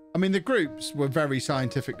 I mean, the groups were very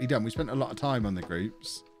scientifically done. We spent a lot of time on the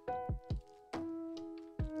groups.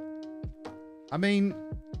 I mean,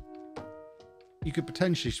 you could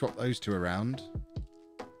potentially swap those two around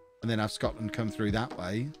and then have Scotland come through that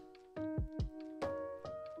way.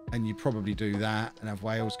 And you probably do that and have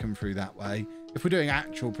Wales come through that way. If we're doing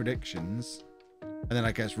actual predictions, and then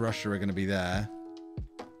I guess Russia are going to be there.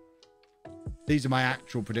 These are my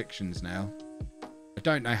actual predictions now. I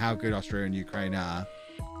don't know how good Austria and Ukraine are.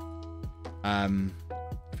 I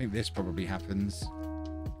think this probably happens.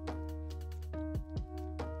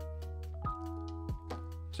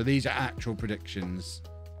 So these are actual predictions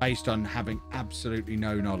based on having absolutely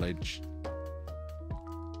no knowledge.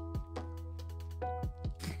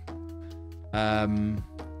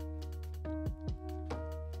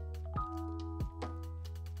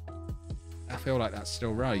 I feel like that's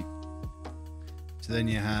still right. So then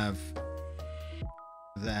you have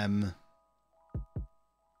them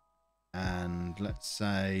and let's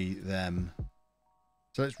say them.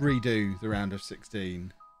 So let's redo the round of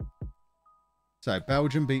 16. So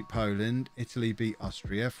Belgium beat Poland, Italy beat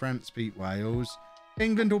Austria, France beat Wales,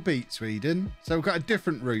 England will beat Sweden. So we've got a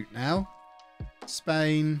different route now.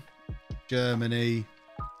 Spain, Germany,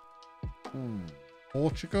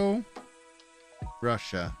 Portugal,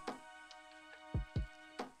 Russia.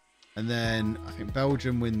 And then I think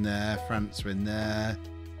Belgium win there, France win there.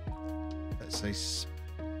 Let's say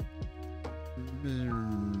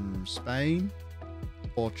Spain,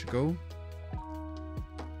 Portugal.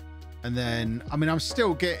 And then, I mean, I'm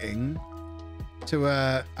still getting to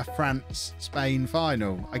a France-Spain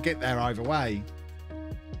final. I get there either way.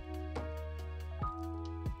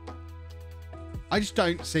 I just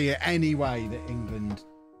don't see it any way that England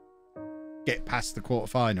get past the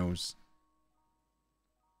quarterfinals.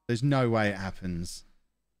 There's no way it happens.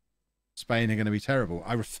 Spain are going to be terrible.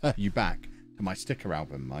 I refer you back to my sticker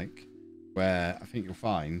album, Mike, where I think you'll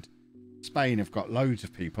find Spain have got loads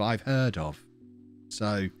of people I've heard of.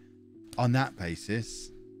 So on that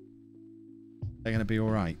basis, they're going to be all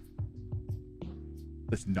right.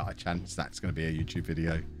 There's not a chance that's going to be a YouTube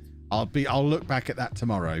video. I'll look back at that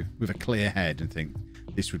tomorrow with a clear head and think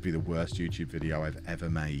this would be the worst YouTube video I've ever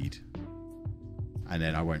made. And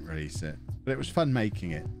then I won't release it. But it was fun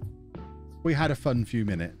making it. We had a fun few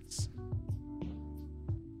minutes.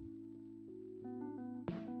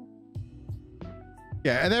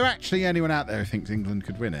 Yeah, are there actually anyone out there who thinks England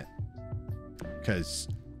could win it? Because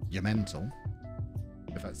you're mental,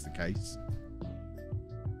 if that's the case.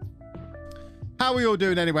 How are we all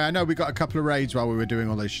doing anyway? I know we got a couple of raids while we were doing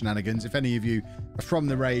all those shenanigans. If any of you are from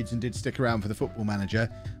the raids and did stick around for the Football Manager,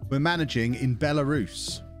 we're managing in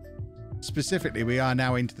Belarus. Specifically, we are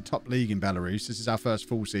now into the top league in Belarus. This is our first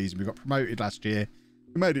full season. We got promoted last year.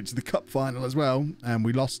 We made it to the cup final as well, and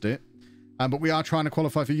we lost it. But we are trying to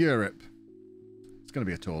qualify for Europe. It's going to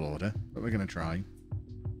be a tall order, but we're going to try.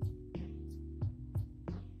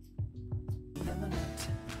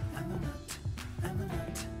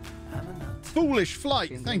 Foolish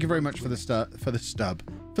Flight, thank you very much for the sub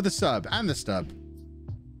and the stub.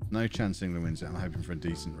 No chance England wins it. I'm hoping for a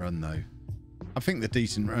decent run though. I think the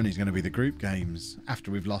decent run is going to be the group games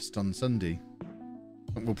after we've lost on Sunday.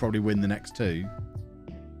 I think we'll probably win the next two.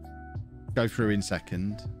 Go through in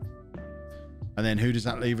second. And then who does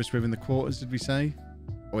that leave us with in the quarters, did we say?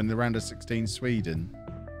 Or in the round of 16, Sweden?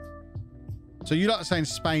 So you lot are saying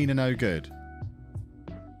Spain are no good.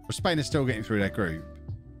 Well, Spain are still getting through their group.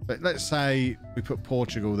 But let's say we put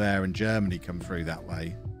Portugal there and Germany come through that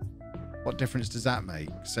way. What difference does that make?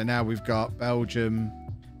 So now we've got Belgium,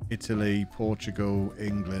 Italy, Portugal,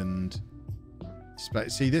 England.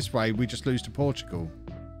 See, this way we just lose to Portugal.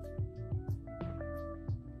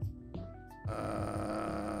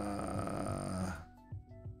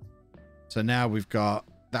 So now we've got...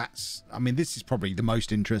 I mean, this is probably the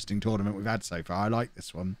most interesting tournament we've had so far. I like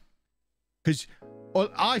this one. Because... Well,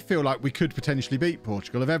 I feel like we could potentially beat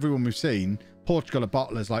Portugal. Of everyone we've seen, Portugal are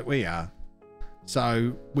bottlers like we are.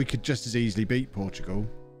 So we could just as easily beat Portugal.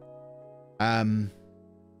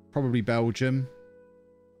 Probably Belgium.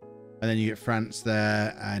 And then you get France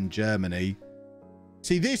there and Germany.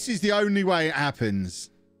 See, this is the only way it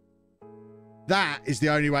happens. That is the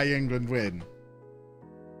only way England win.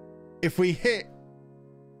 If we hit...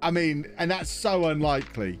 I mean, and that's so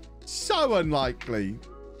unlikely. So unlikely.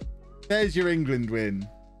 There's your England win.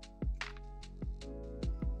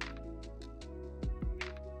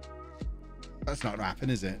 That's not going to happen,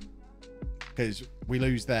 is it? Because we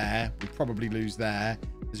lose there. We probably lose there.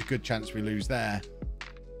 There's a good chance we lose there.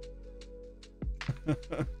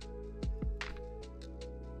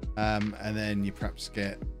 And then you perhaps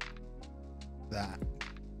get that.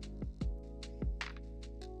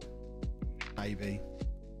 Maybe.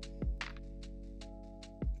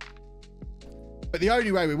 But the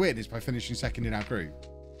only way we win is by finishing second in our group.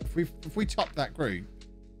 If we top that group,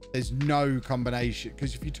 there's no combination.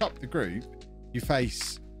 Because if you top the group, you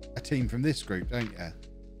face a team from this group, don't you?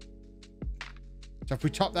 So if we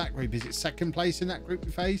top that group, is it second place in that group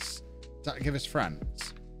we face? Does that give us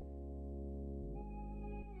France?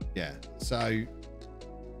 Yeah. So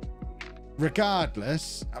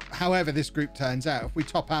regardless, however this group turns out, if we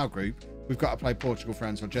top our group, we've got to play Portugal,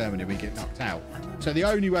 France or Germany. We get knocked out. So the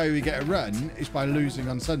only way we get a run is by losing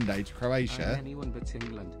on Sunday to Croatia. Anyone but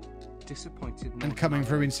England. Disappointed and coming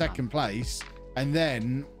through in second place. And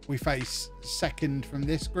then we face second from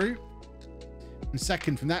this group. And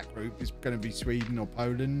second from that group is going to be Sweden or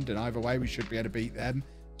Poland. And either way, we should be able to beat them.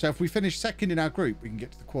 So if we finish second in our group, we can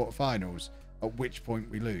get to the quarterfinals. at which point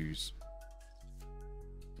we lose.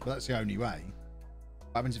 But that's the only way.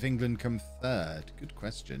 What happens if England come third? Good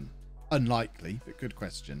question. Unlikely, but good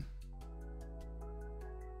question.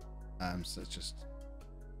 So let's just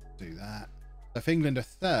do that. If England are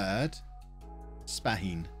third,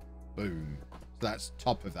 Spain. Boom. So that's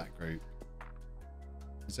top of that group.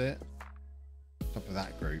 Is it? Top of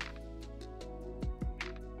that group.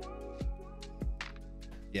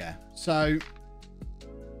 Yeah. So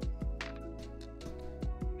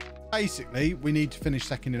basically, we need to finish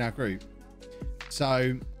second in our group.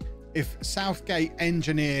 So if Southgate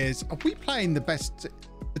Engineers, are we playing the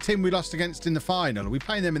team we lost against in the final? Are we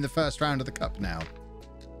playing them in the first round of the cup now?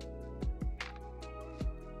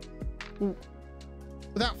 Well,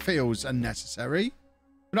 that feels unnecessary.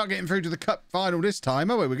 We're not getting through to the cup final this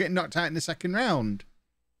time, are we? We're getting knocked out in the second round.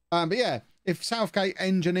 But yeah, if Southgate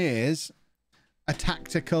Engineers a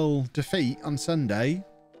tactical defeat on Sunday,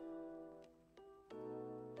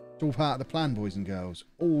 it's all part of the plan, boys and girls.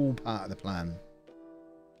 All part of the plan.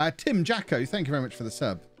 Tim Jacko, thank you very much for the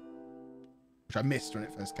sub, which I missed when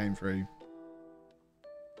it first came through.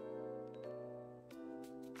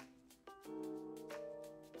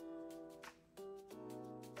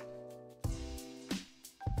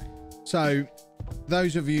 So,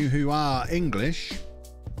 those of you who are English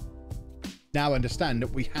now understand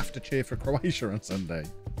that we have to cheer for Croatia on Sunday.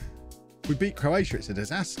 If we beat Croatia, it's a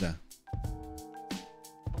disaster.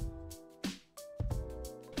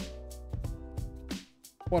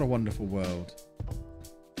 What a wonderful world.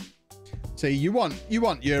 See, you want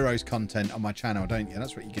Euros content on my channel, don't you?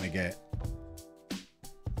 That's what you're going to get.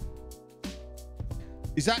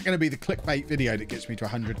 Is that going to be the clickbait video that gets me to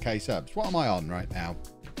 100k subs? What am I on right now?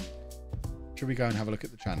 Should we go and have a look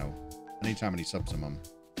at the channel? I need to know how many subs I'm on.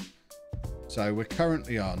 So we're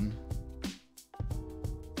currently on...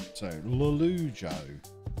 So, LOLLUJO.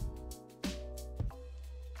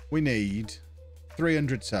 We need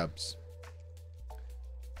 300 subs.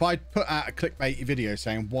 If I put out a clickbaity video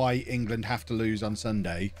saying why England have to lose on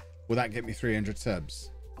Sunday, will that get me 300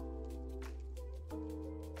 subs?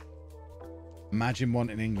 Imagine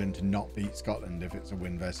wanting England to not beat Scotland if it's a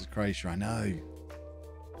win versus Croatia. I know.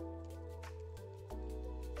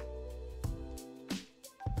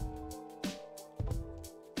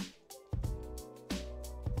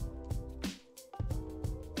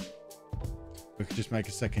 We could just make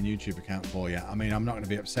a second YouTube account for you. I mean, I'm not going to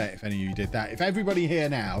be upset if any of you did that. If everybody here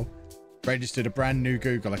now registered a brand new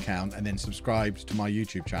Google account and then subscribed to my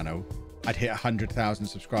YouTube channel, I'd hit 100,000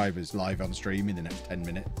 subscribers live on stream in the next 10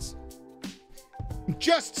 minutes.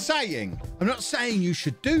 Just saying. I'm not saying you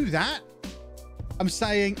should do that. I'm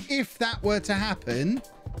saying if that were to happen,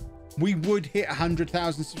 we would hit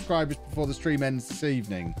 100,000 subscribers before the stream ends this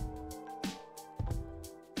evening.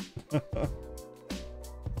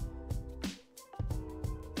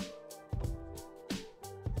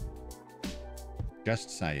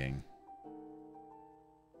 Just saying.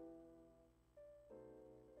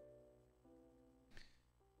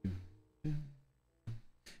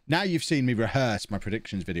 Now you've seen me rehearse my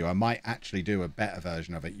predictions video, I might actually do a better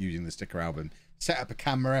version of it using the sticker album. Set up a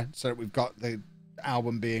camera so that we've got the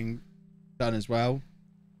album being done as well.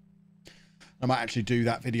 I might actually do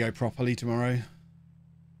that video properly tomorrow.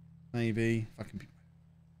 Maybe.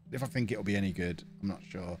 If I think it'll be any good. I'm not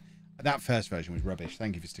sure. That first version was rubbish.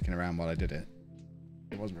 Thank you for sticking around while I did it.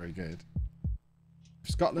 It wasn't very good. If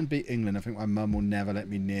Scotland beat England, I think my mum will never let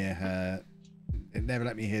me near her. It never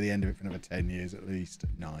let me hear the end of it for another 10 years at least.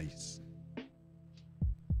 Nice. I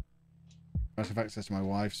must have access to my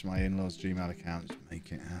wife's, my in-laws' Gmail accounts.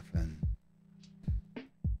 Make it happen.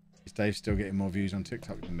 Is Dave still getting more views on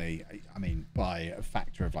TikTok than me? I mean, by a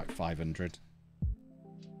factor of like 500.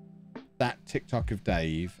 That TikTok of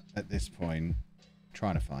Dave at this point,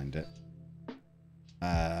 trying to find it.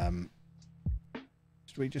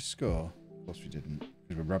 Did we just score? Of course we didn't,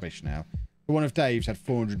 because we're rubbish now. But one of Dave's had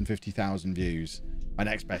 450,000 views. My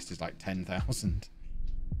next best is like 10,000.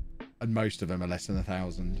 And most of them are less than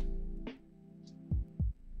 1,000.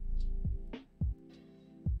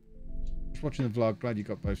 Just watching the vlog. Glad you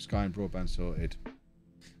got both Sky and broadband sorted.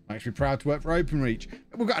 I'm actually proud to work for OpenReach.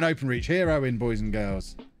 We've got an OpenReach hero in, boys and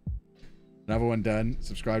girls. Another one done.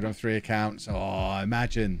 Subscribed on 3 accounts. Oh,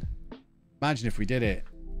 imagine. Imagine if we did it.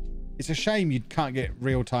 It's a shame you can't get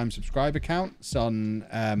real-time subscriber counts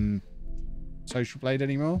on Social Blade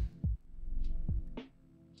anymore.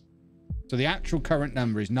 So the actual current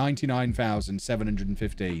number is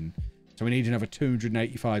 99,715. So we need another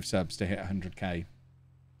 285 subs to hit 100k.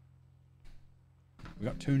 We've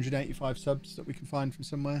got 285 subs that we can find from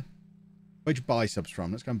somewhere. Where'd you buy subs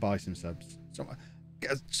from? Let's go and buy some subs. Someone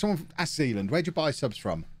ask Zealand, where'd you buy subs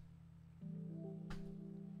from?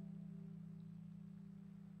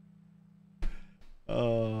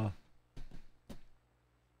 Oh.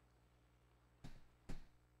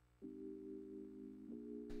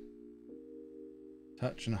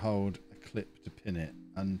 Touch and hold a clip to pin it.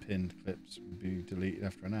 Unpinned clips will be deleted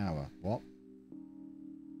after an hour. What?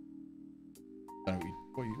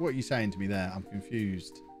 What are you saying to me there? I'm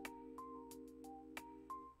confused.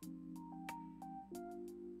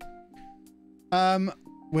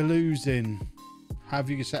 We're losing. Have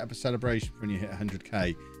you set up a celebration for when you hit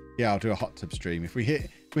 100k? Yeah, I'll do a hot tub stream. If we hit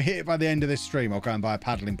it by the end of this stream, I'll go and buy a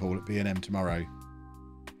paddling pool at B&M tomorrow.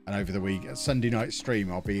 And over the week, at Sunday night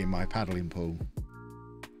stream, I'll be in my paddling pool.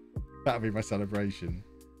 That'll be my celebration.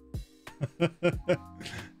 But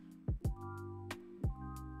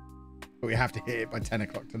we have to hit it by 10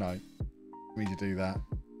 o'clock tonight for me to do that.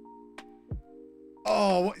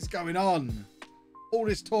 Oh, what is going on? All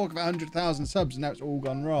this talk of 100,000 subs and now it's all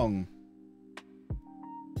gone wrong.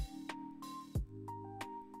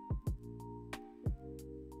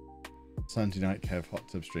 Sunday night Kev hot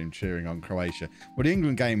tub stream cheering on Croatia. Well, the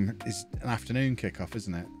England game is an afternoon kickoff,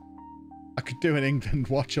 isn't it? I could do an England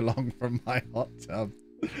watch along from my hot tub.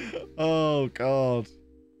 Oh, God.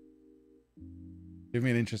 Give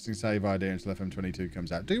me an interesting save idea until FM22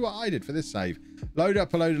 comes out. Do what I did for this save. Load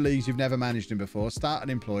up a load of leagues you've never managed in before. Start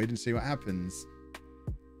unemployed and see what happens.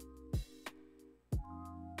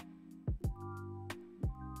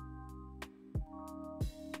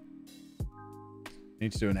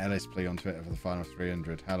 Need to do an Ellis plea on Twitter for the final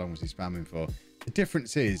 300. How long was he spamming for? The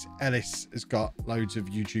difference is Ellis has got loads of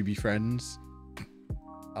YouTubey friends.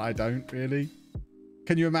 I don't really.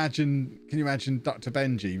 Can you imagine Dr.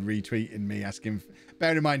 Benji retweeting me asking,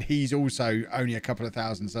 bearing in mind he's also only a couple of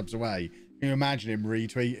thousand subs away. Can you imagine him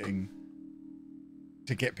retweeting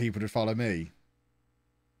to get people to follow me?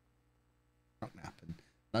 Not gonna happen.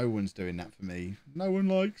 No one's doing that for me. No one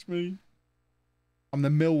likes me. I'm the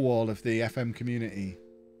Millwall of the FM community.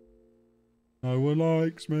 No one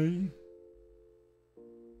likes me.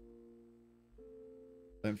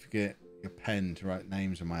 Don't forget your pen to write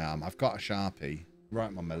names on my arm. I've got a Sharpie.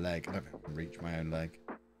 Write them on my leg. I don't think I can reach my own leg.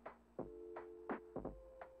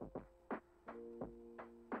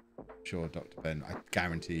 Sure, Dr. Ben. I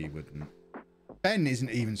guarantee he wouldn't. Ben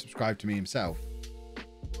isn't even subscribed to me himself.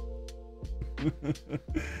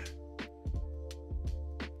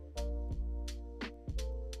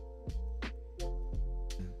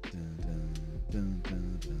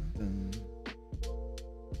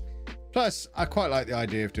 Plus, I quite like the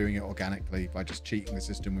idea of doing it organically by just cheating the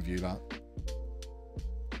system with you lot.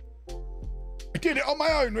 I did it on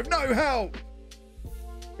my own with no help.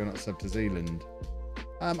 You're not sub to Zealand.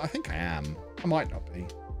 I think I am. I might not be.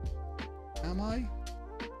 Am I?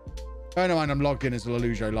 Oh no, I'm logged in as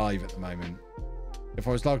LOLLUJO live at the moment. If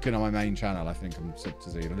I was logged in on my main channel, I think I'm sub to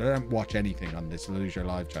Zealand. I don't watch anything on this LOLLUJO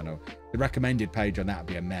live channel. The recommended page on that would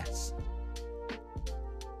be a mess.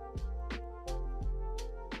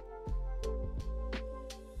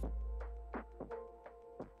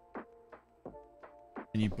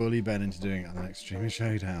 Can you bully Ben into doing it on the next Streamer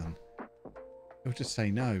Showdown? He'll just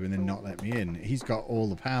say no and then not let me in. He's got all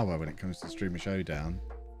the power when it comes to Streamer Showdown.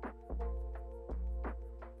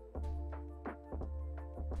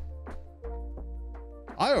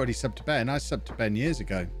 I already subbed to Ben. I subbed to Ben years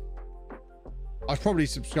ago. I was probably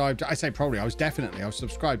subscribed. I say probably. I was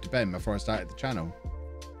subscribed to Ben before I started the channel.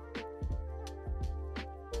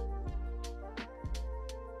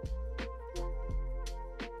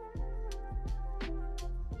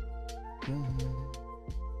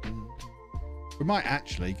 We might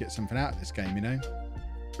actually get something out of this game, you know.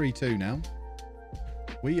 3-2 now.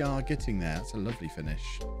 We are getting there. That's a lovely finish.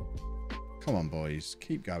 Come on, boys.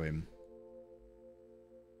 Keep going.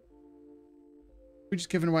 We're just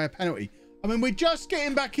giving away a penalty. I mean, we're just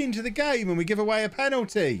getting back into the game and we give away a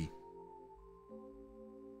penalty.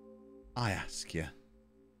 I ask you.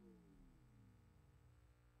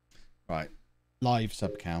 Right. Live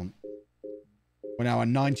sub count. We're now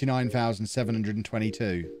on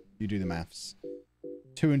 99,722. You do the maths.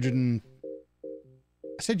 200 and...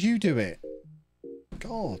 I said you do it.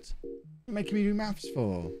 God. What are you making me do maths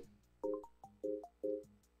for?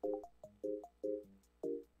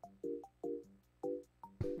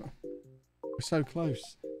 We're so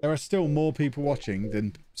close. There are still more people watching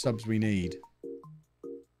than subs we need.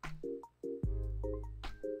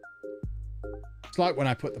 It's like when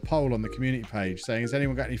I put the poll on the community page saying, has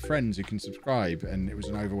anyone got any friends who can subscribe? And it was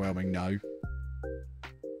an overwhelming no.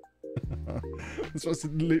 That's what's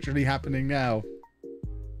literally happening now.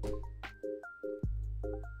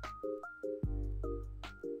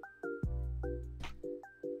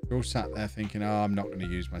 You're all sat there thinking, oh, I'm not going to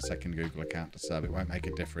use my second Google account to sub. It won't make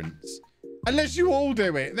a difference. Unless you all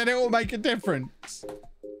do it, then it will make a difference.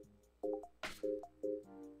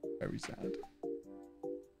 Very sad.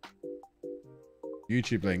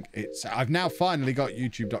 YouTube link. I've now finally got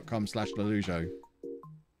youtube.com/LOLLUJO.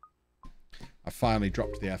 I finally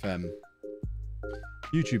dropped the FM.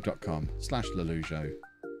 youtube.com/LOLLUJO.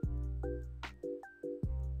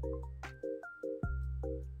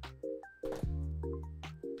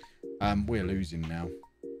 We're losing now.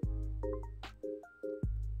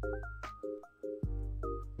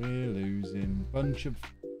 We're losing. Bunch of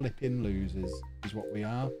flipping losers is what we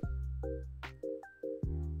are.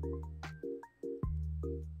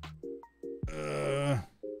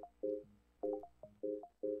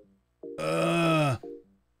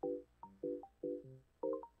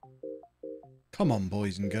 Come on,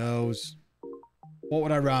 boys and girls. What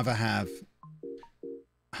would I rather have?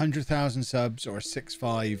 100,000 subs or a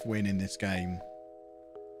 6-5 win in this game?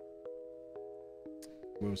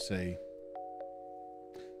 We'll see.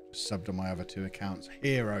 Just subbed on my other 2 accounts.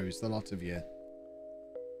 Heroes, the lot of you.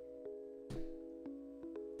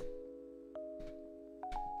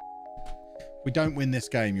 If we don't win this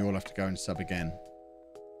game, you all have to go and sub again.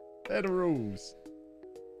 They're the rules.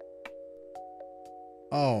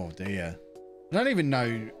 Oh dear. I don't even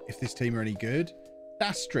know if this team are any good.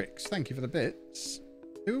 Dastrix, thank you for the bits.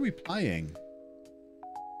 Who are we playing?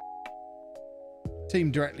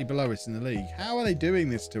 Team directly below us in the league. How are they doing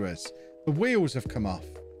this to us? The wheels have come off.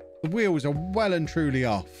 The wheels are well and truly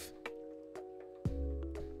off.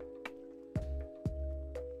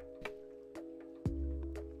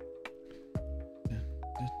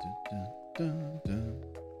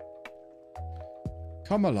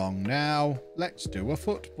 Come along now. Let's do a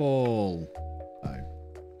football. No.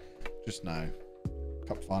 Just no.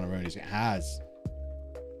 Cup final runners. It has.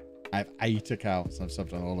 I have 8 accounts. I've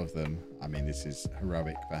subbed on all of them. I mean, this is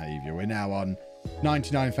heroic behaviour. We're now on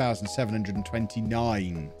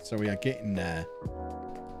 99,729. So we are getting there.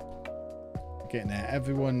 Getting there.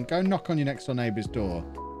 Everyone, go knock on your next door neighbour's door.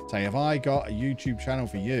 Say, have I got a YouTube channel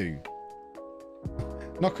for you?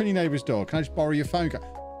 Knock on your neighbour's door. Can I just borrow your phone? Can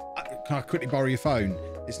I quickly borrow your phone?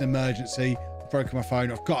 It's an emergency. I've broken my phone.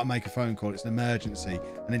 I've got to make a phone call. It's an emergency.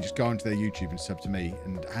 And then just go onto their YouTube and sub to me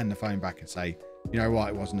and hand the phone back and say, you know what?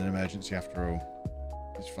 It wasn't an emergency after all.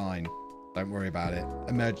 It's fine. Don't worry about it.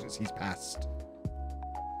 Emergency's passed.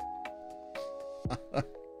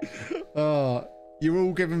 Oh, you're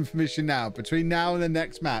all given permission now. Between now and the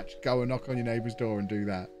next match, go and knock on your neighbour's door and do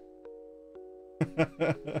that.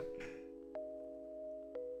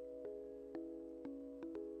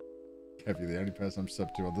 Kev, you're the only person I'm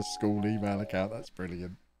subbed to on the school email account. That's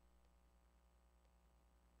brilliant.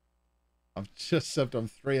 I've just subbed on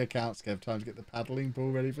 3 accounts, Kev. Time to get the paddling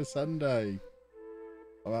ball ready for Sunday.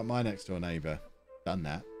 What about my next door neighbour? Done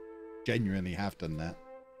that. Genuinely have done that.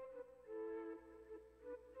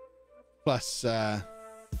 Plus, the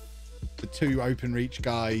 2 open reach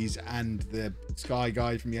guys and the Sky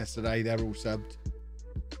guy from yesterday, they're all subbed.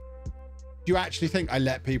 Do you actually think I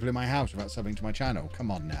let people in my house without subbing to my channel?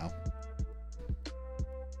 Come on now.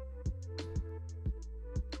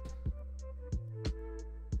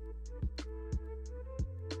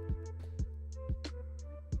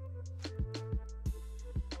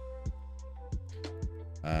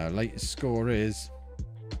 Latest score is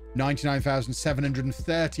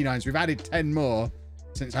 99,739. So we've added 10 more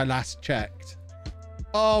since I last checked.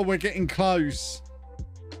 Oh, we're getting close.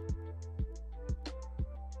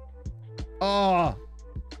 Oh.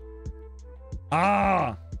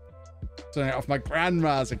 Turning it off my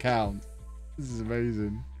grandma's account. This is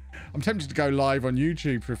amazing. I'm tempted to go live on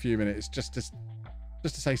YouTube for a few minutes just to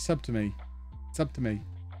say sub to me. Sub to me.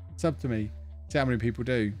 Sub to me. See how many people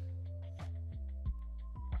do.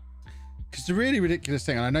 Because the really ridiculous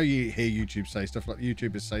thing, and I know you hear YouTubers say stuff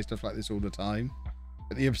like this all the time,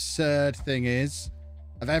 but the absurd thing is,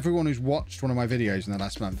 of everyone who's watched one of my videos in the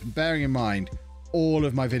last month, and bearing in mind, all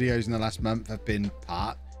of my videos in the last month have been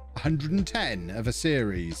part 110 of a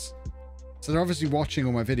series. So they're obviously watching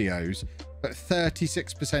all my videos, but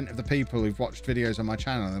 36% of the people who've watched videos on my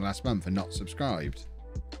channel in the last month are not subscribed.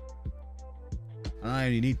 And I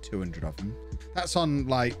only need 200 of them. That's on,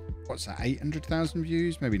 like, what's that, 800,000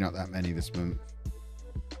 views? Maybe not that many this month.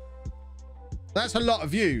 That's a lot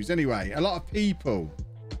of views, anyway. A lot of people.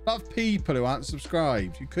 A lot of people who aren't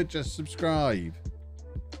subscribed. You could just subscribe.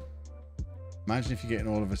 Imagine if you're getting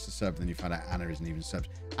all of us to sub, then you find out Anna isn't even subbed.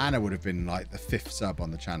 Anna would have been, like, the 5th sub on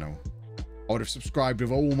the channel. I would have subscribed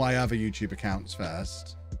with all my other YouTube accounts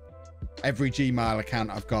first. Every Gmail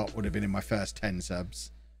account I've got would have been in my first 10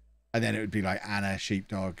 subs. And then it would be like Anna,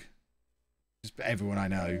 Sheepdog. Just everyone I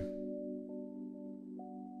know.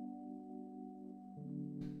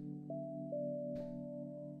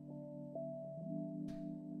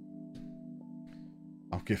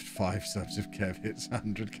 gift 5 subs if Kev hits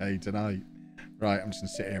 100k tonight. Right, I'm just going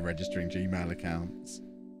to sit here registering Gmail accounts.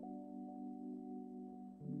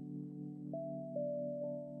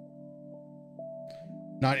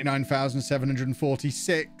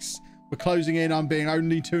 $99,746. We're closing in on being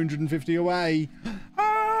only 250 away.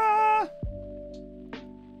 Ah!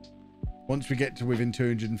 Once we get to within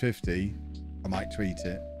 250, I might tweet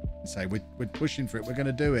it and say, we're pushing for it. We're going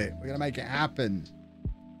to do it. We're going to make it happen.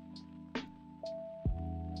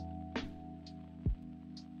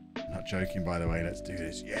 Not joking, by the way. Let's do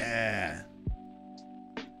this. Yeah.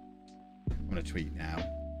 I'm going to tweet now.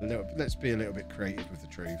 Let's be a little bit creative with the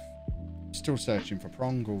truth. Still searching for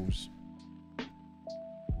prongles.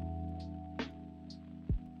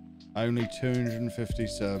 Only 250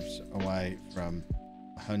 subs away from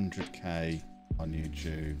 100k on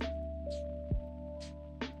YouTube.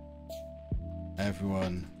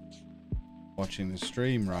 Everyone watching the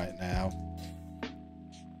stream right now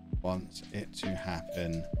wants it to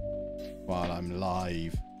happen while I'm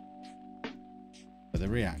live for the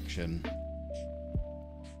reaction.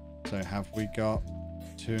 So have we got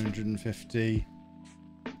 250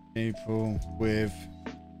 people with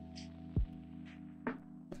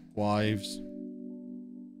wives,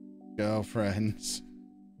 girlfriends,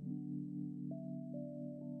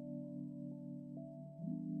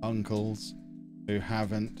 uncles who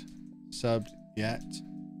haven't subbed yet,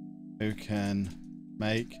 who can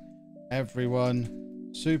make everyone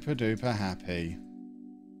super duper happy?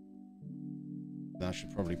 Then I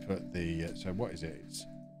should probably put the so what is it?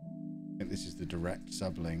 I think this is the direct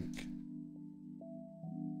sub link.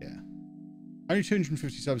 Yeah. Only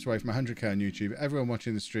 250 subs away from 100k on YouTube. Everyone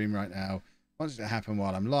watching the stream right now wants it to happen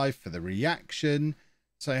while I'm live for the reaction.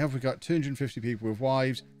 So have we got 250 people with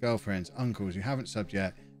wives, girlfriends, uncles who haven't subbed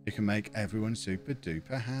yet, who can make everyone super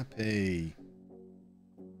duper happy?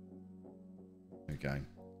 There we go.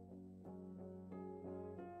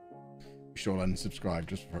 We should all unsubscribe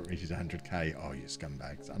just before it reaches 100k. Oh, you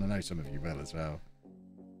scumbags. And I know some of you will as well.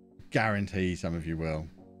 Guarantee some of you will.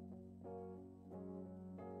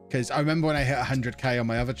 Because I remember when I hit 100k on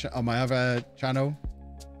my other channel,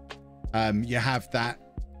 you have that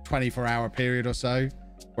 24-hour period or so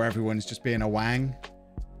where everyone's just being a wang.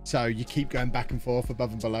 So you keep going back and forth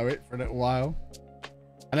above and below it for a little while.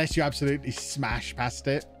 Unless you absolutely smash past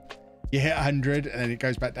it. You hit 100 and then it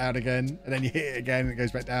goes back down again. And then you hit it again and it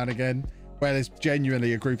goes back down again. Where there's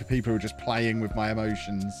genuinely a group of people who are just playing with my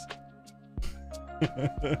emotions.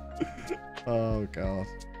 Oh, God.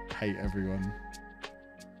 I hate everyone.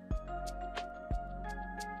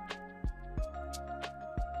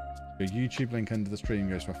 The YouTube link under the stream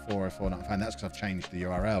goes to a 404 not found. That's because I've changed the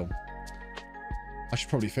URL. I should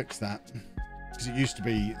probably fix that, because it used to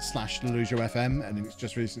be /LOLLUJO FM and it's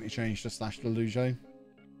just recently changed to /LOLLUJO.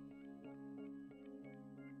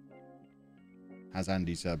 Has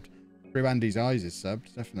Andy subbed? Through Andy's eyes is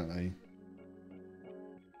subbed, definitely.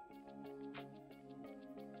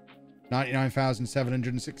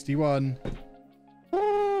 99,761.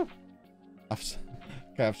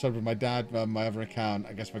 I've subbed with my dad on my other account.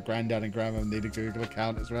 I guess my granddad and grandma need a Google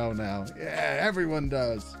account as well now. Yeah, everyone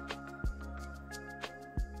does.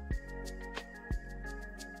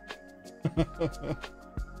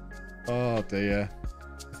 Oh dear.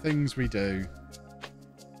 The things we do.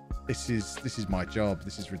 This is my job.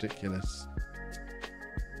 This is ridiculous.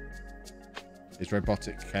 Is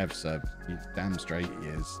Robotic Kev sub? You damn straight he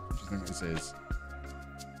is. What do you think this is?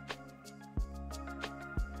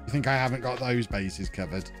 You think I haven't got those bases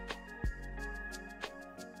covered?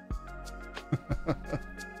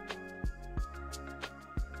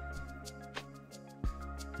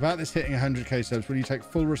 About this hitting 100k subs, will you take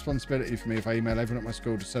full responsibility for me if I email everyone at my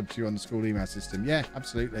school to sub to you on the school email system? Yeah,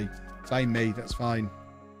 absolutely. Blame me, that's fine.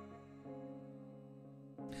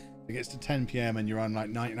 If it gets to 10 PM and you're on like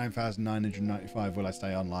 99,995, will I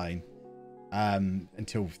stay online?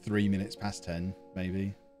 Until 3 minutes past 10,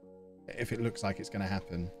 maybe. If it looks like it's going to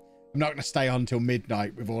happen. I'm not going to stay on till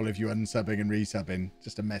midnight with all of you unsubbing and resubbing,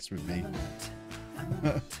 just to mess with me.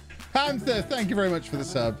 Panther, thank you very much for the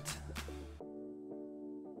sub.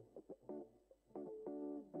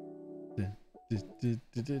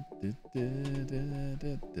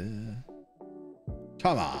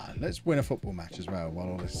 Come on, let's win a football match as well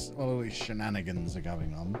while all these shenanigans are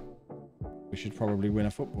going on. We should probably win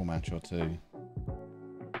a football match or two.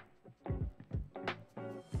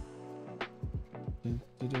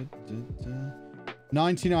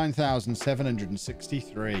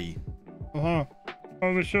 $99,763. Oh,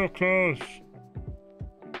 we're so close.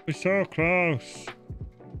 We're so close.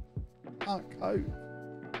 I can't cope.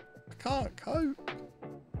 I can't cope.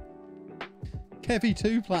 Kevy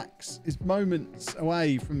Tuplax is moments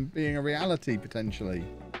away from being a reality, potentially.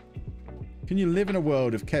 Can you live in a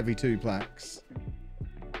world of Kevy Tuplax?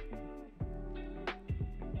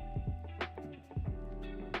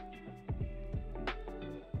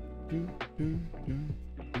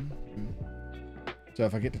 So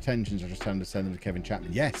if I get detentions, I'll just tell them to send them to Kevin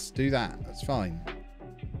Chapman. Yes, do that. That's fine.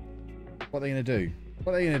 What are they going to do?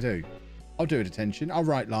 What are they going to do? I'll do a detention. I'll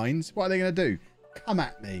write lines. What are they going to do? Come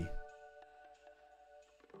at me.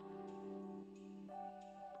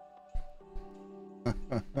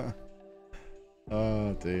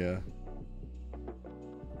 Oh dear.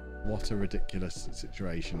 What a ridiculous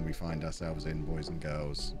situation we find ourselves in, boys and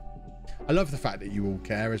girls. I love the fact that you all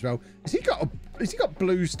care as well. Has he got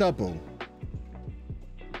blue stubble?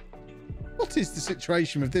 What is the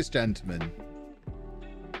situation with this gentleman?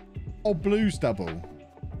 Oh, blue stubble.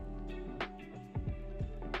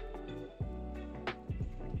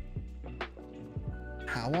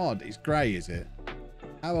 How odd. He's grey, is it?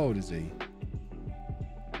 How old is he?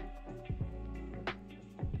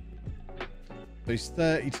 So he's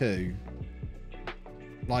 32.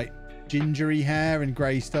 Like, gingery hair and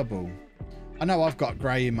grey stubble. I know I've got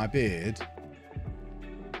grey in my beard,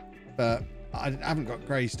 but I haven't got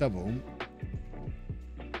grey stubble.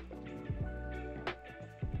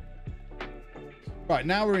 Right,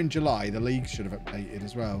 now we're in July. The league should have updated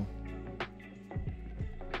as well.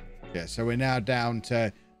 Yeah, so we're now down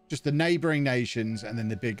to just the neighbouring nations and then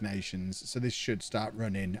the big nations. So this should start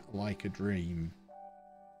running like a dream.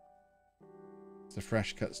 It's a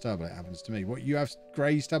fresh cut stubble. It happens to me. What, you have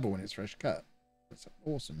grey stubble when it's fresh cut? That's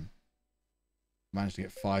awesome. Managed to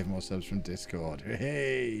get 5 more subs from Discord.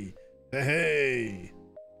 Hey! Hey!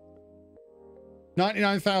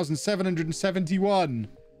 99,771.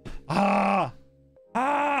 Ah!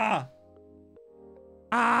 Ah!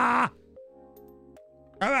 Ah!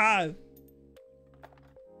 Come on!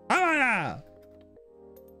 Come on now!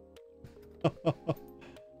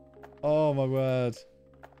 Oh my word.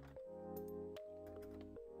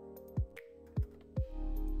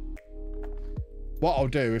 What I'll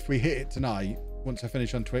do, if we hit it tonight, once I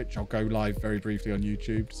finish on Twitch, I'll go live very briefly on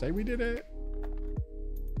YouTube to say we did it.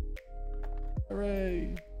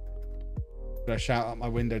 Hooray. Should I shout out my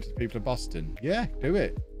window to the people of Boston? Yeah, do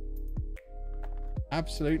it.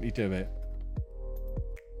 Absolutely do it.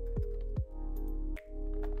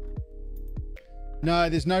 No,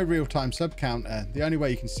 there's no real-time sub counter. The only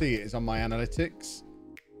way you can see it is on my analytics.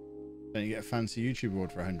 Then you get a fancy YouTube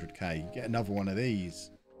award for 100k. You get another one of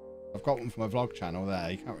these. I've got one for my vlog channel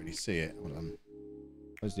there. You can't really see it. Hold on.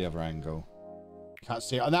 Where's the other angle? You can't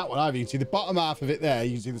see it on that one either. You can see the bottom half of it there.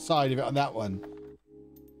 You can see the side of it on that one.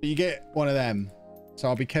 But you get one of them. So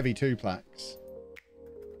I'll be Kevy Tuplax.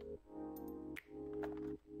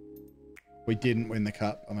 We didn't win the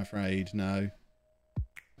cup, I'm afraid. No.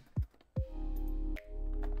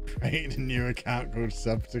 Create a new account called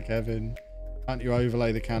Sub to Kevin. Can't you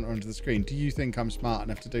overlay the counter onto the screen? Do you think I'm smart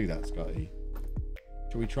enough to do that, Scotty?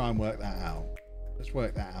 Shall we try and work that out? Let's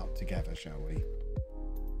work that out together, shall we?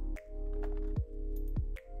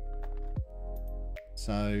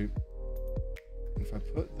 So, if I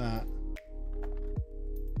put that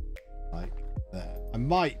like there, I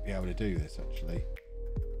might be able to do this actually.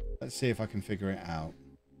 Let's see if I can figure it out.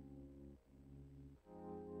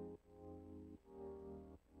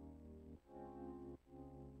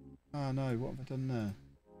 Oh no, what have I done there?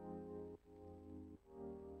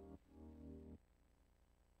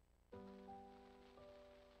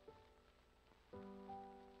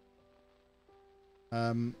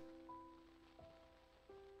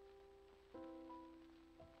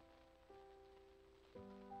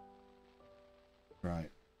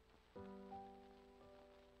 Right.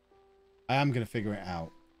 I am going to figure it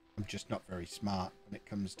out. I'm just not very smart when it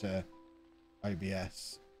comes to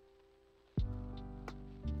OBS.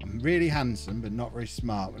 I'm really handsome, but not very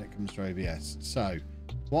smart when it comes to OBS. So,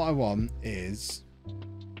 what I want is...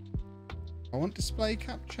 I want display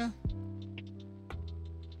capture.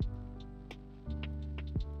 I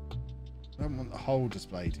don't want the whole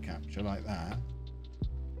display to capture like that.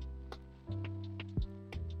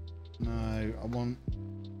 No, I want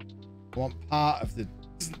part of the...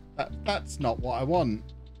 That's not what I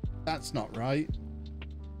want. That's not right.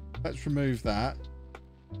 Let's remove that.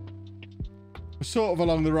 We're sort of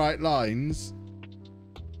along the right lines.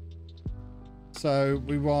 So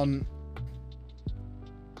we want...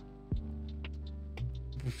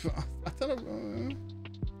 I don't know. I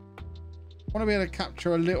want to be able to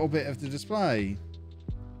capture a little bit of the display.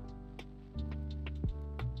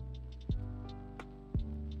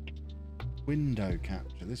 Window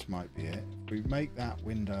capture. This might be it. If we make that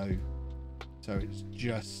window so it's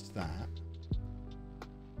just that.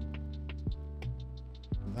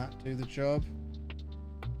 Will that do the job?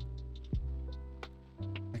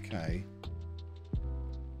 Okay.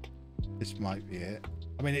 This might be it.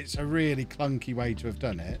 I mean, it's a really clunky way to have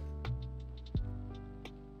done it.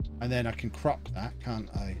 And then I can crop that, can't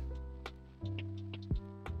I?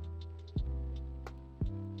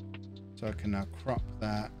 So I can now crop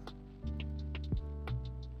that.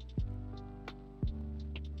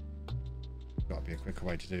 Got to be a quicker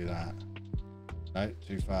way to do that. No,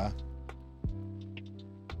 too far.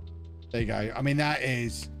 There you go. I mean, that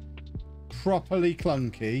is properly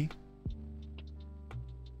clunky.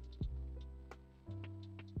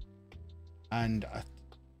 And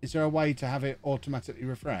is there a way to have it automatically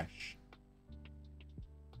refresh?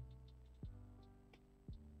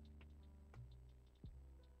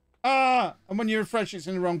 Ah! And when you refresh, it's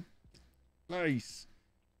in the wrong place.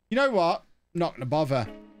 You know what? I'm not going to bother.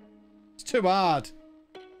 It's too hard.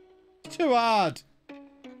 It's too hard.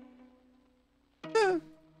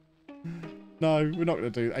 No, we're not going to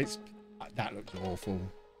do that. That looks awful.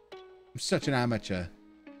 I'm such an amateur.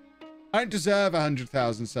 I don't deserve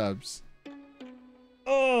 100,000 subs.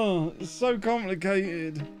 Oh, it's so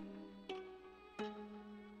complicated.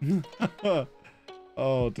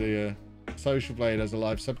 Oh dear. Social Blade has a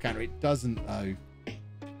live sub counter. It doesn't though.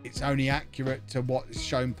 It's only accurate to what is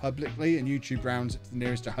shown publicly, and YouTube rounds it to the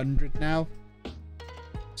nearest 100 now.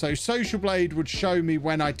 So Social Blade would show me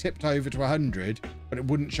when I tipped over to 100, but it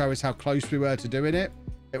wouldn't show us how close we were to doing it.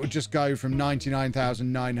 It would just go from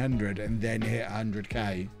 99,900 and then hit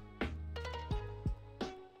 100k.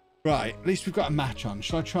 Right, at least we've got a match on.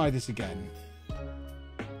 Shall I try this again?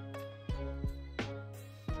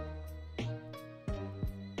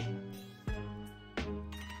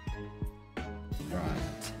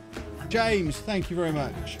 Right. James, thank you very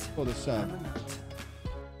much for the sub.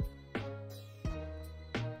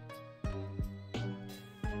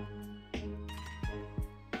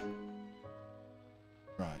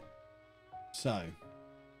 Right. So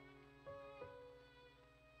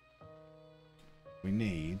we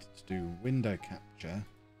need to do window capture,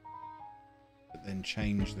 but then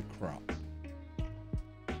change the crop.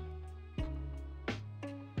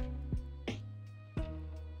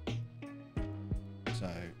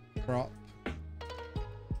 So crop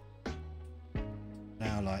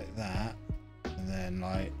now like that, and then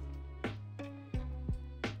like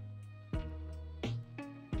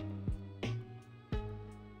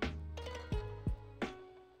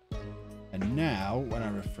and now when I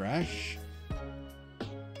refresh,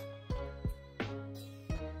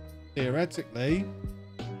 theoretically,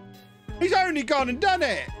 he's only gone and done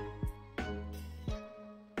it.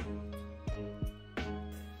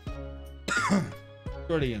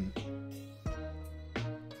 Brilliant.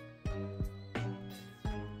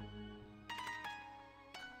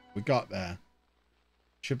 We got there.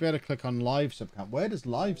 Should be able to click on live sub count. Where does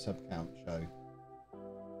live sub count show?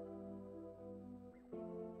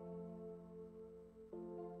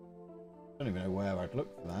 I don't even know where I'd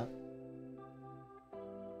look for that.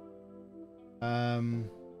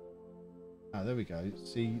 Oh, there we go.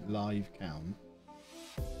 See live count.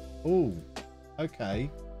 Oh,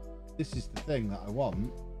 okay. This is the thing that I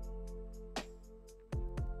want.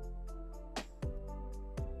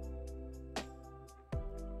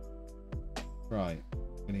 Right.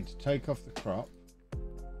 We need to take off the crop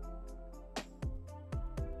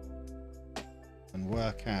and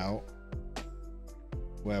work out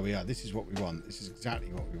where we are. This is what we want. This is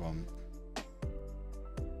exactly what we want.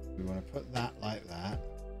 We want to put that like that,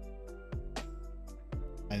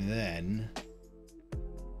 and then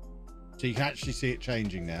so you can actually see it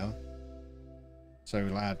changing now. So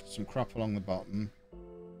we'll add some crop along the bottom,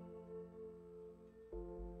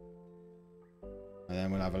 and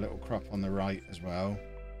then we'll have a little crop on the right as well.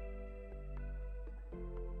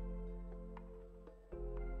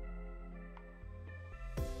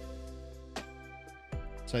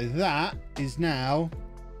 So that is now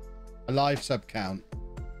a live sub count.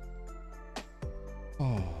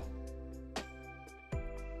 Oh,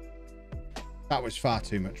 that was far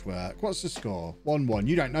too much work. What's the score? 1-1.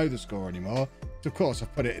 You don't know the score anymore. So of course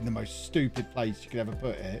I've put it in the most stupid place you could ever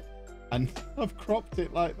put it, and I've cropped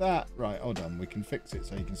it like that. Right, hold on. We can fix it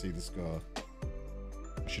so you can see the score.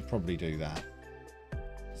 I should probably do that.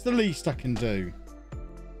 It's the least I can do.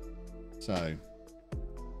 So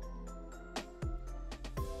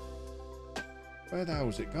where the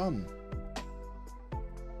hell's it gone?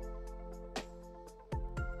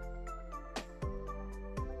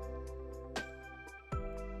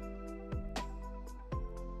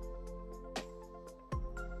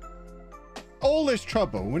 All this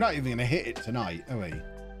trouble, we're not even going to hit it tonight, are we?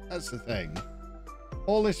 That's the thing.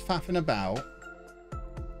 All this faffing about.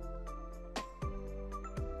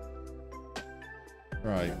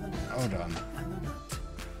 Right, hold on.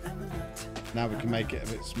 Now we can make it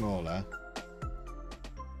a bit smaller.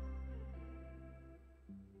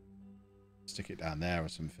 Stick it down there or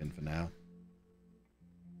something for now.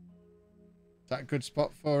 Is that a good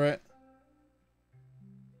spot for it?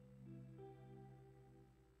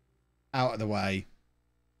 Out of the way.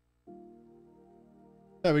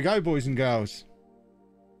 There we go, boys and girls.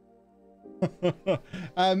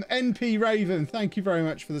 NP Raven, thank you very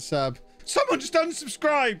much for the sub. Someone just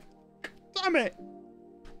unsubscribed. Damn it.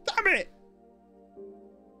 Damn it.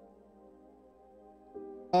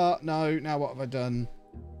 No. Now what have I done?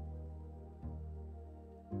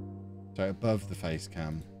 So above the face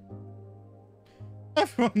cam.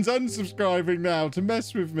 Everyone's unsubscribing now to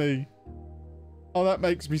mess with me. Oh, that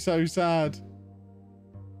makes me so sad.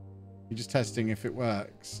 You're just testing if it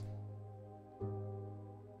works.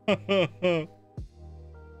 It's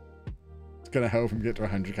going to help him get to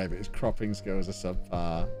 100k, but his cropping skills are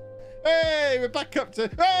subpar. Hey, we're back up to...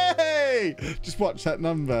 Hey! Just watch that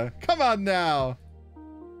number. Come on now.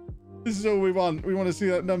 This is all we want. We want to see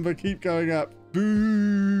that number keep going up.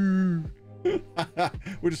 Boo!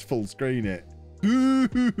 We'll just full screen it.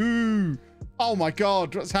 Boo! Oh my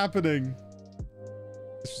God, what's happening?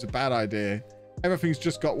 This was a bad idea. Everything's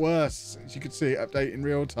just got worse. As you can see, update in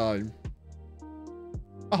real time.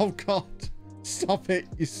 Oh God, stop it,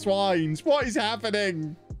 you swines. What is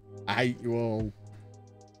happening? I hate you all.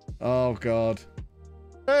 Oh God.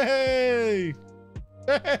 Hey!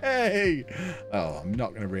 Hey! Oh, I'm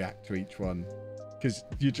not going to react to each one because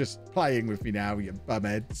you're just playing with me now, you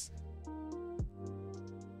bumheads.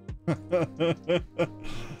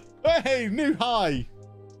 Hey, new high.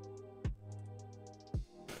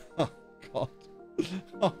 Oh God.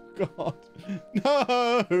 Oh God.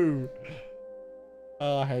 No!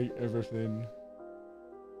 Oh, I hate everything.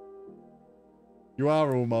 You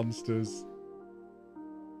are all monsters.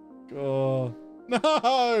 Oh,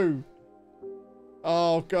 no!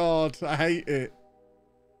 Oh, God, I hate it.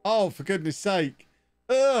 Oh, for goodness sake.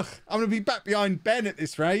 Ugh, I'm going to be back behind Ben at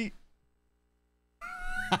this rate.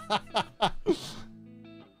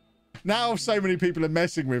 Now so many people are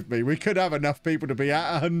messing with me. We could have enough people to be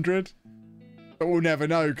at 100. But we'll never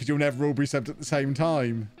know because you'll never all be subbed at the same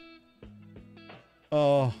time.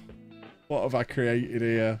 Oh, what have I created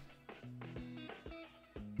here?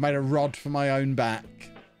 Made a rod for my own back.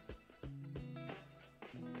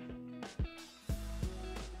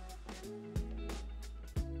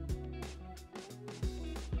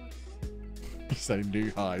 You say new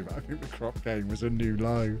high, but I think the crop game was a new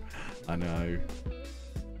low. I know.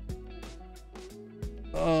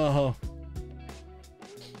 Oh.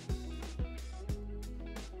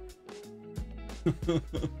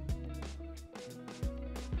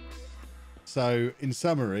 So, in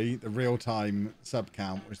summary, the real-time sub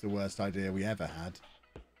count was the worst idea we ever had.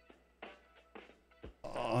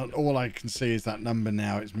 All I can see is that number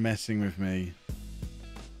now. It's messing with me.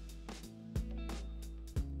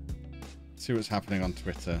 See what's happening on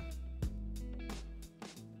Twitter.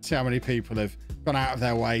 See how many people have gone out of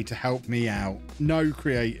their way to help me out. No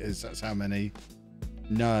creators, that's how many.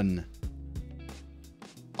 None.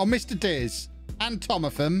 Oh, Mr. Diz and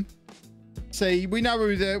Tomatham. See, we know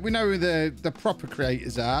who the proper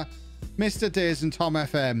creators are. Mr. Diz and Tom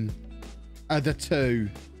FM are the two.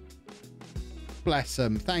 Bless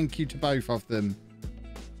them. Thank you to both of them.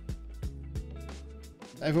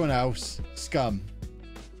 Everyone else, scum.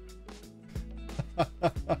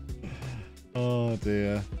 Oh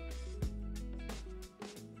dear.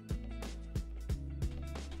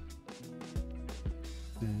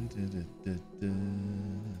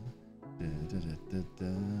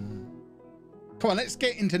 Come on, let's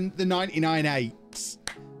get into the 99.8s.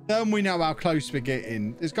 Then we know how close we're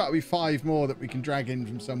getting. There's got to be 5 more that we can drag in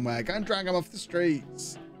from somewhere. Go and drag them off the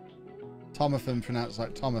streets. Tomatham, pronounced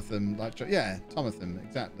like Tomatham. Like, yeah, Tomatham,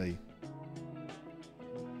 exactly.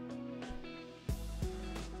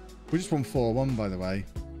 We just won 4-1, by the way.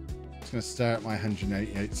 I'm just going to stare at my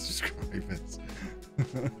 188 subscribers.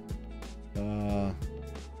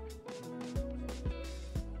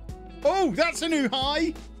 Oh, that's a new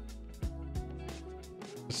high.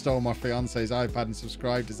 I stole my fiance's iPad and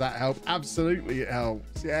subscribed. Does that help? Absolutely, it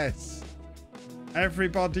helps. Yes.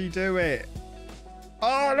 Everybody do it.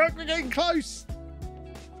 Oh, look, we're getting close.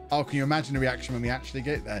 Oh, can you imagine the reaction when we actually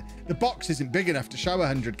get there? The box isn't big enough to show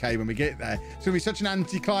 100k when we get there. It's going to be such an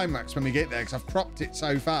anticlimax when we get there because I've cropped it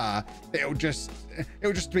so far. It'll just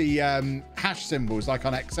be hash symbols like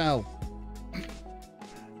on Excel.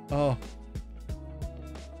 Oh.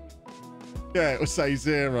 Yeah, it'll say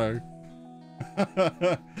 0.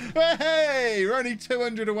 Hey, we're only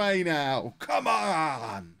 200 away now. Come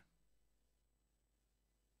on.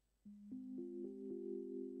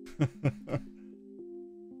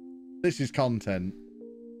 This is content.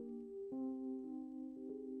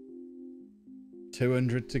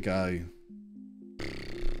 200 to go.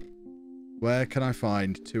 Where can I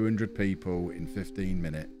find 200 people in 15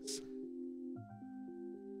 minutes?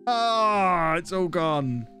 Ah, it's all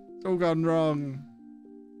gone. It's all gone wrong.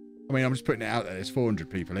 I mean, I'm just putting it out there. There's 400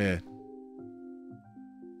 people here.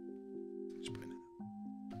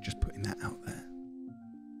 Just putting that out there.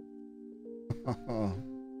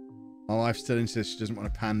 My wife still insists she doesn't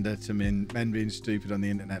want to pander to men being stupid on the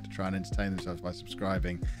internet to try and entertain themselves by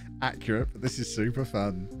subscribing. Accurate, but this is super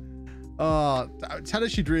fun. Oh, tell her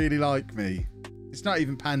she'd really like me. It's not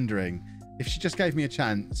even pandering. If she just gave me a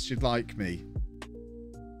chance, she'd like me.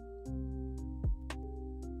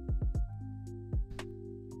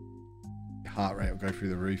 Your heart rate will go through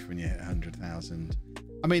the roof when you hit 100,000.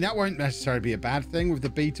 I mean, that won't necessarily be a bad thing with the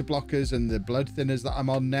beta blockers and the blood thinners that I'm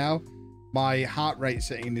on now. My heart rate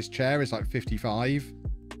sitting in this chair is like 55.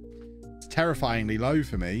 It's terrifyingly low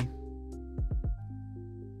for me.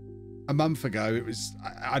 A month ago, it was,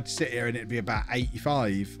 I'd sit here and it'd be about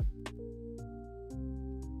 85.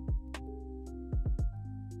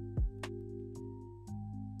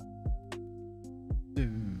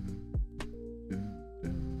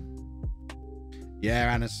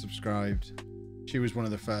 Yeah, Anna's subscribed. She was one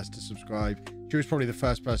of the first to subscribe. She was probably the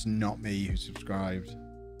first person, not me, who subscribed.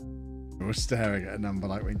 We were staring at a number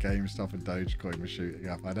like when GameStop and Dogecoin were shooting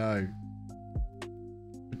up. I know.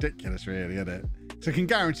 Ridiculous, really, isn't it? So I can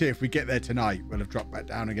guarantee if we get there tonight, we'll have dropped back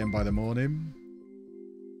down again by the morning.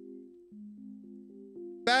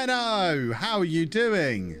 Benno, how are you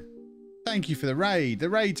doing? Thank you for the raid.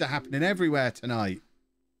 The raids are happening everywhere tonight.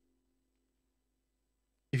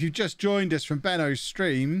 If you've just joined us from Benno's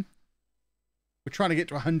stream, we're trying to get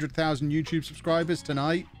to 100,000 YouTube subscribers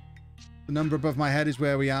tonight. The number above my head is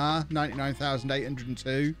where we are,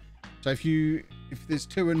 99,802. So if there's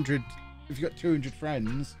 200, if you've got 200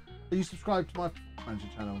 friends, are you subscribed to my manager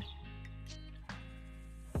channel?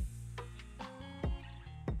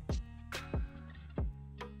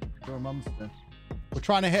 You're a monster. We're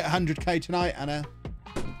trying to hit 100k tonight, Anna.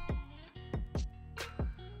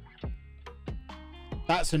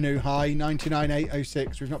 That's a new high,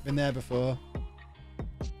 99,806. We've not been there before.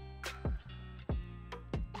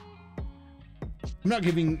 I'm not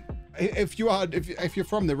giving, if you're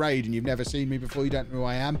from the raid and you've never seen me before, you don't know who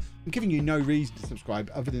I am, I'm giving you no reason to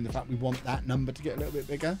subscribe other than the fact we want that number to get a little bit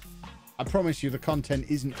bigger. I promise you the content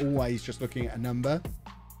isn't always just looking at a number.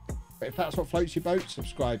 But if that's what floats your boat,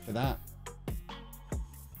 subscribe for that.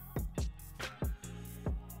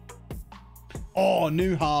 Oh,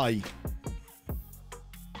 new high.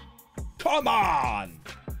 Come on!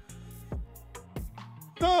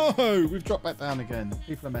 No! We've dropped back down again.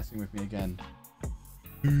 People are messing with me again.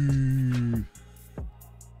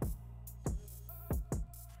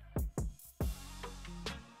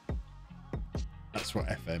 That's what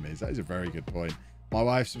FM is. That is a very good point. My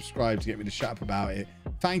wife subscribed to get me to shut up about it.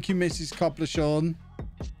 Thank you, Mrs. Cobbler-Shawn.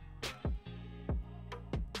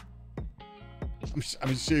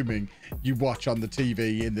 I'm assuming you watch on the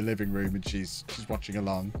TV in the living room and she's watching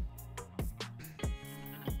along.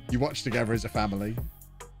 You watch together as a family.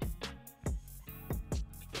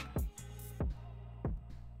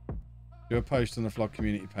 Do a post on the vlog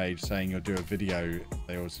community page saying you'll do a video if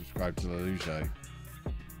they all subscribe to LOLLUJO.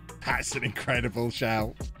 That's an incredible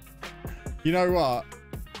shout. You know what?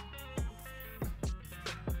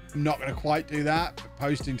 I'm not going to quite do that, but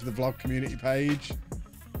posting to the vlog community page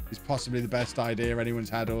is possibly the best idea anyone's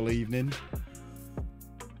had all evening.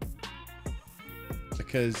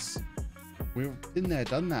 Because we've been there,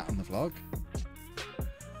 done that on the vlog.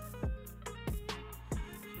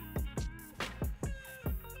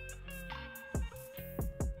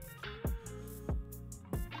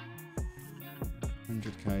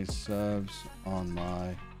 $100k subs on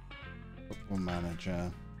my Football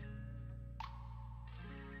Manager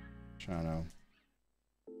channel.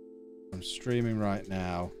 I'm streaming right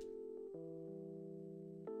now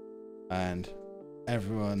and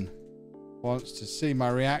everyone wants to see my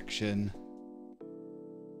reaction.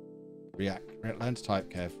 Learn to type,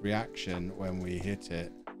 Kev. Reaction when we hit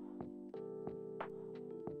it.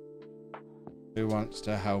 Who wants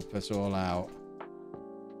to help us all out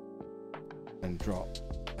and drop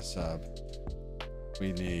a sub?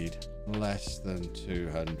 We need less than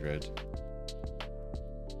 200.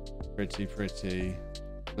 Pretty,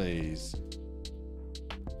 please.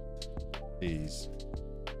 Please.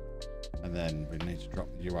 And then we need to drop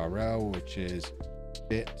the URL, which is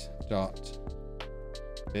bit.ly/sub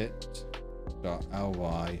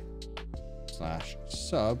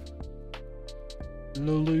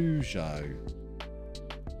LOLLUJO.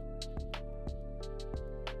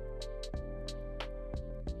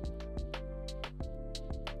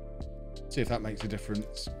 See if that makes a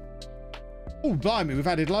difference. Oh, blimey, we've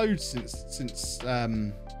added loads since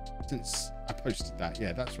I posted that.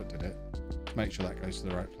 Yeah, that's what did it. Make sure that goes to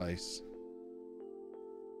the right place.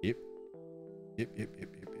 Yep. Yep.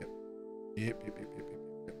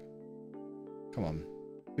 Come on.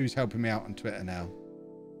 Who's helping me out on Twitter now?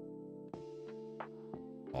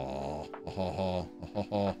 Oh,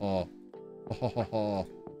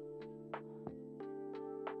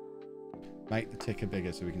 Make the ticker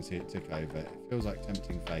bigger so we can see it tick over. It feels like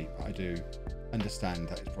tempting fate, but I do understand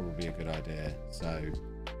that it's probably a good idea. So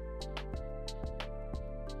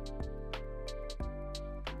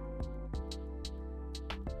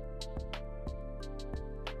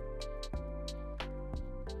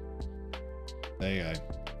there you go.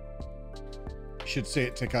 Should see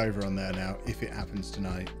it tick over on there now if it happens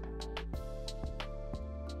tonight.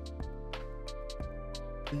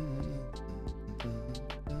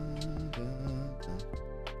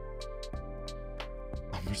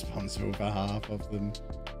 I'm responsible for half of them.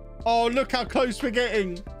 Oh, look how close we're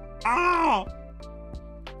getting. Ah!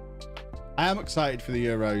 I am excited for the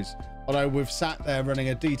Euros, although we've sat there running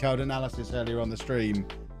a detailed analysis earlier on the stream,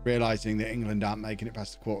 realizing that England aren't making it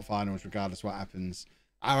past the quarterfinals regardless of what happens.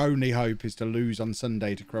 Our only hope is to lose on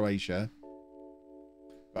Sunday to Croatia.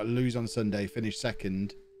 But lose on Sunday, finish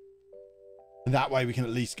second. And that way we can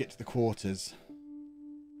at least get to the quarters.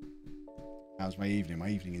 How's my evening? My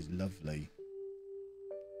evening is lovely.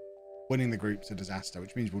 Winning the group's a disaster,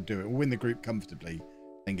 which means we'll do it. We'll win the group comfortably,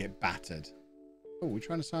 then get battered. Oh, we're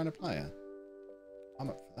trying to sign a player. I'm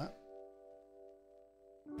up for that.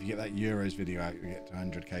 If you get that Euros video out, we get to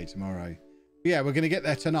 100k tomorrow. But yeah, we're going to get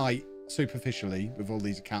there tonight, superficially, with all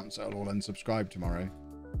these accounts that are all unsubscribed tomorrow.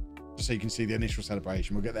 Just so you can see the initial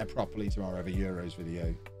celebration. We'll get there properly tomorrow with a Euros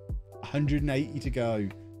video. 180 to go.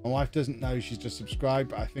 My wife doesn't know she's just subscribed,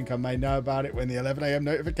 but I think I may know about it when the 11 AM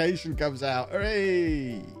notification comes out.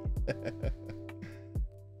 Hooray!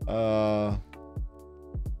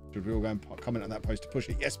 Should we all go and comment on that post to push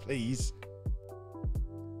it? Yes, please.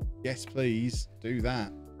 Yes, please. Do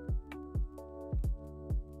that.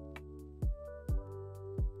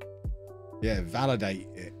 Yeah, validate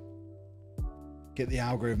it. Get the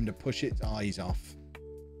algorithm to push its eyes off.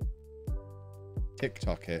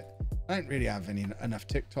 TikTok it. I don't really have enough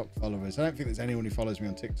TikTok followers. I don't think there's anyone who follows me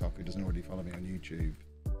on TikTok who doesn't already follow me on YouTube.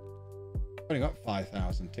 I've only got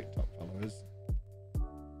 5,000 TikTok followers.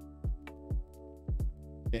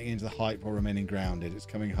 Getting into the hype while remaining grounded. It's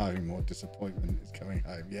coming home, or disappointment is coming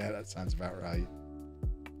home. Yeah, that sounds about right.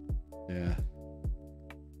 Yeah.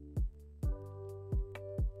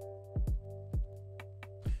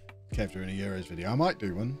 Kev doing a Euros video. I might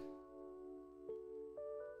do one.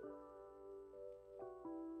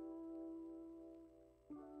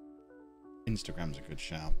 Instagram's a good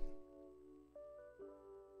shout.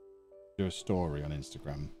 Do a story on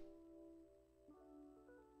Instagram.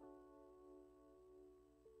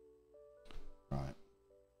 Right.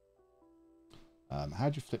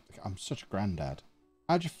 How'd you flip the... I'm such a granddad.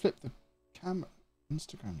 How'd you flip the camera?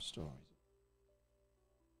 Instagram stories.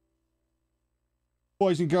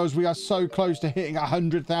 Boys and girls, we are so close to hitting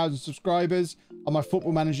 100,000 subscribers on my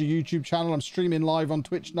Football Manager YouTube channel. I'm streaming live on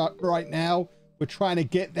Twitch right now. We're trying to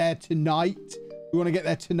get there tonight. We want to get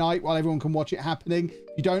there tonight while everyone can watch it happening.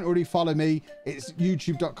 If you don't already follow me, it's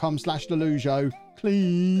youtube.com/LOLLUJO.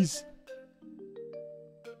 Please.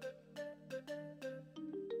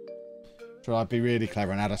 So I'd be really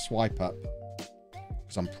clever and add a swipe up.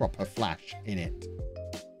 Because I'm proper flash in it.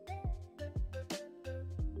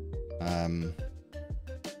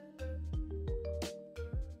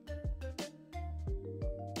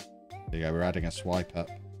 There you go, we're adding a swipe up.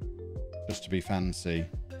 Just to be fancy.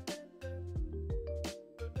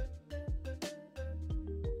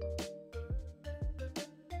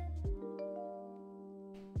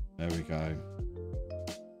 There we go.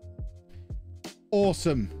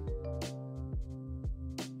 Awesome.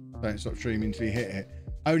 Don't stop streaming until you hit it.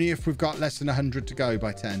 Only if we've got less than 100 to go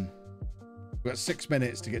by 10. We've got 6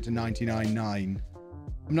 minutes to get to 99.9.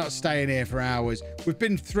 I'm not staying here for hours. We've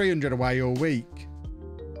been 300 away all week.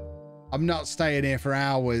 I'm not staying here for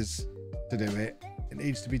hours to do it. It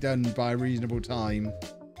needs to be done by a reasonable time.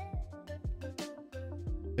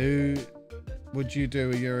 Who would you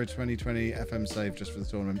do a Euro 2020 FM save just for the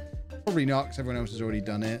tournament? Probably not, because everyone else has already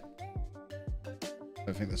done it. I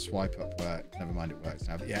don't think the swipe up worked. Never mind, it works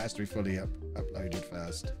now. But yeah, it has to be fully uploaded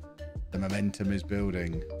first. The momentum is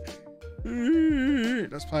building.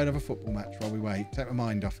 Let's play another football match while we wait. Take my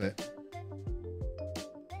mind off it.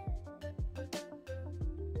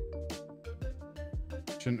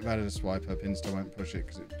 Shouldn't have added a swipe up. Insta won't push it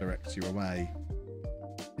because it directs you away.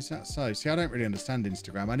 Is that so? See, I don't really understand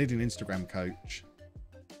Instagram. I need an Instagram coach.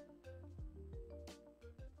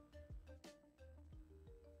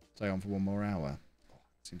 Stay on for one more hour. Oh,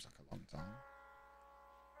 seems like a long time.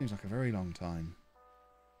 Seems like a very long time.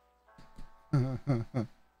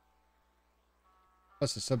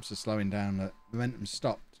 Plus the subs are slowing down. The momentum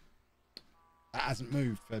stopped. That hasn't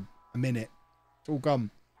moved for a minute. It's all gone.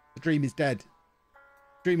 The dream is dead.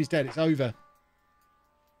 The dream is dead. It's over.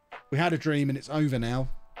 We had a dream and it's over now.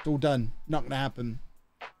 It's all done. Not going to happen.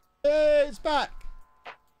 Hey, it's back.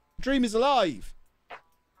 The dream is alive.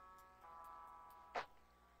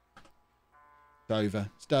 It's over.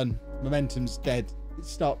 It's done. Momentum's dead. It's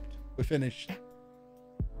stopped. We're finished.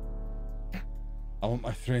 I want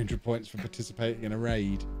my 300 points for participating in a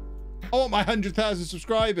raid. I want my 100,000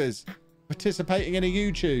 subscribers participating in a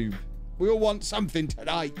YouTube. We all want something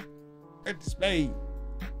tonight. It's me.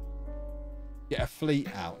 Get a fleet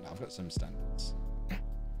out. Now I've got some standards.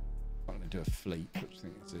 I'm going to do a fleet. What do you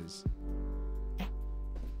think this is?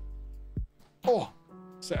 Oh,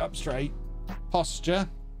 sit up straight. Posture.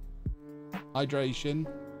 Hydration.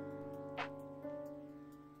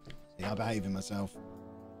 See, I'm behaving myself.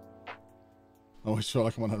 I always feel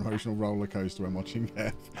like I'm on an emotional roller coaster when watching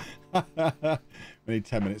Kev. We need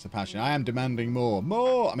 10 minutes of passion. I am demanding more.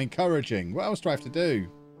 More! I'm encouraging. What else do I have to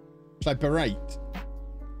do? Should I berate?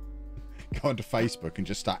 Go onto Facebook and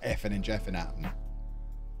just start effing and jeffing at them.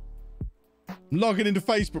 I'm logging into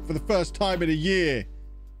Facebook for the first time in a year.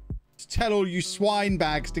 Just tell all you swine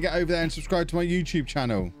bags to get over there and subscribe to my YouTube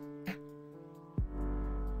channel.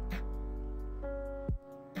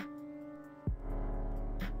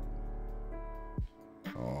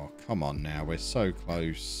 Oh, come on now. We're so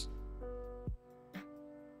close.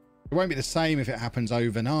 It won't be the same if it happens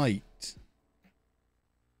overnight.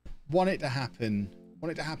 Want it to happen.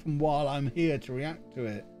 Want it to happen while I'm here to react to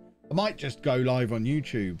it. I might just go live on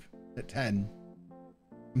YouTube at 10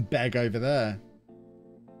 and beg over there.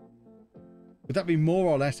 Would that be more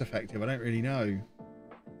or less effective? I don't really know.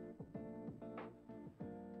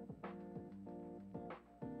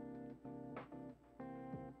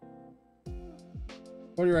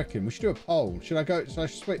 What do you reckon? We should do a poll. Should I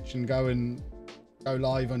switch and go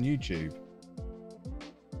live on YouTube?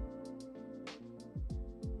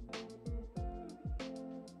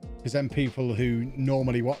 Because then people who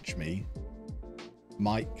normally watch me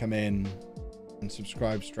might come in and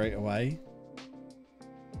subscribe straight away.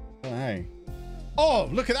 I don't know. Oh,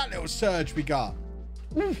 look at that little surge we got.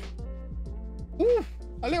 Oof. Oof.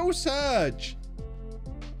 A little surge.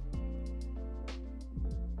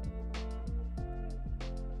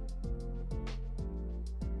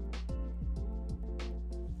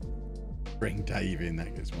 Bring Dave in,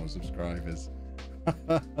 that gets more subscribers.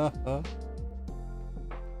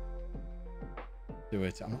 Do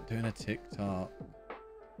it. I'm not doing a TikTok.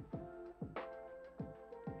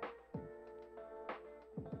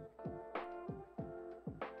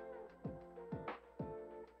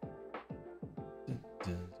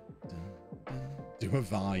 Do a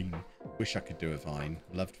Vine. Wish I could do a Vine.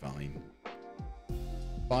 Loved Vine.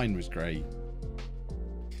 Vine was great.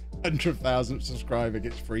 100,000 subscriber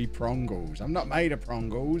gets free prongles. I'm not made of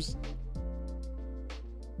prongles.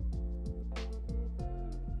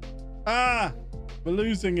 Ah! We're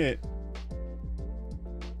losing it.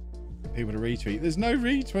 People to retweet. There's no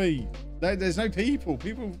retweet. There's no people.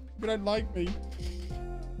 People don't like me.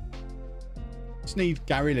 Just need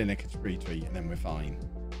Gary Lineker to retweet and then we're fine.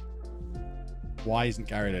 Why isn't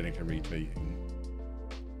Gary Lineker retweeting?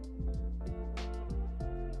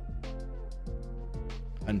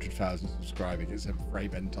 100,000 subscribers gets a Frey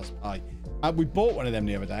Bentos pie. We bought one of them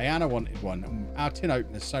the other day. Anna wanted one. Our tin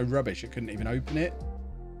opener's so rubbish it couldn't even open it.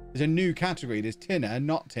 There's a new category. There's tinner,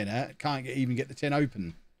 not tinner. Can't even get the tin open.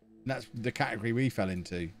 And that's the category we fell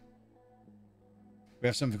into. We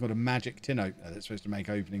have something called a magic tin opener that's supposed to make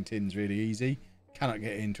opening tins really easy. Cannot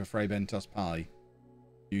get it into a Frey Bentos pie.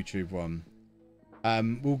 YouTube one.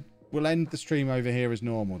 We'll end the stream over here as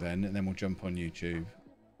normal then, and then we'll jump on YouTube.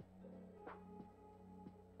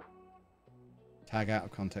 Tag out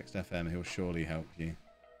of context FM. He'll surely help you.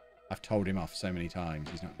 I've told him off so many times.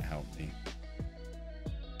 He's not going to help me.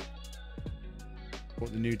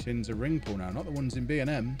 What the new tins are ring pull now, not the ones in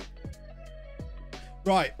B&M.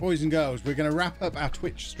 Right, boys and girls, we're going to wrap up our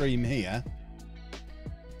Twitch stream here.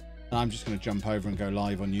 And I'm just going to jump over and go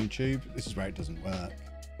live on YouTube. This is where it doesn't work.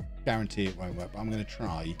 Guarantee it won't work, but I'm going to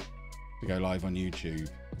try to go live on YouTube.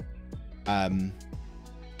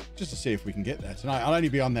 Just to see if we can get there tonight. I'll only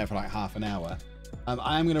be on there for like half an hour.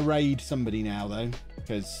 I am going to raid somebody now, though,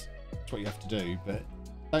 because that's what you have to do. But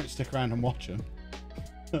don't stick around and watch them.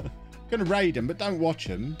 I'm going to raid them, but don't watch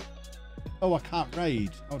them. Oh, I can't raid.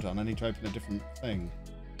 Hold on, I need to open a different thing.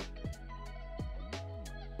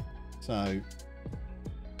 So,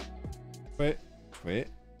 twitch.tv.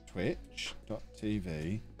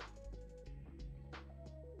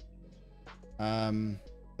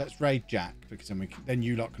 Let's raid Jack, because then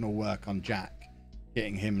you lot can all work on Jack,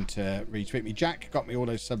 getting him to retweet me. Jack got me all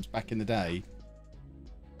those subs back in the day.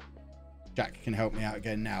 Jack can help me out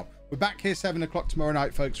again now. We're back here 7 o'clock tomorrow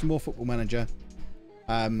night, folks, for more Football Manager.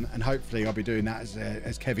 And hopefully I'll be doing that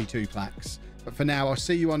as Kevy Tuplax. But for now, I'll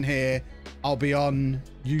see you on here. I'll be on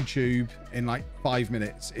YouTube in like 5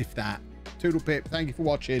 minutes, if that. Toodle pip. Thank you for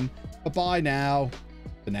watching. Bye-bye now.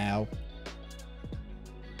 For now.